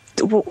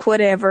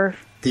whatever.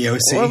 The OC.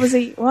 What was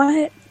he?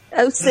 What?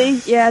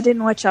 OC? Yeah, I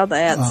didn't watch all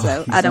that,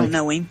 so I don't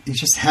know him. He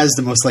just has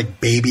the most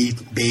baby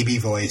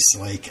voice.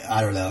 I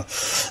don't know.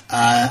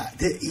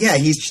 Yeah,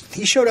 he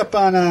showed up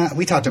on.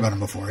 We talked about him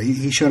before.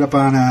 He showed up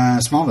on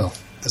Smallville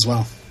as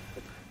well.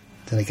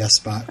 Did a guest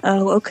spot.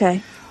 Oh,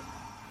 okay.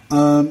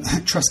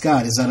 Trust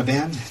God. Is that a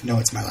band? No,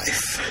 it's my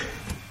life.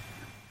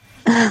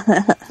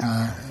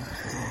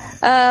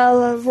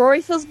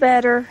 Rory feels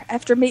better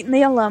after meeting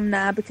the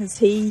alumni because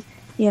he.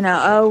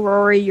 Oh,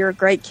 Rory, you're a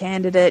great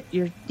candidate.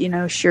 You're,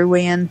 sure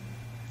win.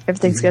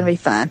 Everything's going to be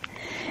fine.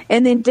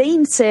 And then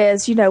Dean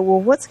says, well,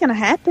 what's going to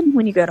happen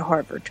when you go to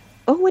Harvard?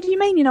 Oh, what do you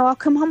mean? I'll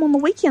come home on the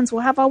weekends.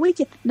 We'll have all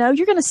weekend. No,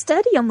 you're going to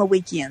study on the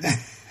weekends.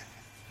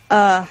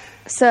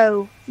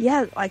 So,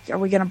 yeah, are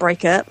we going to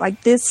break up?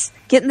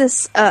 Getting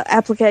this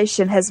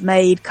application has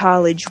made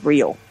college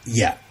real.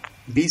 Yeah.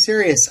 Be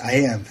serious. I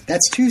am.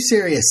 That's too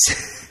serious.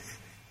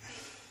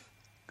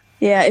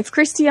 Yeah, if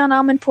Christiane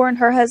Amanpour and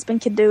her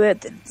husband can do it,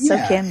 then so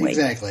can we.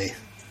 Exactly.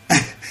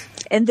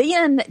 And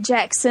then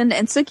Jackson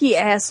and Sookie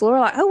ask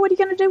Laura, oh, what are you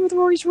going to do with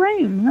Rory's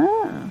room?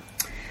 Oh.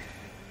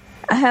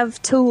 I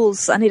have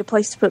tools. I need a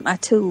place to put my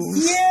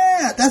tools.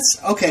 Yeah, that's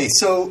okay.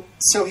 So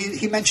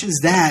he mentions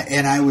that,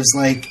 and I was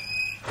like,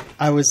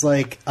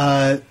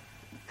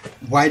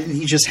 why didn't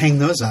he just hang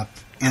those up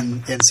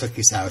in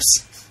Sookie's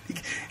house?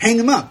 Hang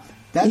them up.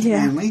 That's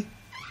manly.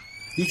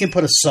 You can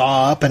put a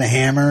saw up and a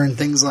hammer and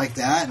things like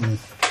that,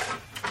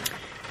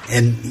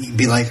 and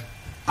be like,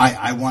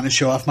 I want to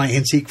show off my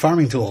antique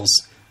farming tools.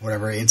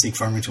 Whatever antique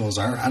farming tools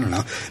are. I don't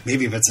know.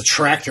 Maybe if it's a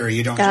tractor,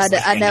 you don't just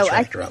hang a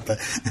tractor up. But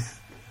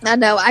I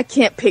know. I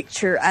can't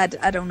picture. I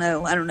don't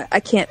know. I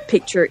can't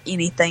picture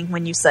anything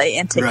when you say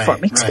antique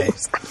farming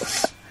tools.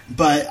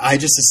 But I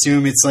just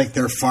assume it's like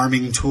their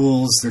farming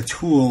tools. Their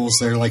tools,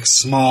 they're like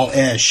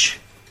small-ish.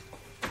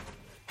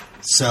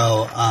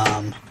 So,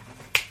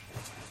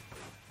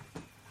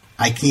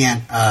 I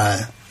can't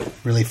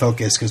really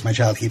focus because my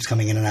child keeps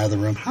coming in and out of the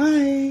room.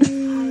 Hi.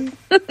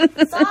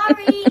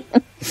 Sorry.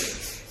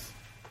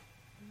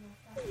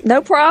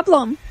 No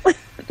problem.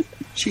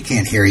 She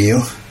can't hear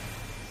you.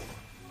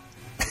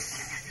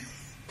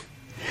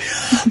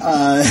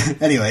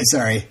 Anyway,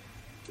 sorry.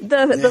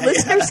 The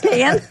listeners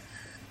can.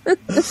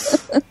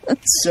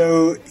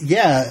 So,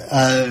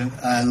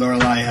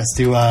 Lorelai has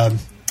to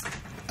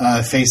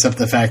face up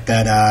the fact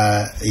that,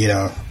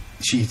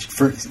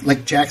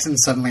 Jackson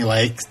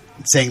suddenly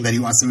saying that he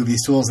wants to move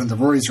these tools into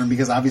Rory's room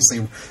because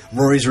obviously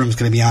Rory's room is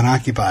going to be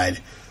unoccupied.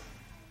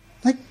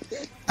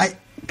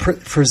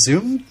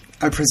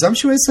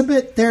 Presumptuous a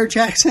bit there,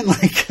 Jackson.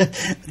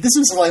 This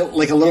is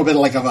like a little bit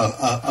of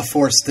a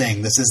forced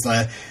thing. This is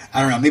I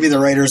don't know. Maybe the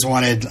writers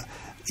wanted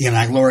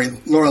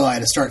Lorelai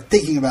to start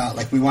thinking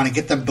about we want to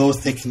get them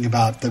both thinking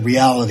about the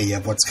reality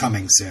of what's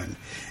coming soon.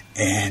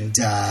 And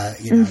by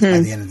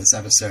the end of this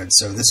episode,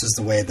 so this is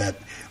the way that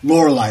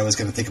Lorelai was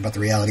going to think about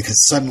the reality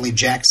because suddenly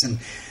Jackson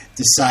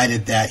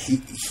decided that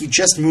he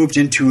just moved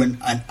into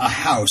a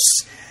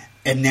house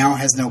and now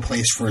has no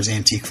place for his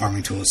antique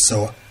farming tools.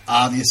 So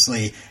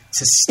obviously,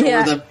 to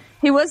store them,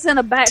 he was in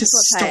a bachelor to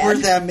store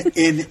them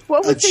in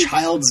a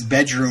child's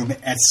bedroom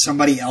at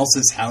somebody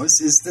else's house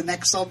is the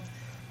next.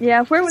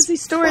 Yeah, where was he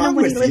storing them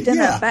when he lived in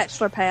a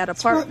bachelor pad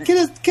apartment?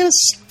 Get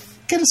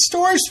a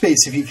storage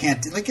space if you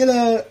can't. Get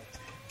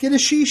a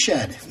she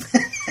shed.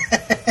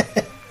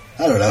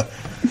 I don't know.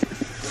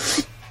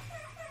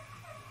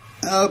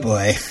 Oh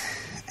boy.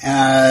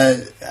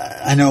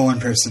 I know one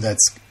person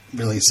that's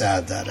really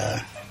sad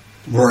that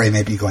Rory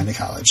may be going to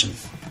college, and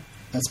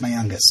that's my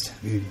youngest.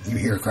 You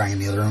hear her crying in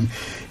the other room,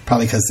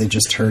 probably because they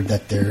just heard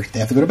that they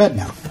have to go to bed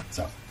now.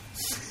 So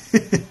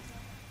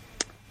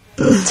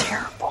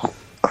terrible,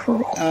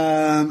 cruel.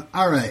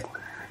 All right.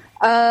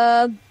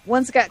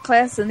 One's got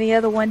class and the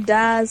other one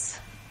dies.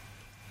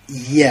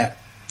 Yeah.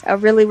 I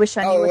really wish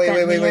I knew what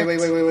that meant.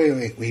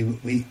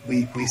 Wait.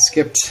 We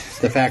skipped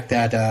the fact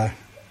that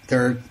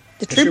the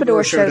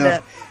troubadour showed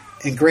up.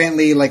 And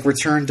Grantley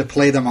returned to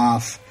play them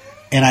off,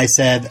 And I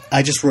said,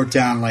 I just wrote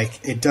down, like,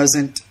 it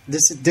doesn't,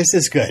 this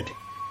is good.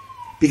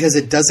 Because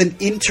it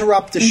doesn't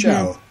interrupt the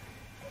show.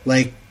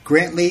 Like,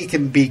 Grant Lee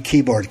can be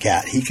keyboard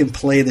cat. He can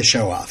play the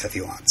show off if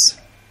he wants.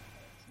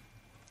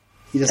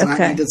 He does not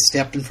need to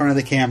step in front of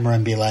the camera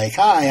and be like,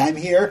 hi, I'm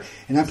here,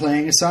 and I'm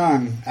playing a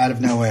song out of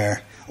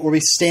nowhere. Or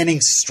be standing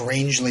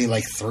strangely,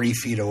 like, 3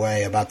 feet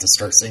away about to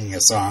start singing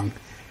a song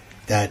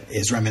that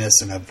is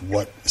reminiscent of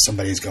what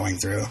somebody's going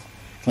through.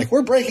 Like,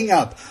 we're breaking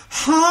up.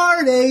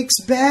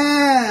 Heartache's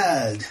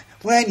bad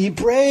when you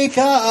break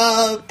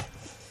up.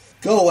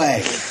 Go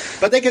away.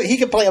 But he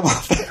can play him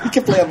off. He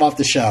can play him off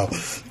the show.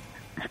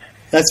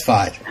 That's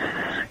fine.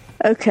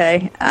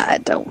 Okay,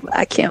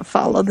 I can't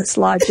follow this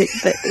logic,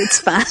 but it's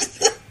fine.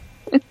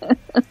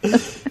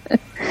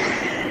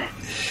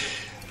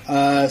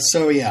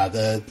 So yeah,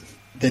 the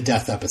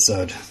death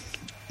episode.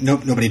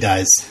 Nope, nobody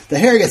dies. The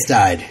hair gets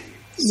dyed.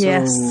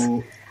 Yes.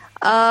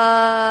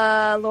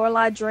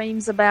 Lorelai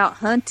dreams about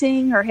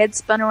hunting. Her head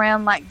spun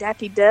around like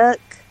Daffy Duck.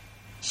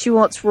 She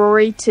wants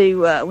Rory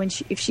to,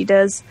 if she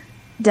does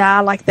die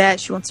like that,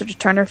 she wants her to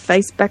turn her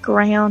face back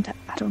around.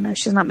 I don't know.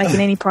 She's not making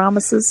any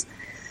promises.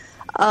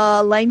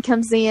 Lane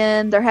comes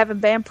in. They're having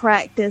band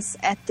practice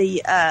at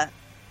the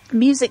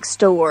music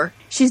store.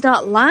 She's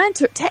not lying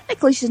to her.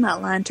 Technically, she's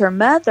not lying to her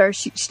mother.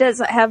 She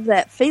doesn't have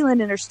that feeling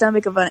in her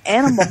stomach of an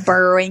animal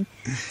burrowing.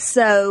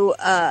 So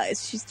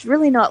she's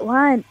really not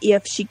lying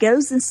if she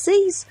goes and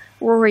sees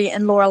Rory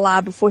and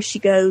Lorelai before she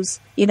goes,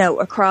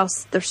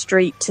 across the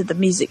street to the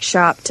music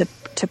shop to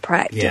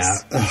practice. Yeah.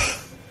 Ugh.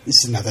 This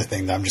is another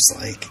thing that I'm just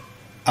like,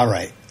 all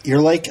right,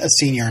 you're like a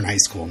senior in high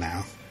school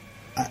now.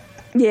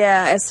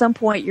 Yeah, at some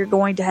point you're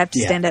going to have to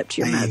stand up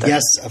to your mother.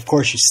 Yes, of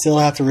course, you still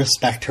have to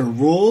respect her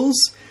rules,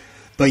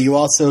 but you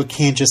also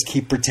can't just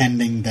keep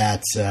pretending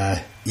that,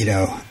 you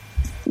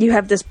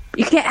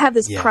can't have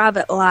this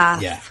private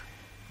life. Yeah.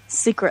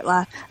 Secret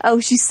life. Oh,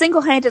 she's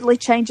single-handedly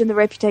changing the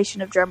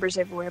reputation of drummers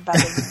everywhere by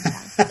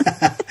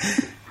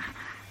the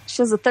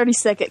She has a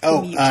 30-second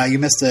commute. Oh, you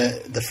missed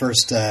the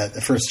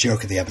first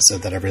joke of the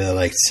episode that I really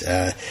liked,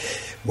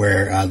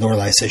 where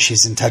Lorelai says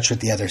she's in touch with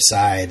the other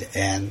side,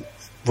 and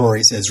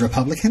Rory says,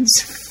 Republicans?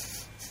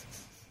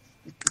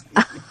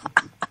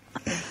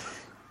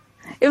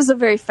 It was a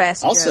very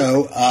fast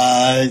also,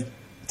 joke.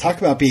 Talk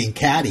about being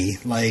catty.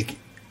 Like,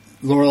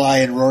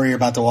 Lorelai and Rory are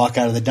about to walk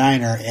out of the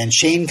diner, and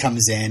Shane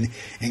comes in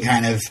and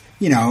kind of,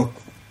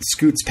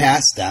 scoots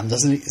past them.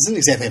 Isn't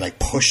exactly, like,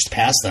 pushed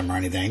past them or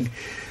anything.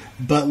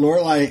 But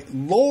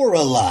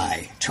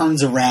Lorelai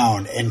turns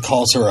around and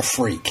calls her a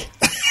freak.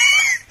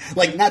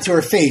 Like, not to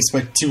her face,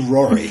 but to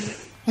Rory.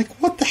 Like,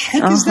 what the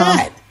heck is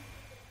that?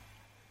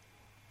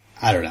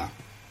 I don't know.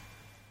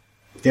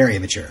 Very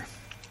immature.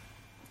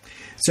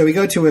 So we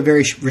go to a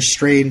very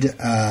restrained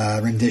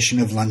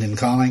rendition of London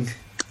Calling.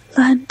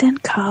 London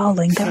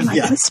Calling. They're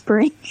like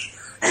whispering.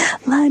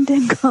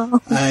 London Calling.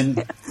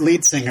 And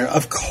lead singer,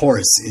 of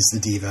course, is the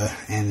diva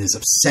and is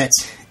upset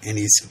and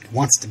he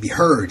wants to be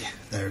heard.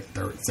 So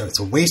it's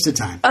a waste of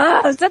time.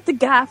 Is that the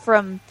guy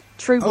from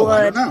True Blood? Oh,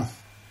 I don't know.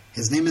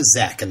 His name is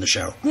Zach in the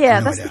show. Yeah,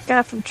 that's the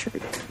guy from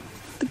True.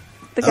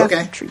 The guy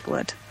from True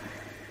Blood.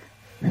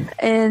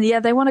 And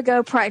they want to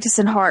go practice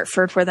in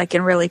Hartford where they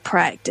can really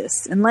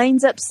practice. And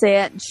Lane's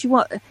upset. And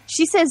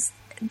she says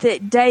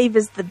that Dave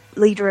is the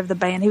leader of the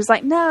band. He was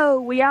like, "No,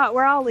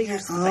 we're all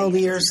leaders. Yeah, all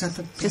leaders of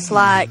the band." Just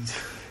like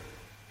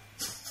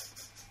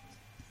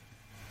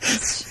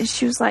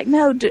she was like,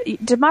 "No,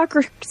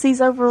 democracy's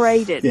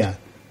overrated." Yeah.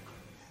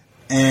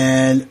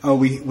 And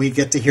we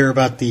get to hear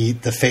about the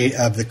fate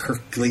of the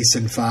Kirk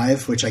Gleason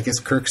 5, which I guess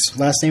Kirk's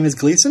last name is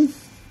Gleason.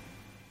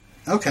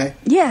 Okay.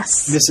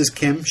 Yes. Mrs.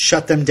 Kim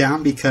shut them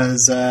down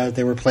because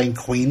they were playing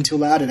Queen too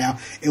loud, and now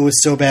it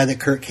was so bad that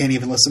Kirk can't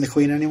even listen to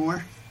Queen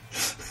anymore.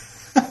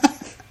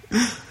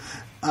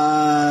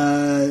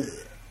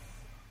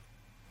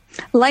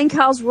 Lane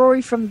calls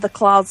Rory from the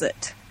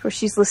closet where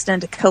she's listening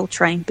to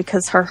Coltrane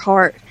because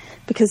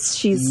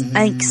she's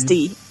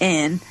angsty,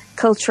 and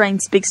Coltrane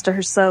speaks to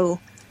her soul.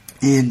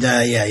 And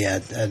there's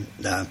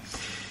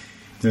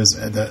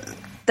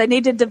they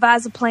need to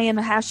devise a plan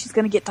of how she's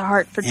going to get to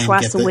Hartford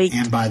twice a week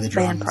and buy the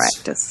drums. Band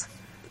practice.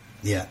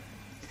 Yeah.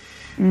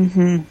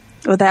 Mm-hmm.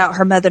 Without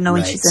her mother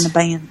knowing she's in a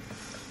band.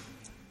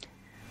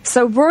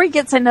 So Rory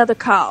gets another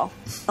call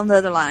on the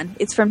other line.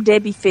 It's from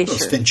Debbie Fisher.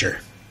 It's Fincher.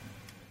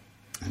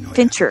 I know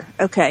Fincher.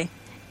 Okay.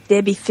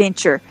 Debbie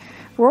Fincher.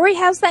 Rory,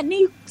 how's that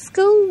new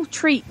school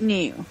treating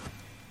you?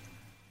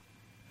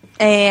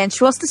 And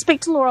she wants to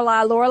speak to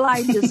Lorelai.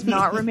 Lorelai does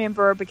not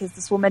remember her because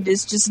this woman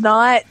is just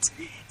not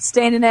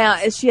standing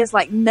out. She has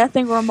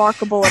nothing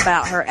remarkable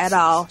about her at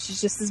all. She's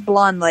just this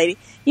blonde lady.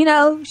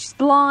 She's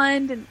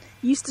blonde and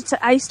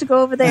I used to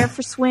go over there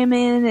for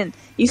swimming and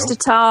used to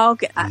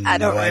talk. I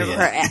don't remember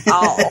her at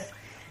all.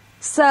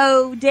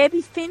 So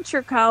Debbie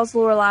Fincher calls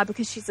Lorelai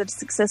because she's a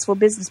successful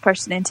business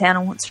person in town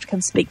and wants her to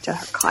come speak to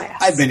her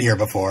class. I've been here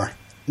before.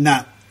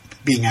 Not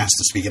being asked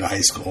to speak at a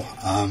high school.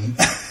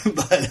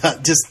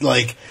 But just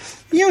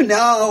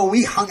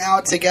we hung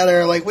out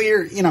together.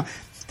 We're,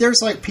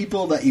 there's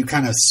people that you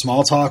kind of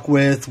small talk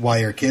with while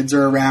your kids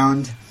are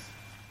around.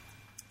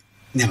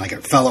 like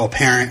a fellow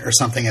parent or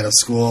something at a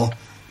school,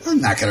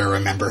 I'm not going to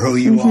remember who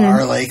you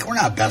are. Like, we're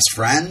not best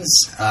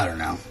friends. I don't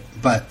know.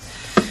 But...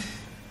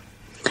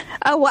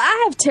 Oh, well,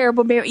 I have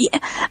terrible memory.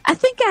 I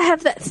think I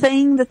have that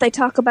thing that they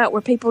talk about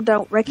where people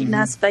don't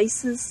recognize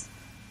faces.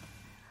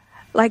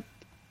 Like,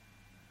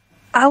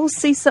 I will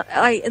see some,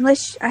 like,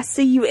 unless I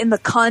see you in the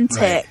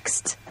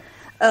context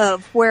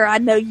of where I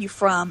know you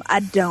from, I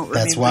don't remember.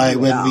 That's why you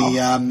when at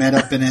all. we met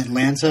up in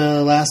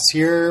Atlanta last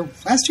year?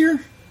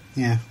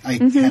 Yeah, I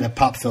had a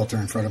pop filter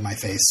in front of my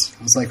face.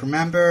 I was like,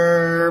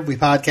 remember, we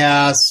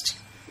podcast.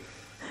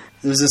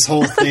 There was this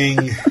whole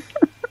thing.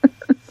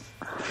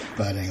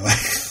 But anyway.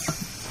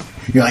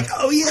 You're like,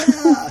 oh,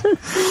 yeah.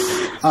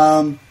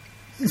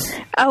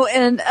 Oh,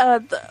 and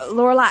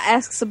Lorelai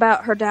asks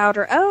about her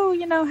daughter. Oh,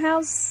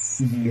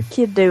 how's your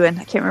kid doing?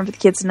 I can't remember the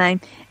kid's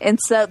name. And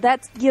so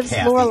that gives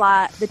Kathy.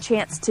 Lorelai the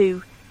chance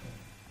to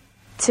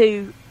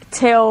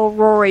tell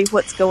Rory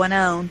what's going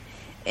on.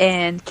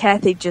 And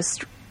Kathy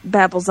just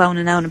babbles on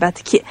and on about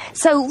the kid.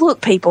 So, look,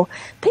 people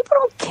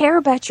don't care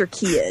about your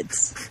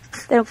kids.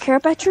 They don't care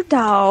about your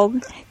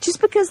dog.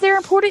 Just because they're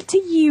important to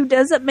you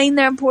doesn't mean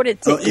they're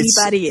important to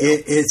anybody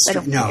else. They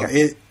don't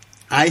care.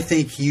 I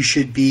think you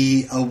should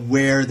be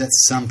aware that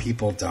some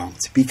people don't.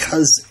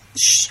 Because,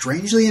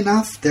 strangely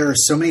enough, there are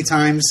so many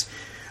times...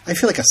 I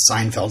feel like a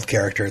Seinfeld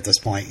character at this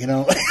point,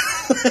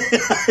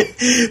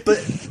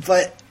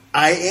 But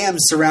I am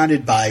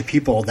surrounded by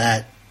people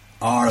that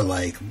are,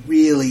 like,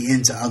 really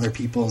into other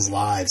people's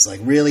lives.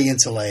 Like, really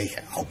into, like,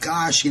 oh,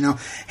 gosh,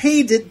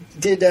 hey, did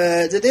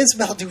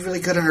Isabel do really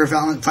good on her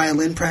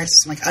violin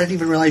practice? I'm like, I didn't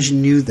even realize you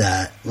knew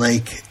that.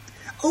 Like,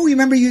 oh, you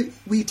remember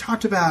we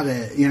talked about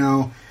it,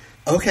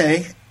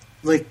 Okay,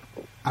 like,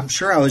 I'm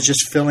sure I was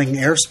just filling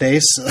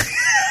airspace.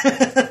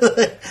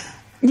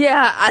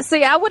 Yeah,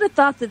 I would have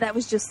thought that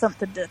was just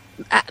something to...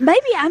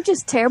 maybe I'm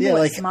just terrible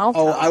at small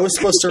talk. Oh, I was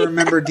supposed to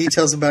remember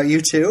details about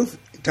you, too?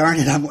 Darn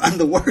it, I'm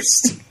the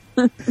worst.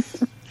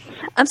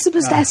 I'm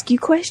supposed to ask you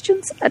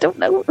questions? I don't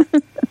know.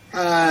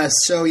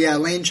 So, yeah,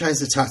 Lane tries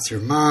to talk to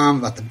her mom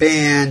about the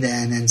band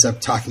and ends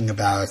up talking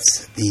about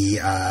the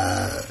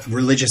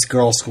religious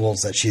girl schools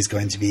that she's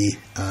going to be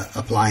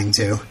applying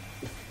to.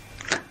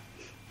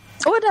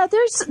 Well, no,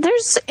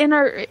 there's in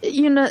our,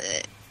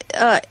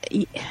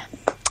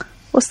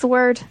 what's the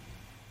word?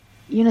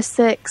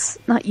 Unisex,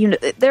 not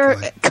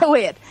they're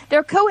co-ed.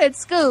 They're co-ed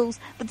schools,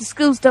 but the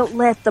schools don't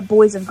let the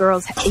boys and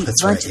girls eat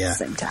lunch at the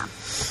same time.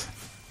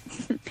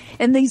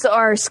 And these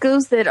are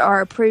schools that are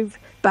approved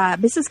by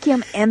Mrs.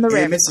 Kim and the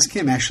Reverend. Mrs.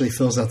 Kim actually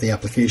fills out the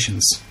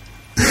applications.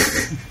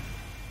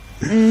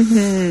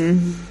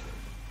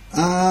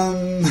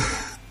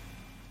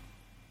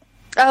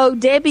 Oh,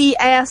 Debbie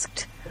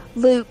asked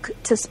Luke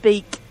to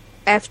speak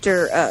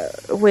after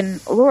when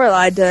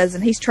Lorelai does,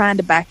 and he's trying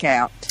to back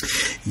out.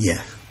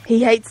 Yeah,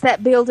 he hates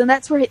that building.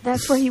 That's where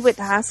he went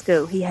to high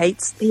school. He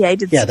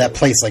hated. Yeah, that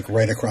place like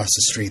right across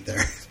the street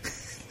there.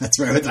 That's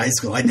where I went to high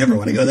school. I never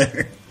want to go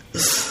there.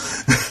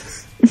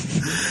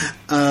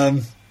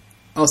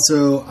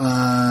 Also,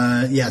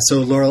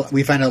 so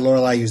we find out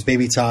Lorelai used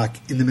baby talk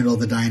in the middle of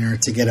the diner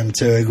to get him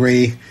to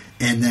agree,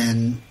 and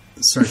then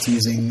starts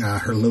using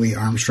her Louis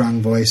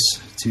Armstrong voice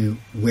to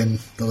win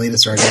the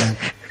latest argument.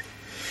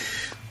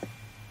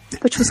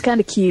 Which was kind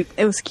of cute.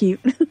 It was cute.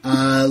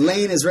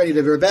 Lane is ready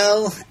to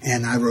rebel,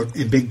 and I wrote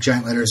in big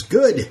giant letters,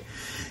 good,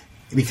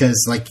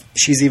 because like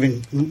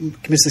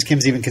Mrs.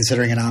 Kim's even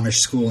considering an Amish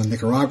school in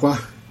Nicaragua.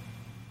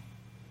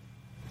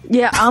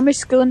 Yeah, Amish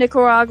school in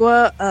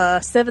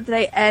Nicaragua,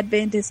 Seventh-day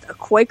Adventist, a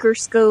Quaker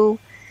school,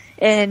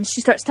 and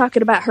she starts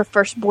talking about her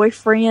first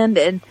boyfriend,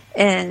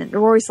 and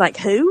Rory's like,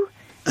 who?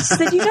 She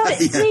said, you don't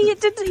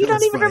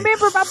don't even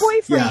remember my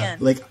boyfriend. Yeah,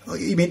 like,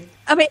 you mean...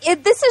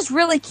 this is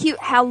really cute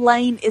how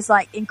Lane is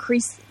like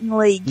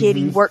increasingly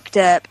getting worked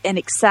up and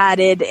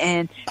excited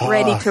and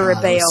ready to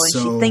rebel, and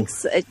she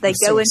thinks they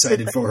go into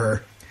excited for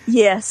her.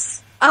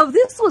 Yes. Oh,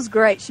 this was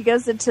great. She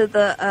goes into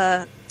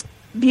the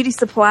beauty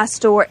supply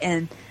store,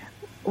 and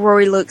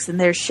Rory looks, and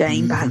there's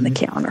Shane behind the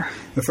counter.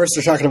 But first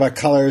they're talking about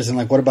colors and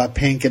like, what about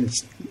pink? And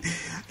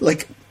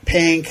like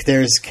pink,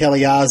 there's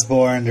Kelly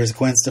Osbourne, there's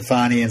Gwen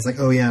Stefani, and it's like,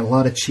 oh yeah, a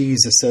lot of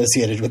cheese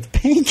associated with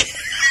pink.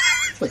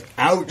 Like,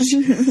 ouch.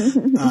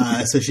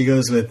 So she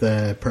goes with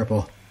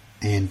purple.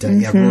 And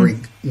Rory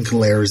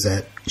glares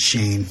at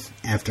Shane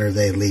after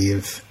they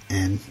leave.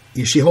 And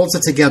she holds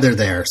it together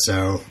there,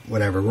 so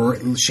whatever.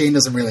 Shane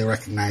doesn't really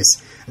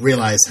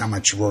realize how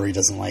much Rory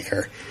doesn't like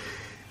her.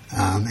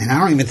 And I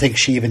don't even think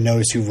she even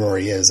knows who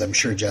Rory is. I'm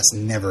sure Jess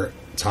never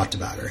talked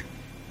about her.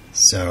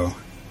 So...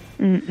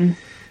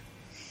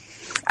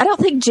 I don't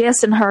think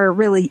Jess and her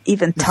really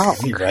even talk.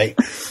 Right.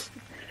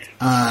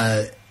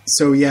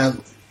 So, yeah...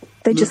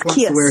 They Luke just wants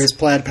kiss. to wear his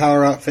plaid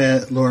power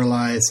outfit.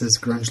 Lorelai says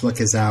grunge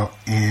look is out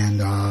and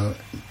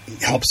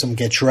helps him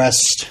get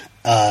dressed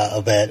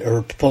a bit,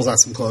 or pulls out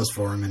some clothes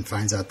for him and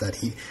finds out that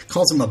he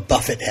calls him a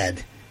buffet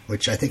head,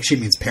 which I think she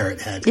means parrot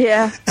head.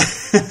 Yeah.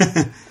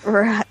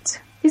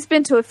 Right. He's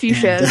been to a few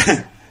shows.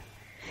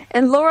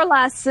 And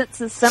Lorelai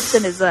senses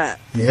something is up.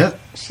 Yeah.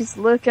 She's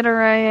looking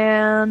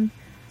around.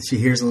 She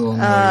hears a little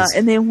noise.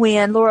 And then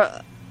when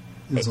Laura...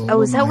 There's a Oh,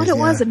 little is that what it noise,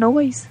 was? yeah. A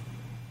noise?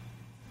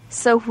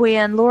 So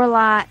when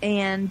Lorelai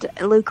and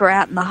Luke are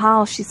out in the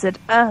hall, she said,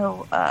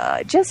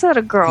 just had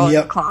a girl in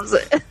Yep. the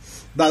closet.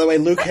 By the way,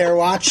 Luke hair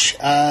watch.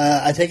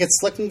 I think it's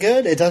looking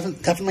good. It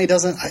definitely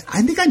doesn't.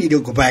 I think I need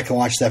to go back and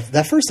watch that.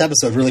 That first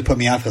episode really put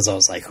me off because I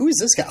was like, "Who is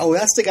this guy?" Oh,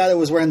 that's the guy that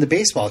was wearing the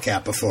baseball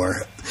cap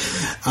before.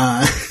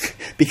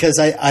 Because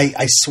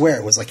I swear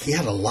it was like he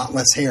had a lot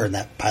less hair in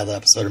that pilot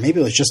episode, or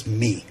maybe it was just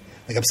me.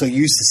 Like I'm so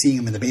used to seeing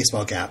him in the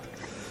baseball cap,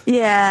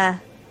 Yeah.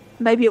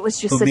 Maybe it was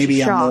just but such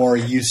maybe a shock. I'm more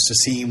used to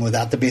seeing him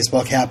without the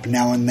baseball cap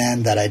now and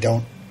then. That I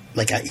don't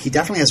like. He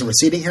definitely has a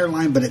receding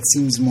hairline, but it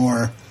seems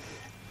more.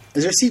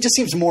 He just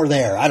seems more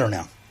there. I don't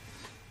know.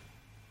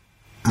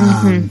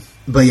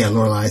 But yeah,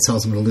 Lorelai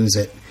tells him to lose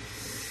it.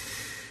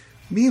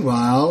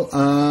 Meanwhile,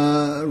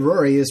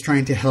 Rory is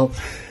trying to help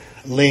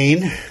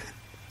Lane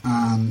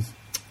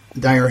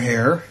dye her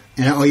hair.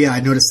 And I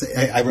noticed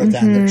that I wrote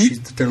down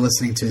that they're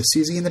listening to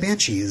Susie and the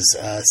Banshees,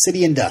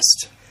 City and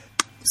Dust.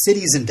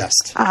 Cities and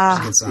Dust.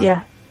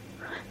 Yeah.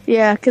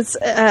 Yeah, because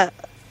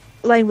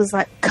Lane was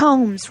like,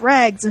 combs,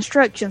 rags,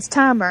 instructions,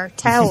 timer,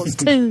 towels,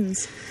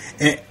 tunes.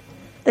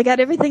 They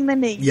got everything they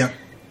need. Yep.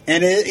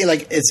 And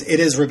it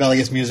is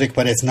rebellious music,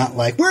 but it's not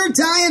like, we're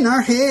dyeing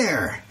our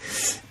hair.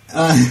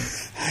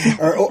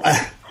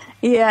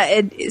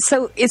 Yeah,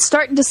 so it's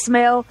starting to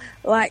smell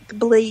like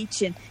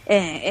bleach,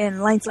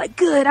 and Lane's like,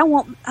 good, I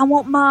want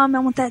Mom, I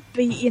want that to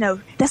be,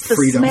 that's the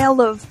Freedom.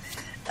 smell of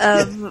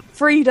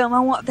freedom. I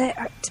want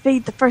that to be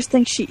the first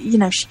thing she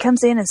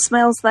comes in and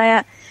smells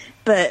that.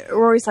 But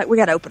Rory's like, we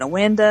got to open a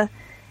window.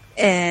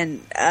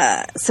 And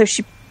so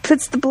she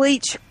puts the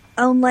bleach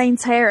on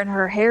Lane's hair, and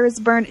her hair is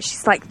burned.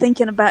 She's like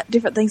thinking about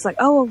different things, like,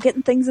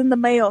 getting things in the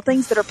mail,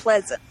 things that are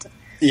pleasant.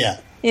 Yeah.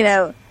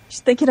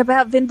 She's thinking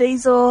about Vin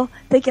Diesel,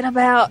 thinking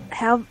about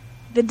how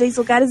Vin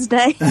Diesel got his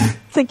name,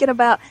 thinking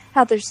about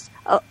how there's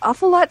an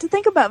awful lot to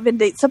think about Vin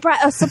Diesel,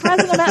 a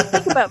surprising amount to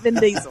think about Vin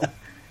Diesel.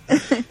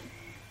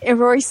 And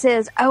Rory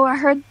says, I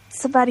heard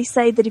somebody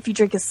say that if you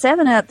drink a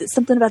 7-Up, that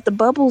something about the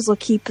bubbles will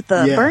keep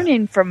the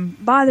burning from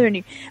bothering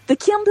you. The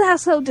Kim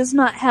household does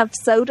not have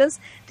sodas.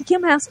 The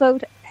Kim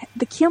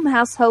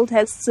household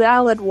has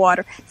salad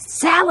water.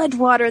 Salad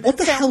water. What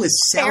the hell is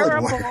salad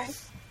terrible. water?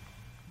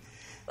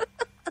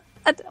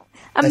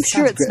 I'm That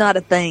sure sounds it's great. not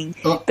a thing,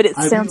 but it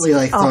sounds I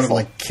really thought of awful.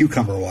 like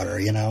cucumber water.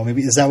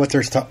 Maybe is that what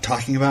they're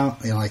talking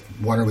about? Like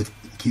water with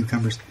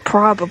cucumbers.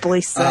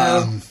 Probably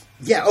so.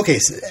 Yeah. Okay.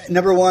 So,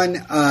 number one,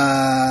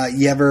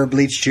 you ever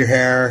bleached your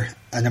hair?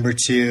 Number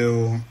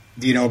two,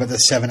 do you know about the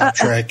 7-Up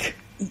trick?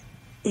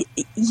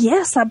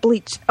 Yes, I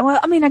bleach. Well,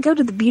 I go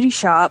to the beauty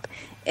shop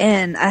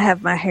and I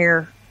have my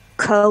hair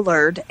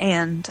colored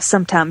and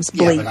sometimes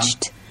Yeah, but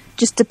bleached,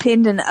 just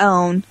depending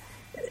on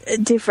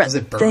different Does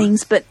it burn?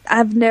 things. But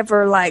I've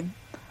never I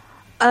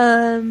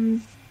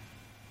don't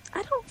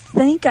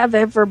think I've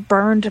ever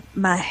burned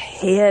my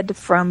head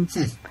from.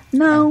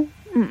 No.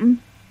 Mm-mm.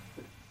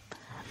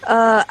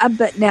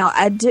 But now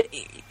I do.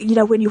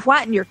 When you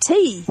whiten your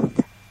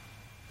teeth,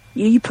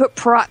 you put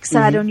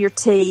peroxide on your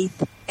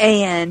teeth,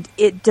 and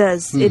it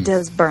does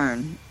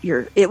burn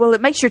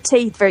it makes your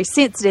teeth very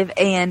sensitive,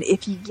 and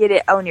if you get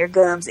it on your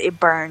gums, it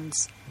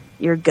burns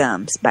your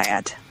gums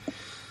bad.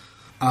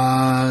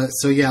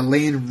 So yeah,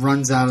 Lane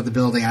runs out of the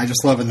building. I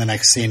just love in the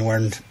next scene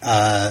when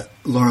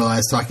Lorelai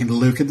is talking to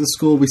Luke at the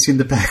school. We see in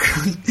the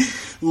background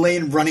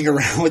Lane running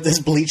around with this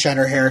bleach on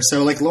her hair.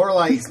 So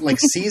Lorelai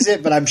sees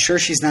it, but I'm sure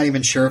she's not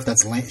even sure if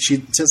that's Lane. She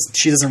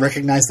doesn't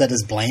recognize that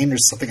as Blaine.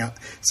 There's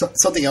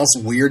something else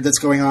weird that's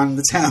going on in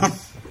the town.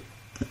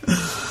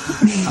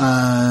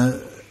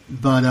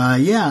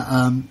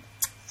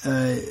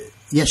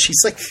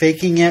 She's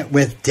faking it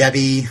with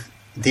Debbie.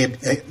 They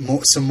had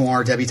some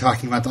more Debbie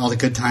talking about all the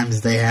good times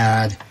they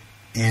had,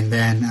 and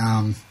then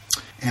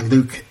and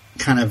Luke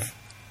kind of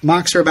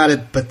mocks her about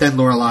it, but then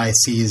Lorelai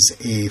sees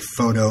a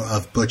photo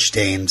of Butch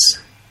Dames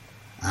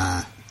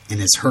in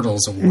his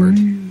Hurdles Award.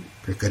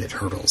 They're good at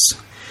hurdles.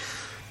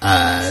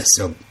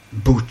 So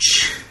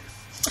Butch.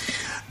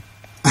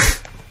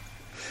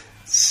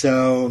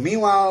 So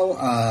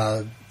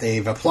meanwhile,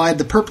 they've applied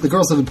the purple. The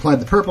girls have applied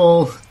the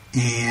purple,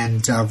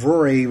 and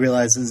Rory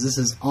realizes this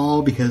is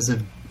all because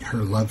of her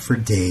love for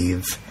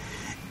Dave.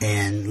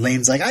 And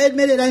Lane's like, I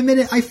admit it,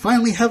 I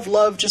finally have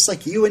love, just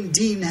like you and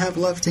Dean have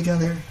love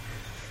together.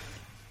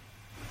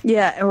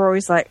 Yeah, and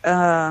Rory's like,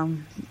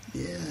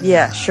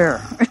 yeah,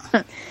 sure.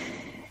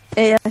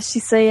 Yeah,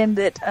 she's saying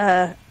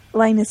that,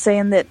 Lane is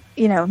saying that,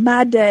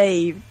 my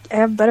day, I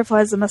have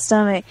butterflies in my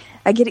stomach.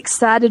 I get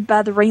excited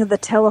by the ring of the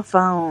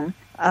telephone.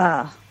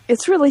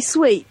 It's really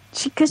sweet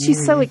because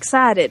she's so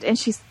excited, and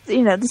she's,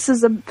 this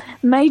is a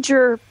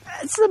major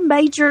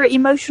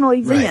emotional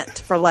event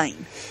for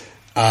Lane.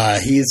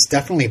 He is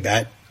definitely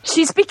bad.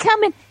 She's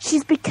becoming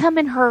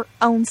her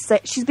own.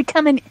 She's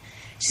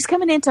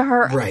coming into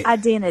her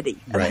identity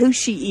of who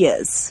she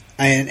is.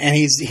 And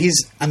he's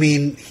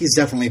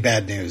definitely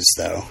bad news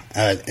though.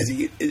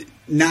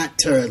 Not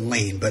to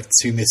Lane, but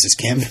to Mrs.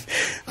 Kim.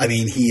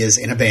 He is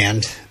in a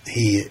band.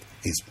 He's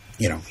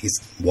he's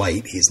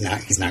white. He's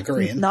not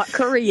Korean. Not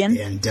Korean.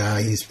 And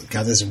he's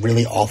got this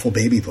really awful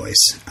baby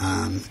voice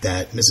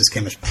that Mrs.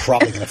 Kim is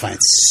probably going to find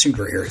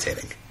super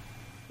irritating.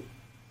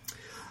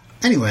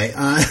 Anyway,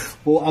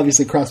 we'll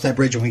obviously cross that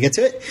bridge when we get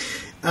to it.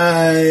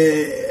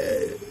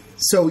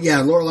 So, yeah,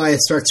 Lorelai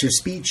starts her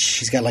speech.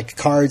 She's got, like,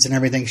 cards and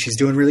everything. She's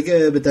doing really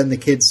good. But then the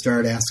kids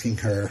start asking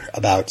her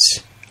about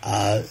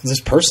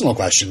just personal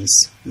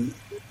questions.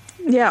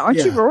 Yeah, aren't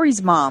you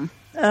Rory's mom?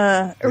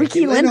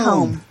 Ricky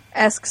Lindholm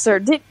asks her,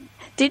 did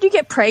you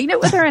get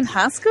pregnant with her in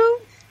high school?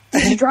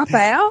 Did you drop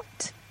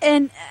out?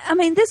 And, I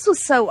mean, this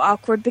was so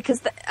awkward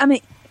because,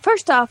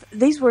 first off,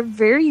 these were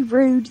very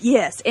rude,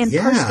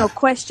 personal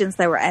questions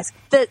they were asking.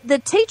 The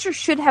teacher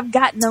should have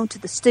gotten on to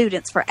the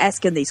students for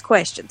asking these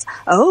questions.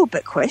 Oh,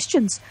 but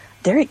questions,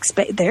 they're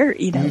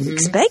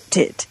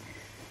expected.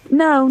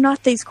 No,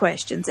 not these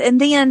questions. And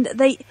then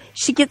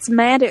she gets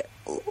mad at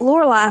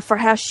Lorelai for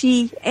how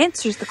she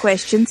answers the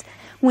questions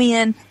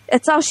when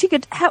it's all she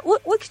could.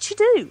 What could she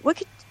do?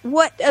 What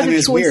other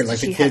it's choices weird. Like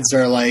the kids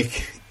are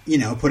like,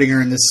 putting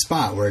her in this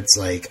spot where it's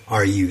like,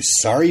 are you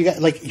sorry you got,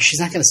 like, she's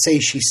not going to say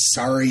she's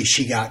sorry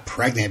she got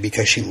pregnant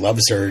because she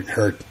loves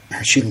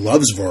she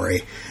loves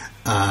Rory.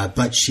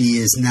 But she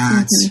is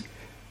not,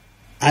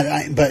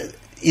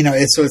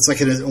 it's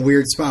like a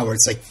weird spot where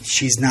it's like,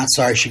 she's not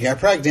sorry she got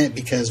pregnant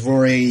because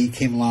Rory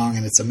came along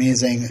and it's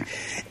amazing.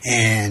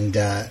 And,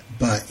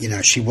 but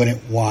she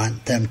wouldn't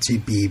want them to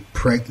be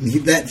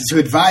pregnant, to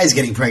advise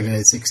getting pregnant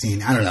at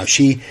 16. I don't know.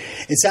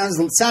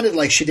 It sounded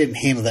like she didn't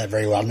handle that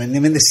very well. And I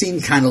mean, the scene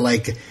kind of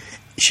like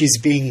she's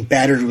being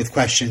battered with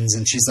questions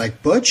and she's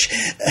like, Butch,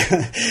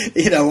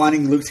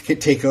 wanting Luke to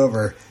take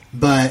over.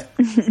 But,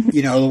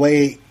 the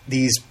way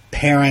these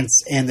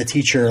parents and the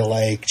teacher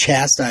like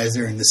chastise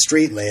her in the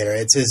street later,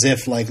 it's as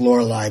if like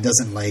Lorelai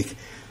doesn't like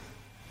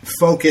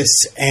focus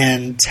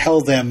and tell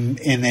them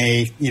in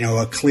a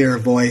clear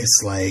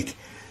voice, like,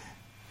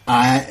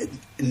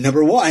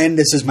 number one,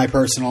 this is my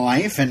personal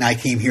life and I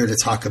came here to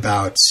talk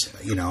about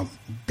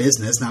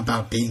business, not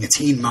about being a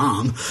teen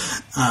mom.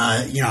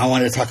 I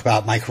wanted to talk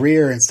about my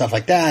career and stuff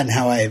like that and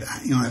how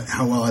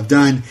how well I've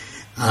done,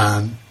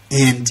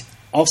 and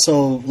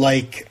also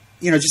like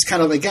just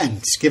kind of, again,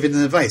 just giving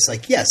them advice.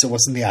 Like, yes, it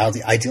wasn't the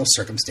ideal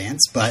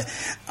circumstance, but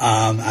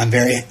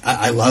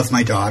I love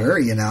my daughter,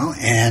 and,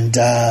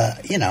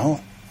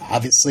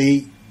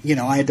 obviously,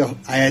 I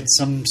had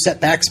some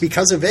setbacks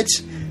because of it,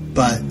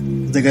 but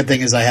the good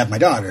thing is I have my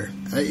daughter.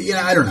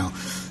 I don't know.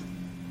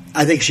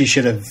 I think she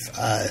should have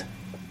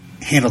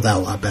handled that a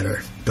lot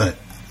better, but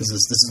this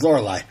is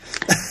Lorelai.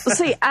 Well,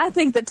 see, I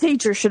think the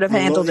teacher should have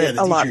handled it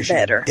a lot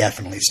better.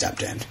 Definitely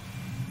stepped in.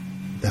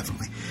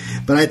 Definitely.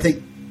 But I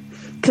think,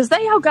 because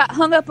they all got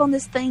hung up on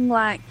this thing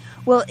like,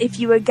 well, if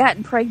you had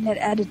gotten pregnant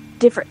at a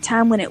different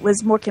time when it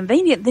was more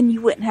convenient, then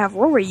you wouldn't have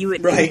Rory. You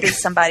would be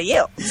somebody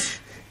else.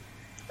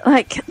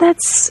 Like,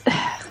 that's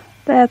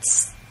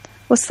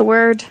what's the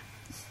word?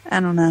 I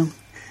don't know.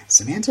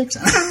 Semantics?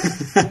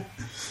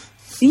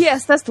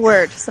 Yes, that's the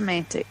word.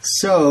 Semantics.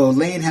 So,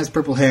 Lane has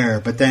purple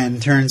hair, but then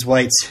turns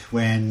white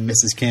when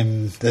Mrs.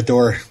 Kim, the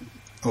door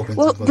opens.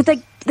 Well, but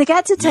they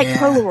got to take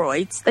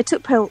Polaroids. They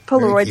took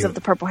Polaroids of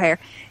the purple hair.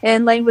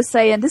 And Lane was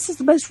saying, this is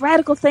the most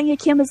radical thing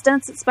Kim has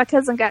done since my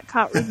cousin got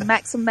caught reading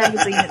Maxim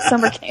magazine at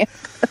summer camp.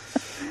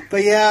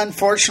 But yeah,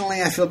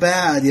 unfortunately, I feel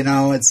bad.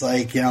 It's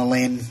like,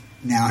 Lane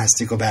now has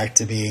to go back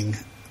to being,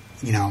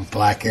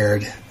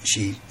 black-haired.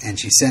 She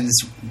sends...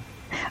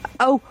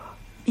 Oh,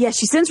 yeah,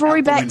 she sends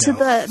Rory back to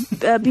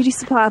the beauty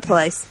supply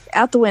place.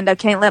 Out the window,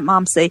 can't let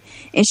Mom see.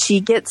 And she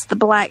gets the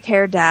black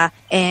hair dye,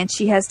 and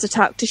she has to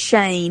talk to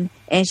Shane.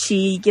 And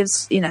she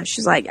gives,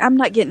 she's like, I'm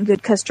not getting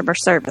good customer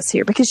service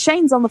here. Because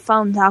Shane's on the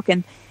phone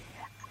talking.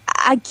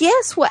 I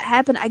guess what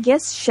happened,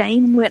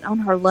 Shane went on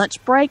her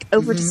lunch break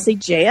over to see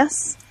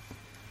Jess.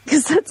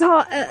 Because that's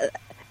all...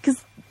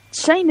 Because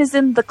Shane is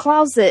in the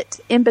closet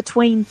in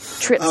between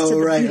trips to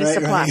the beauty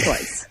supply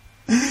place.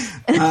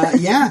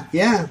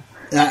 Yeah.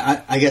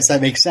 I guess that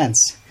makes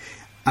sense.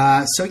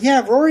 So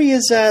yeah, Rory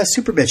is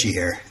super bitchy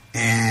here.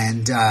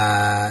 And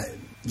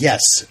yes,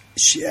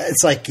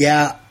 it's like,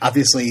 yeah,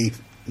 obviously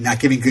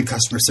not giving good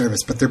customer service,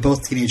 but they're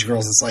both teenage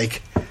girls. It's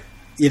like,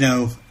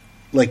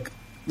 like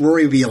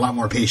Rory would be a lot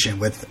more patient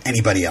with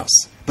anybody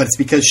else. But it's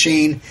because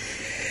Shane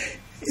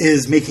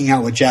is making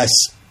out with Jess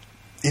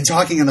and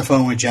talking on the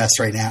phone with Jess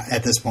right now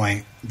at this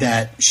point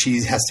that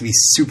she has to be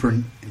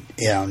super,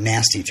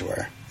 nasty to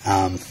her.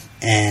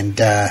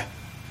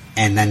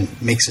 And then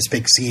makes this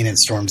big scene and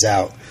storms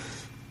out.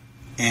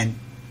 And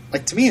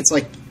like, to me, it's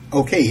like,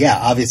 okay, yeah,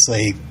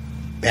 obviously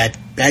bad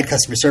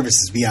customer service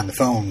is be on the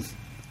phone.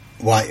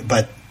 Why?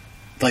 But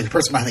like the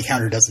person behind the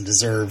counter doesn't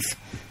deserve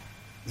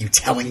you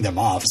telling them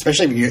off,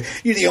 especially when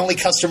you're the only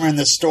customer in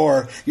the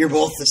store. You're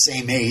both the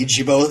same age.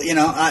 You both,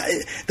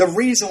 the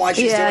reason why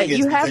she's doing it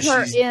is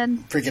because she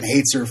freaking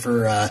hates her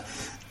for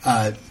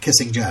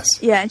kissing Jess.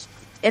 Yeah,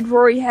 and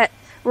Rory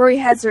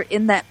has her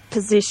in that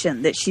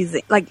position that she's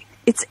like.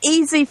 It's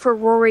easy for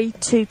Rory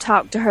to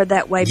talk to her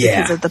that way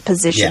because of the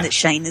position that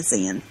Shane is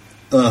in.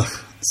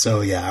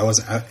 So yeah,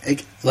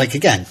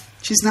 again,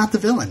 She's not the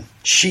villain.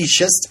 She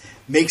just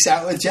makes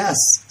out with Jess.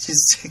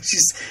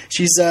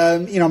 She's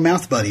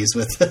mouth buddies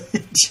with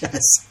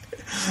Jess.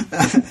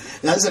 That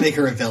doesn't make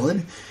her a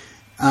villain.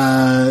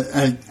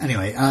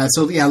 Anyway,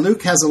 so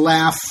Luke has a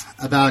laugh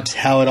about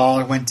how it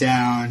all went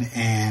down,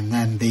 and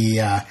then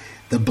the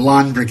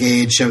blonde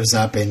brigade shows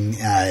up and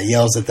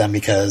yells at them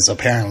because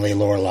apparently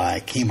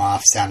Lorelai came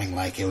off sounding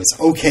like it was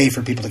okay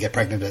for people to get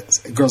pregnant,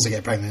 girls to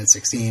get pregnant at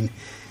 16.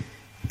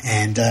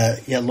 And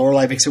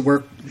Lorelai makes it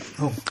work.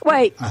 Oh,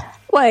 wait.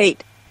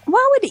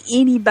 Why would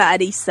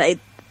anybody say?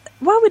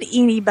 Why would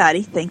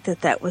anybody think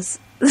that was?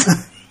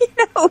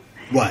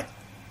 What?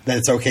 That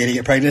it's okay to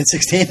get pregnant at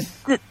 16?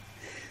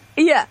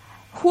 Yeah.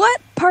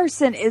 What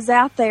person is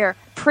out there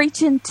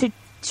preaching to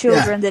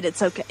children that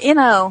it's okay?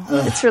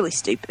 It's really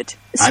stupid.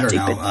 It's I don't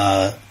know.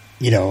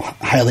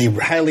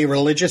 Highly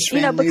religious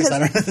families.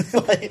 I don't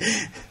know.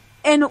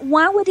 And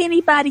why would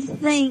anybody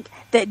think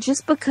that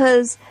just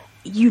because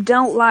you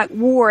don't like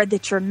war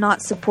that you're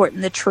not supporting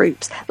the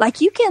troops?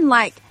 Like, you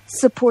can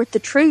support the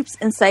troops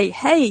and say,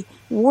 hey,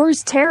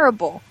 war's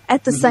terrible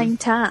at the same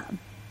time.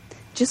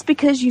 Just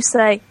because you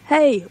say,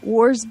 hey,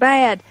 war's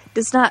bad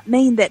does not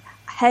mean that,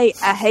 hey,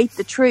 I hate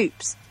the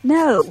troops.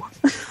 No.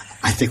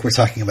 I think we're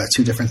talking about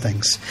two different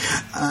things.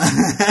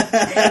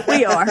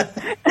 We are.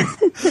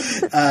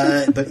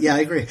 But yeah, I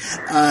agree.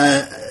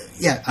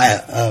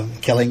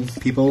 Killing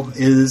people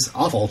is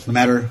awful, no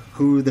matter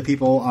who the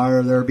people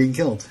are that are being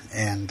killed.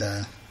 And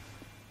the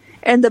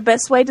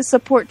best way to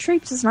support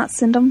troops is not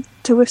send them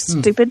to a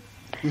stupid,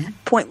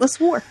 pointless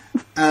war.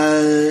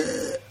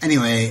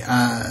 Anyway,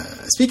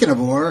 speaking of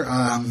war,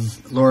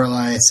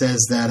 Lorelai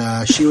says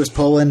that she was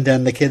Poland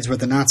and the kids were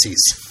the Nazis.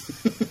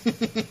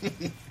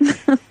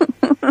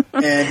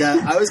 And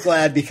I was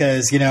glad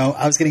because,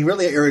 I was getting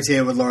really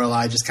irritated with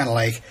Lorelai, just kind of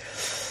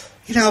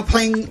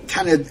playing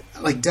kind of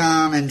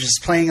dumb and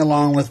just playing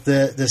along with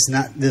this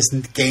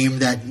game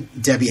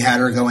that Debbie had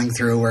her going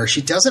through, where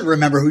she doesn't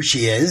remember who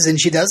she is and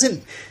she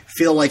doesn't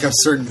feel like a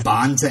certain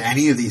bond to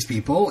any of these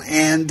people,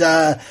 and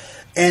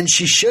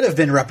she should have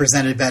been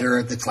represented better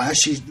at the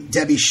class.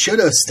 Debbie should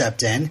have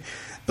stepped in,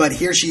 but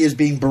here she is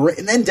being berated.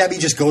 And then Debbie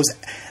just goes,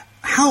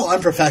 how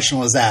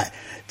unprofessional is that?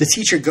 The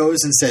teacher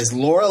goes and says,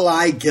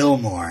 Lorelai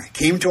Gilmore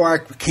came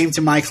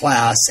to my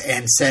class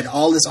and said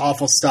all this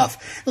awful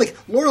stuff. Like,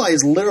 Lorelai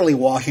is literally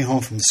walking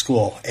home from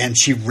school, and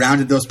she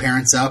rounded those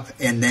parents up,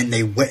 and then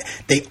they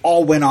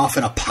all went off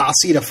in a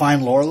posse to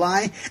find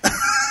Lorelai.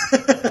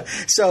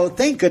 So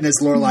thank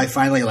goodness Lorelai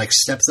finally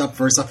steps up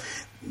for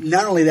herself.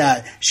 Not only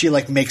that, she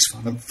makes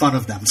fun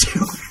of them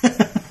too.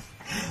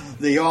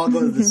 They all go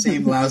to the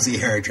same lousy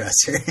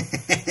hairdresser.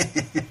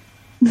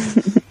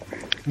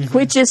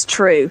 Which is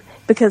true,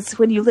 because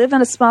when you live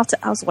in a small town,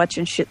 I was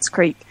watching Schitt's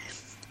Creek,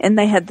 and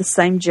they had the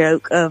same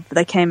joke of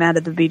they came out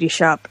of the beauty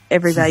shop,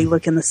 everybody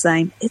looking the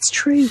same. It's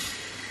true.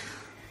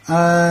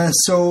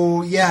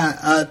 So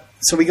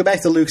we go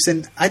back to Luke's,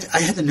 and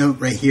I had the note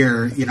right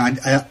here.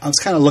 I was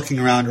kind of looking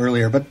around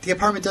earlier, but the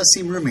apartment does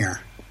seem roomier.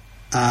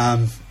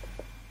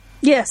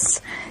 Yes.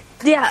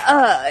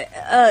 Yeah,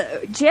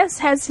 Jess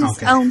has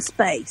his own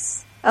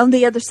space on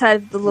the other side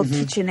of the little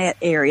kitchenette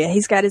area.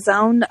 He's got his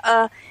own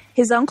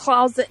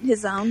closet,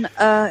 his own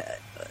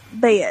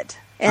bed,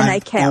 and a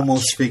couch. I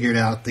almost figured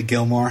out the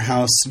Gilmore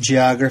house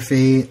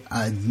geography.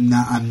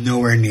 I'm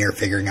nowhere near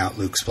figuring out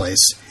Luke's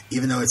place,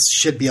 even though it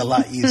should be a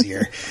lot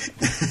easier.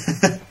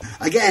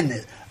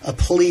 Again, a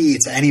plea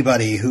to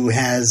anybody who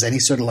has any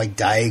sort of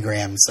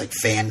diagrams,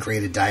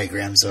 fan-created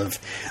diagrams of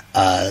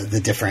the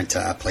different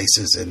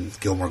places in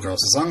Gilmore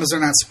Girls. As long as they're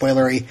not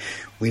spoilery,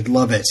 we'd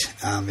love it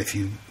if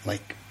you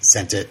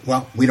sent it.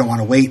 Well, we don't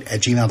want to wait at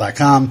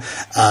gmail.com. We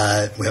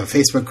have a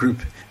Facebook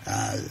group,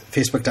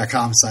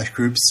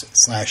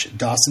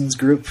 facebook.com/groups/Dawson's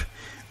group,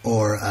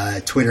 or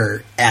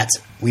Twitter at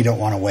we don't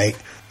want to wait.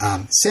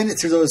 Send it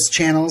through those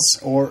channels,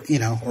 or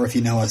if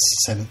you know us,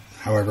 send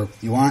however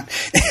you want.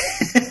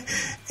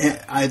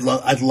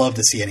 I'd love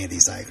to see any of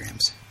these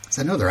diagrams, because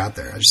I know they're out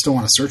there. I just don't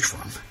want to search for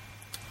them.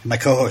 My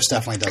co-host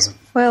definitely doesn't.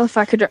 Well, if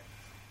I could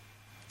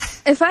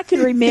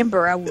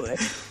remember, I would.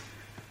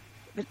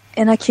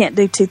 And I can't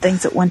do two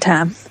things at one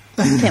time.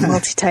 I can't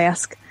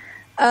multitask.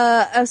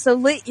 So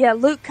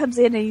Luke comes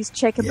in and he's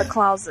checking the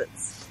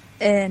closets,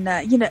 and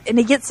and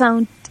he gets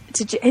on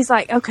to. He's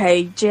like,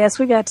 "Okay, Jess,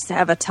 we got to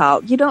have a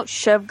talk. You don't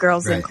shove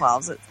girls in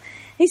closets."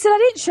 He said, "I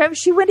didn't shove.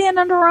 She went in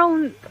under her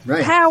own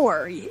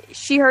power.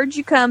 She heard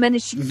you coming,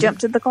 and she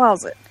jumped in the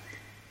closet."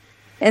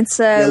 And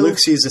so Luke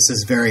sees this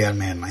as very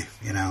unmanly.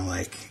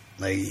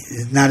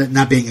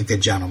 Not being a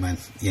good gentleman.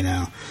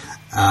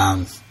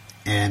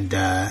 And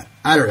I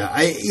don't know.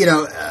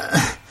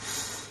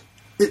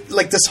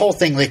 This whole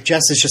thing,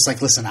 Jess is just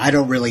listen, I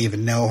don't really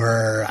even know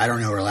her. I don't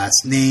know her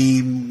last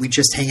name. We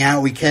just hang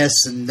out, we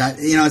kiss, and that,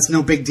 it's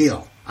no big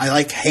deal. I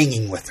like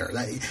hanging with her.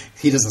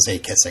 He doesn't say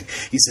kissing.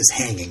 He says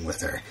hanging with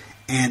her.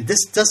 And this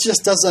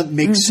just doesn't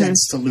make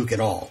sense to Luke at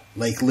all.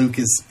 Luke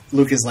is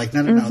no.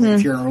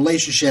 If you're in a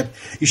relationship,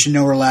 you should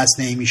know her last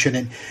name. You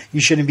shouldn't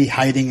be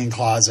hiding in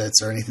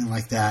closets or anything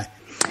like that.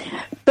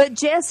 But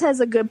Jess has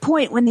a good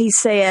point when he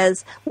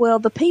says, well,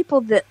 the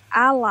people that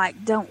I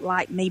like don't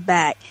like me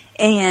back.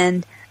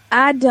 And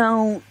I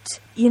don't,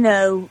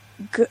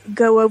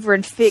 go over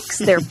and fix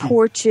their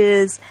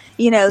porches,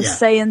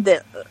 saying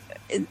that,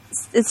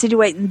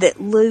 insinuating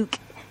that Luke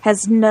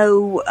has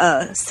no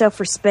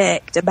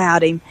self-respect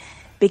about him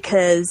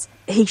because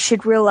he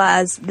should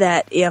realize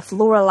that if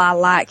Lorelai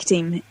liked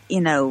him,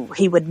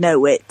 he would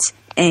know it.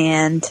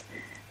 And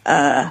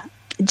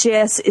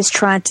Jess is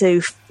trying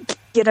to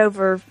get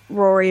over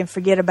Rory and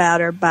forget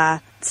about her by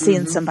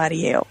seeing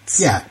somebody else.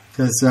 Yeah,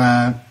 because,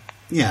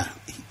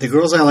 the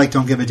girls I like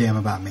don't give a damn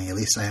about me. At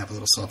least I have a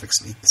little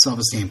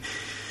self-esteem.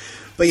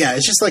 But yeah,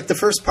 it's just like the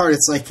first part,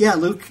 it's like, yeah,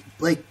 Luke,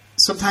 like,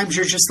 sometimes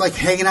you're just like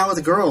hanging out with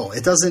a girl.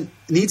 It doesn't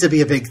need to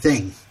be a big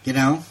thing,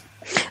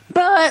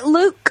 But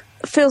Luke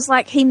feels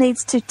like he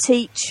needs to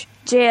teach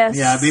Jess.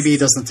 Yeah, maybe he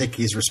doesn't think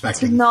he's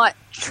respecting. To not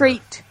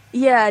treat,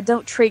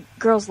 don't treat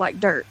girls like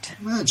dirt.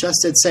 Well,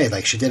 Jess did say,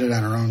 like, she did it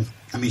on her own.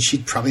 I mean, she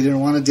probably didn't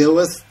want to deal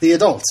with the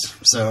adults,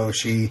 so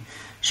she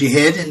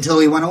hid until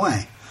he went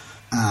away.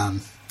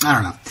 I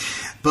don't know,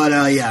 but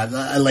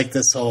I like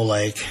this whole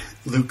like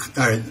Luke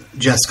or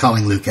Jess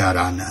calling Luke out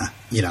on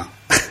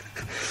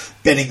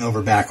bending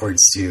over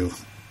backwards to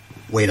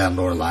wait on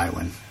Lorelai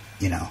when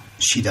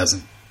she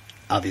doesn't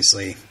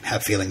obviously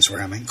have feelings for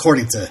him,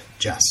 according to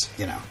Jess.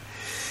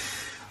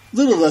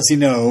 Little does he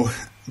know,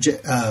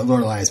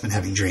 Lorelai has been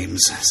having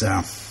dreams,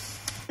 so.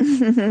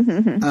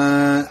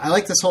 I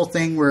like this whole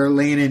thing where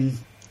Lane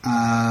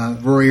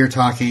and Rory are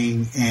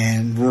talking,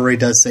 and Rory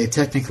does say,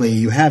 technically,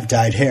 you have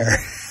dyed hair.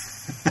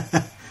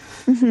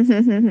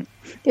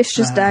 It's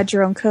just dyed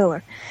your own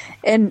color.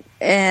 And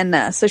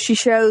so she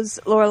shows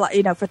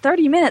Lorelai, for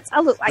 30 minutes,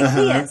 I look like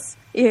this.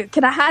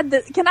 Can I hide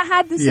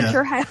this at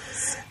your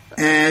house?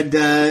 And,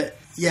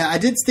 I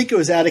did think it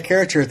was out of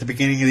character at the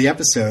beginning of the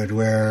episode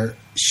where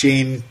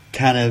Shane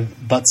kind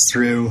of butts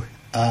through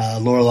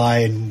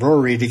Lorelai and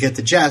Rory to get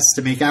to Jess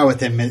to make out with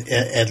him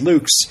at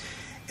Luke's,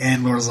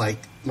 and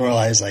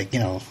Lorelai's like,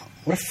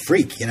 what a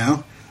freak,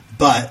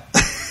 But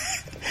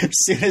as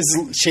soon as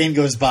Shane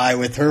goes by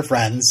with her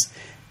friends,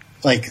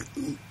 like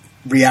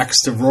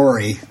reacts to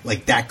Rory,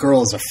 like that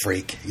girl is a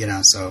freak,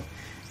 So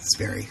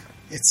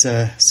it's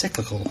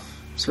cyclical,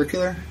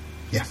 circular,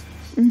 yeah.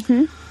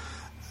 Mm-hmm.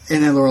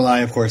 And then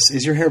Lorelai, of course,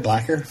 is your hair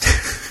blacker?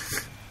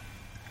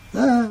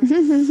 And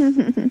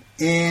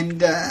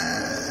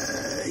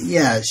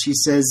she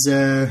says,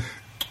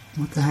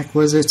 what the heck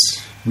was it?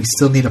 We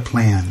still need a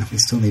plan. I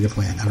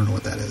don't know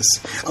what that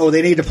is. Oh,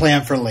 they need a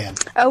plan for Lynn.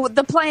 Oh,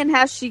 the plan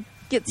how she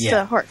gets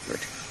to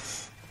Hartford.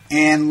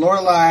 And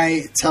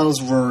Lorelai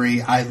tells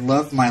Rory, I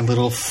love my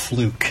little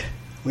fluke,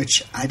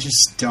 which I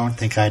just don't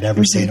think I'd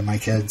ever say to my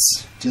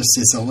kids. Just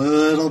it's a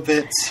little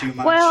bit too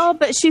much. Well,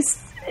 but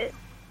she's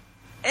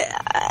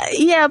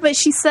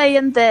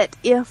saying that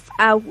if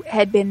I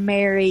had been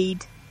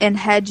married and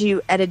had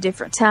you at a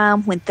different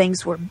time when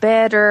things were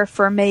better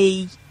for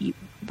me,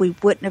 we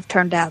wouldn't have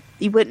turned out.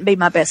 You wouldn't be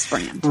my best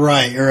friend.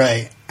 Right.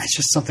 It's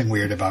just something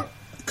weird about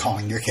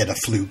calling your kid a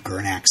fluke or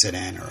an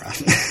accident or a,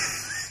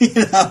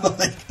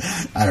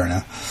 I don't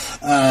know.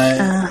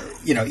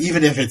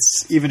 Even if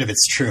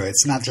it's true,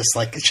 it's not just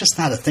like, it's just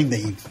not a thing that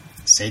you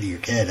say to your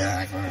kid.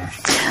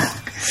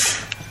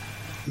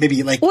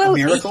 Maybe like a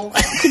miracle.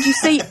 Could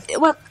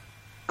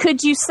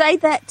you say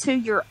that to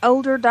your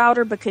older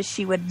daughter because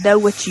she would know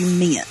what you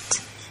meant?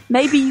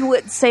 Maybe you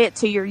wouldn't say it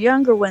to your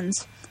younger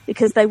ones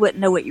because they wouldn't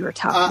know what you were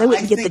talking. They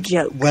wouldn't get the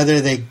joke.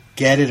 Whether they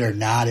get it or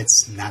not,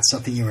 it's not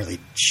something you really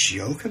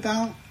joke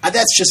about.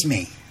 That's just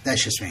me.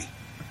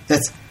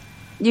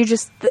 You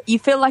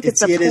feel like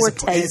it's a poor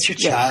taste. It's your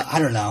child. I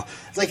don't know.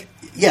 It's like,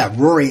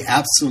 Rory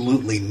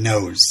absolutely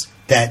knows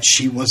that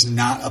she was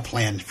not a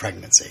planned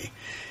pregnancy,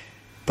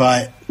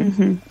 but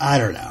I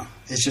don't know.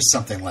 It's just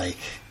something like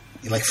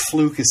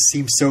fluke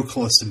seems so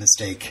close to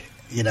mistake,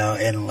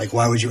 and like,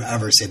 why would you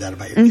ever say that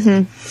about your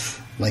kid?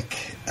 Like,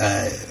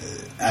 I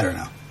don't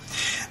know,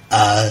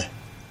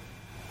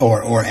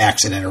 or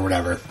accident or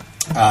whatever.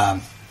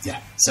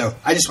 So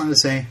I just wanted to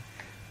say,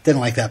 didn't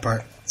like that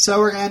part. So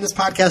we're gonna end this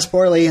podcast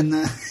poorly and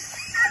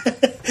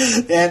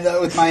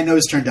with my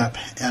nose turned up.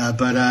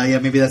 But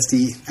maybe that's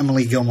the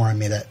Emily Gilmore in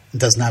me that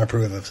does not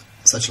approve of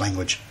such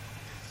language.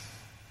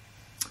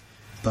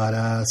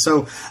 But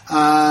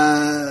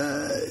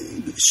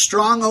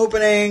strong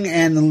opening,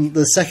 and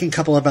the second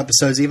couple of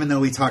episodes, even though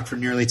we talked for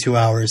nearly 2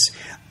 hours,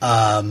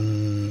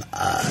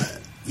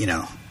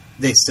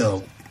 they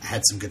still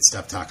had some good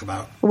stuff to talk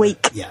about.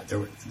 Weak. Yeah, there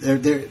was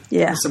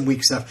some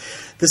weak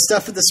stuff. The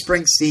stuff with the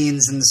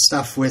Springsteens and the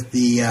stuff with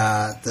the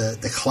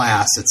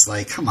class, it's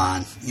like, come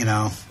on,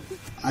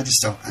 I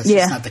just don't. It's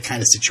just not the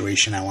kind of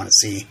situation I want to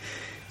see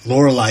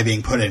Lorelai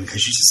being put in,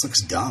 because she just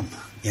looks dumb,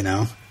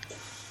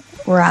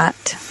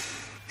 Right.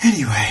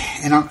 Anyway,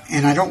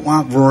 and I don't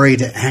want Rory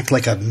to act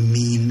like a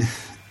mean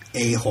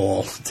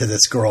a-hole to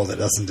this girl that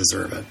doesn't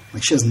deserve it.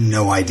 Like, she has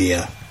no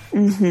idea.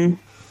 Mm-hmm.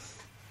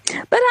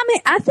 But,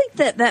 mean, I think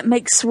that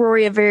makes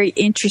Rory a very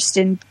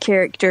interesting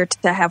character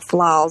to have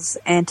flaws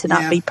and to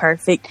not be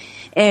perfect.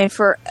 And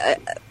for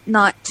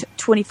not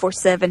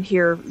 24/7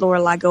 hear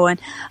Lorelai going,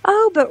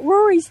 oh, but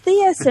Rory's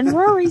this and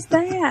Rory's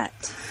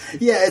that.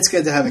 Yeah, it's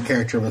good to have a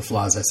character with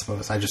flaws, I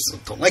suppose. I just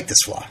don't like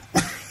this flaw.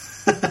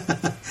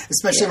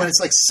 Especially when it's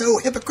like so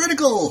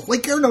hypocritical.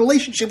 Like you're in a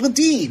relationship with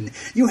Dean.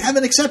 You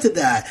haven't accepted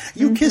that.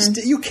 You kissed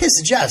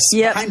Jess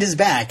behind his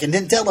back and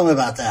didn't tell him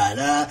about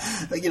that.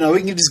 We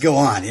can just go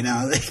on,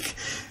 like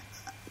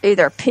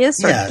either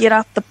piss or get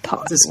off the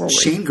pot. This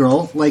Shane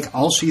girl, like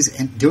all she's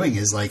doing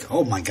is like,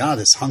 oh my god,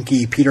 this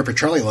hunky Peter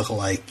Petrelli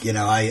lookalike.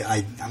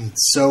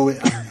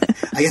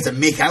 I get to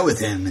make out with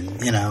him,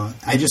 and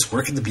I just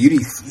work at the beauty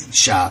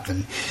shop,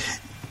 and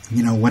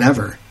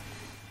whatever.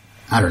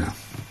 I don't know.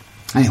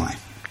 Anyway.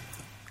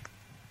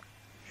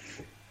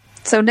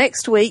 So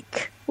next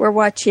week, we're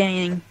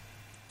watching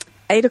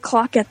 8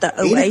 o'clock at the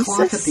Oasis. 8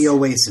 o'clock at the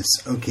Oasis.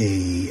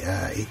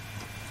 Okay.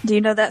 Do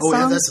you know that song? Oh,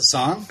 yeah, that's a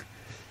song?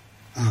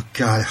 Oh,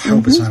 God. I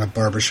hope it's not a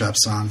barbershop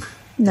song.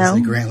 No.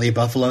 It's the Grant Lee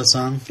Buffalo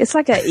song? It's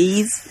like a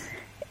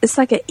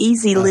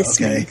easy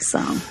listening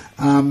song.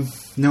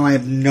 No, I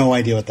have no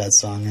idea what that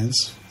song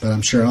is, but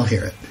I'm sure I'll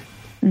hear it.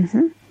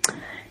 Mm-hmm.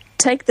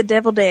 Take the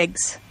deviled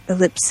eggs,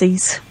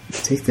 ellipses.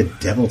 Take the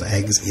deviled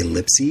eggs,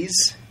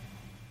 ellipses?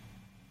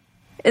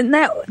 Isn't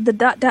that the ...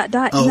 isn't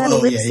that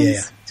ellipses?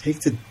 Yeah.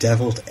 Take the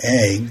deviled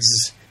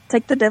eggs.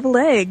 Take the deviled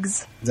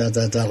eggs.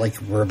 That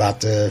like we're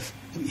about to...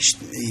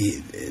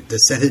 The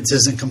sentence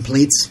isn't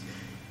complete.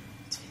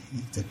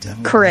 Take the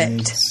deviled Correct.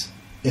 Eggs.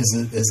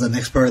 Is the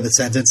next part of the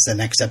sentence the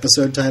next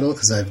episode title?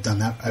 Because I've done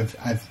that.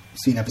 I've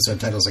seen episode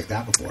titles like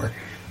that before.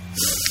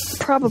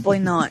 Probably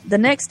not. The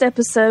next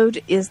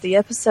episode is the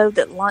episode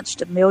that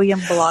launched 1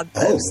 million blog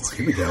posts. Oh,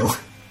 here we go.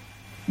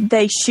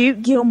 They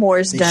shoot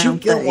Gilmore's,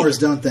 don't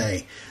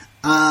they?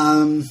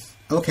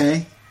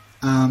 Okay.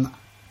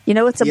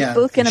 It's a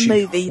book and a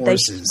movie.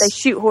 Horses. They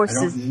shoot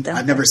horses.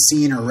 I've never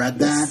seen or read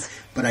that,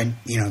 but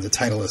the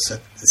title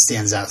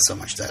stands out so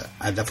much that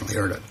I've definitely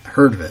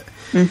heard of it.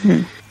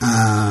 Mm-hmm.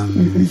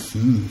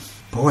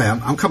 Boy,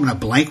 I'm coming up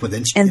blank with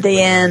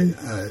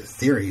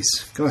theories.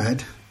 Go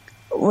ahead.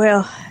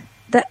 Well,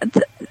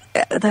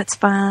 that's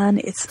fine.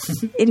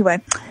 It's anyway.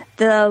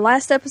 The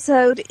last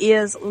episode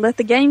is Let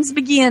the Games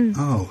Begin.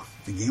 Oh,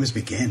 the games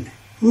begin.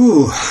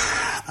 Ooh,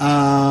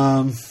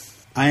 I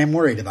am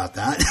worried about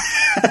that.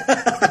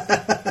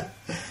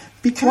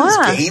 Because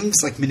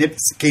games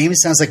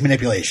sounds like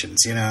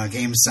manipulations.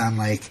 Games sound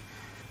like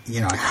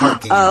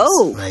card games.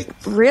 Oh, like,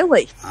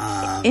 really?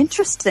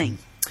 Interesting.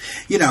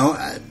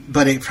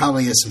 But it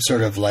probably is some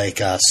sort of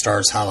like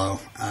Stars Hollow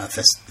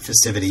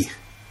festivity.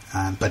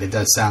 But it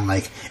does sound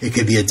like it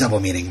could be a double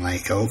meaning,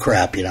 like, oh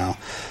crap,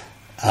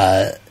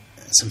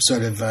 some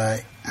sort of,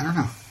 I don't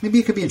know. Maybe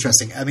it could be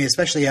interesting. I mean,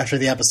 especially after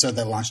the episode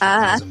that launched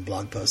 1,000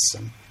 blog posts.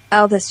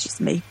 Oh, that's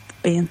just me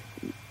being,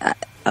 I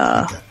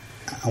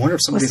wonder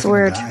if somebody's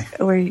going to die.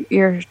 Where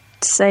you're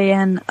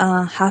saying,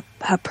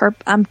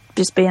 I'm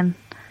just being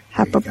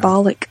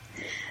hyperbolic.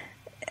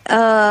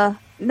 No,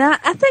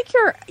 I think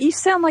you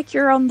sound like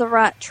you're on the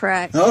right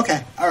track. Oh,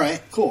 okay. All right.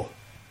 Cool.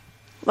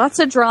 Lots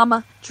of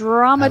drama.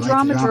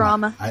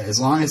 Drama. As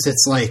long as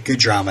it's like good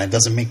drama, it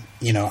doesn't make,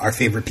 our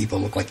favorite people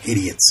look like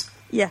idiots.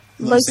 Yeah.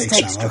 Low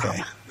stakes drama.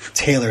 Okay.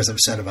 Taylor's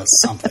upset about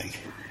something.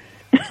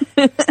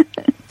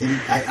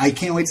 I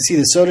can't wait to see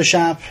the soda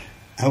shop.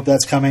 I hope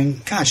that's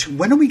coming. Gosh,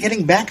 when are we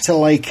getting back to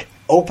like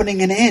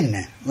opening an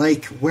inn?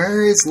 Like,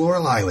 where is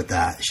Lorelai with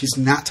that? She's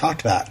not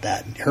talked about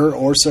that. Her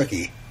or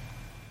Sookie.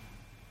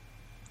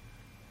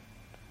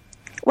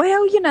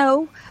 Well,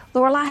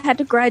 Lorelai had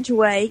to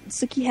graduate.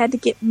 Sookie had to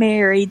get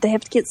married. They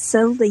have to get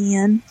settled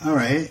in. All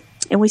right.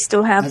 And we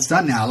still have... That's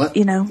done now.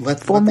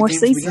 Let 4 more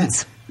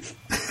seasons.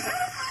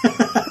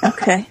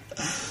 Okay.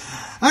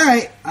 All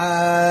right.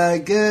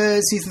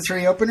 Good season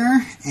 3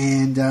 opener.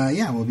 And,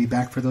 we'll be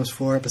back for those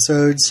 4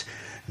 episodes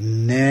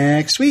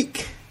next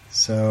week.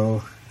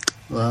 So,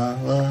 la,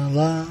 la,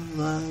 la,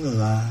 la,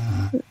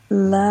 la.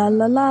 La,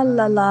 la, la,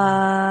 la,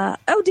 la.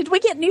 Oh, did we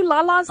get new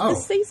la-las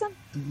this season?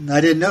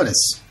 I didn't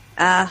notice.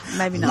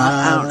 Maybe not.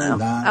 I don't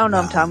know. I don't know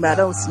what I'm talking about.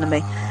 Don't listen to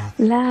me.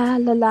 La,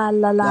 la, la,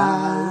 la, la.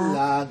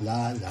 La,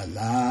 la, la, la,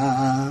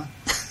 la.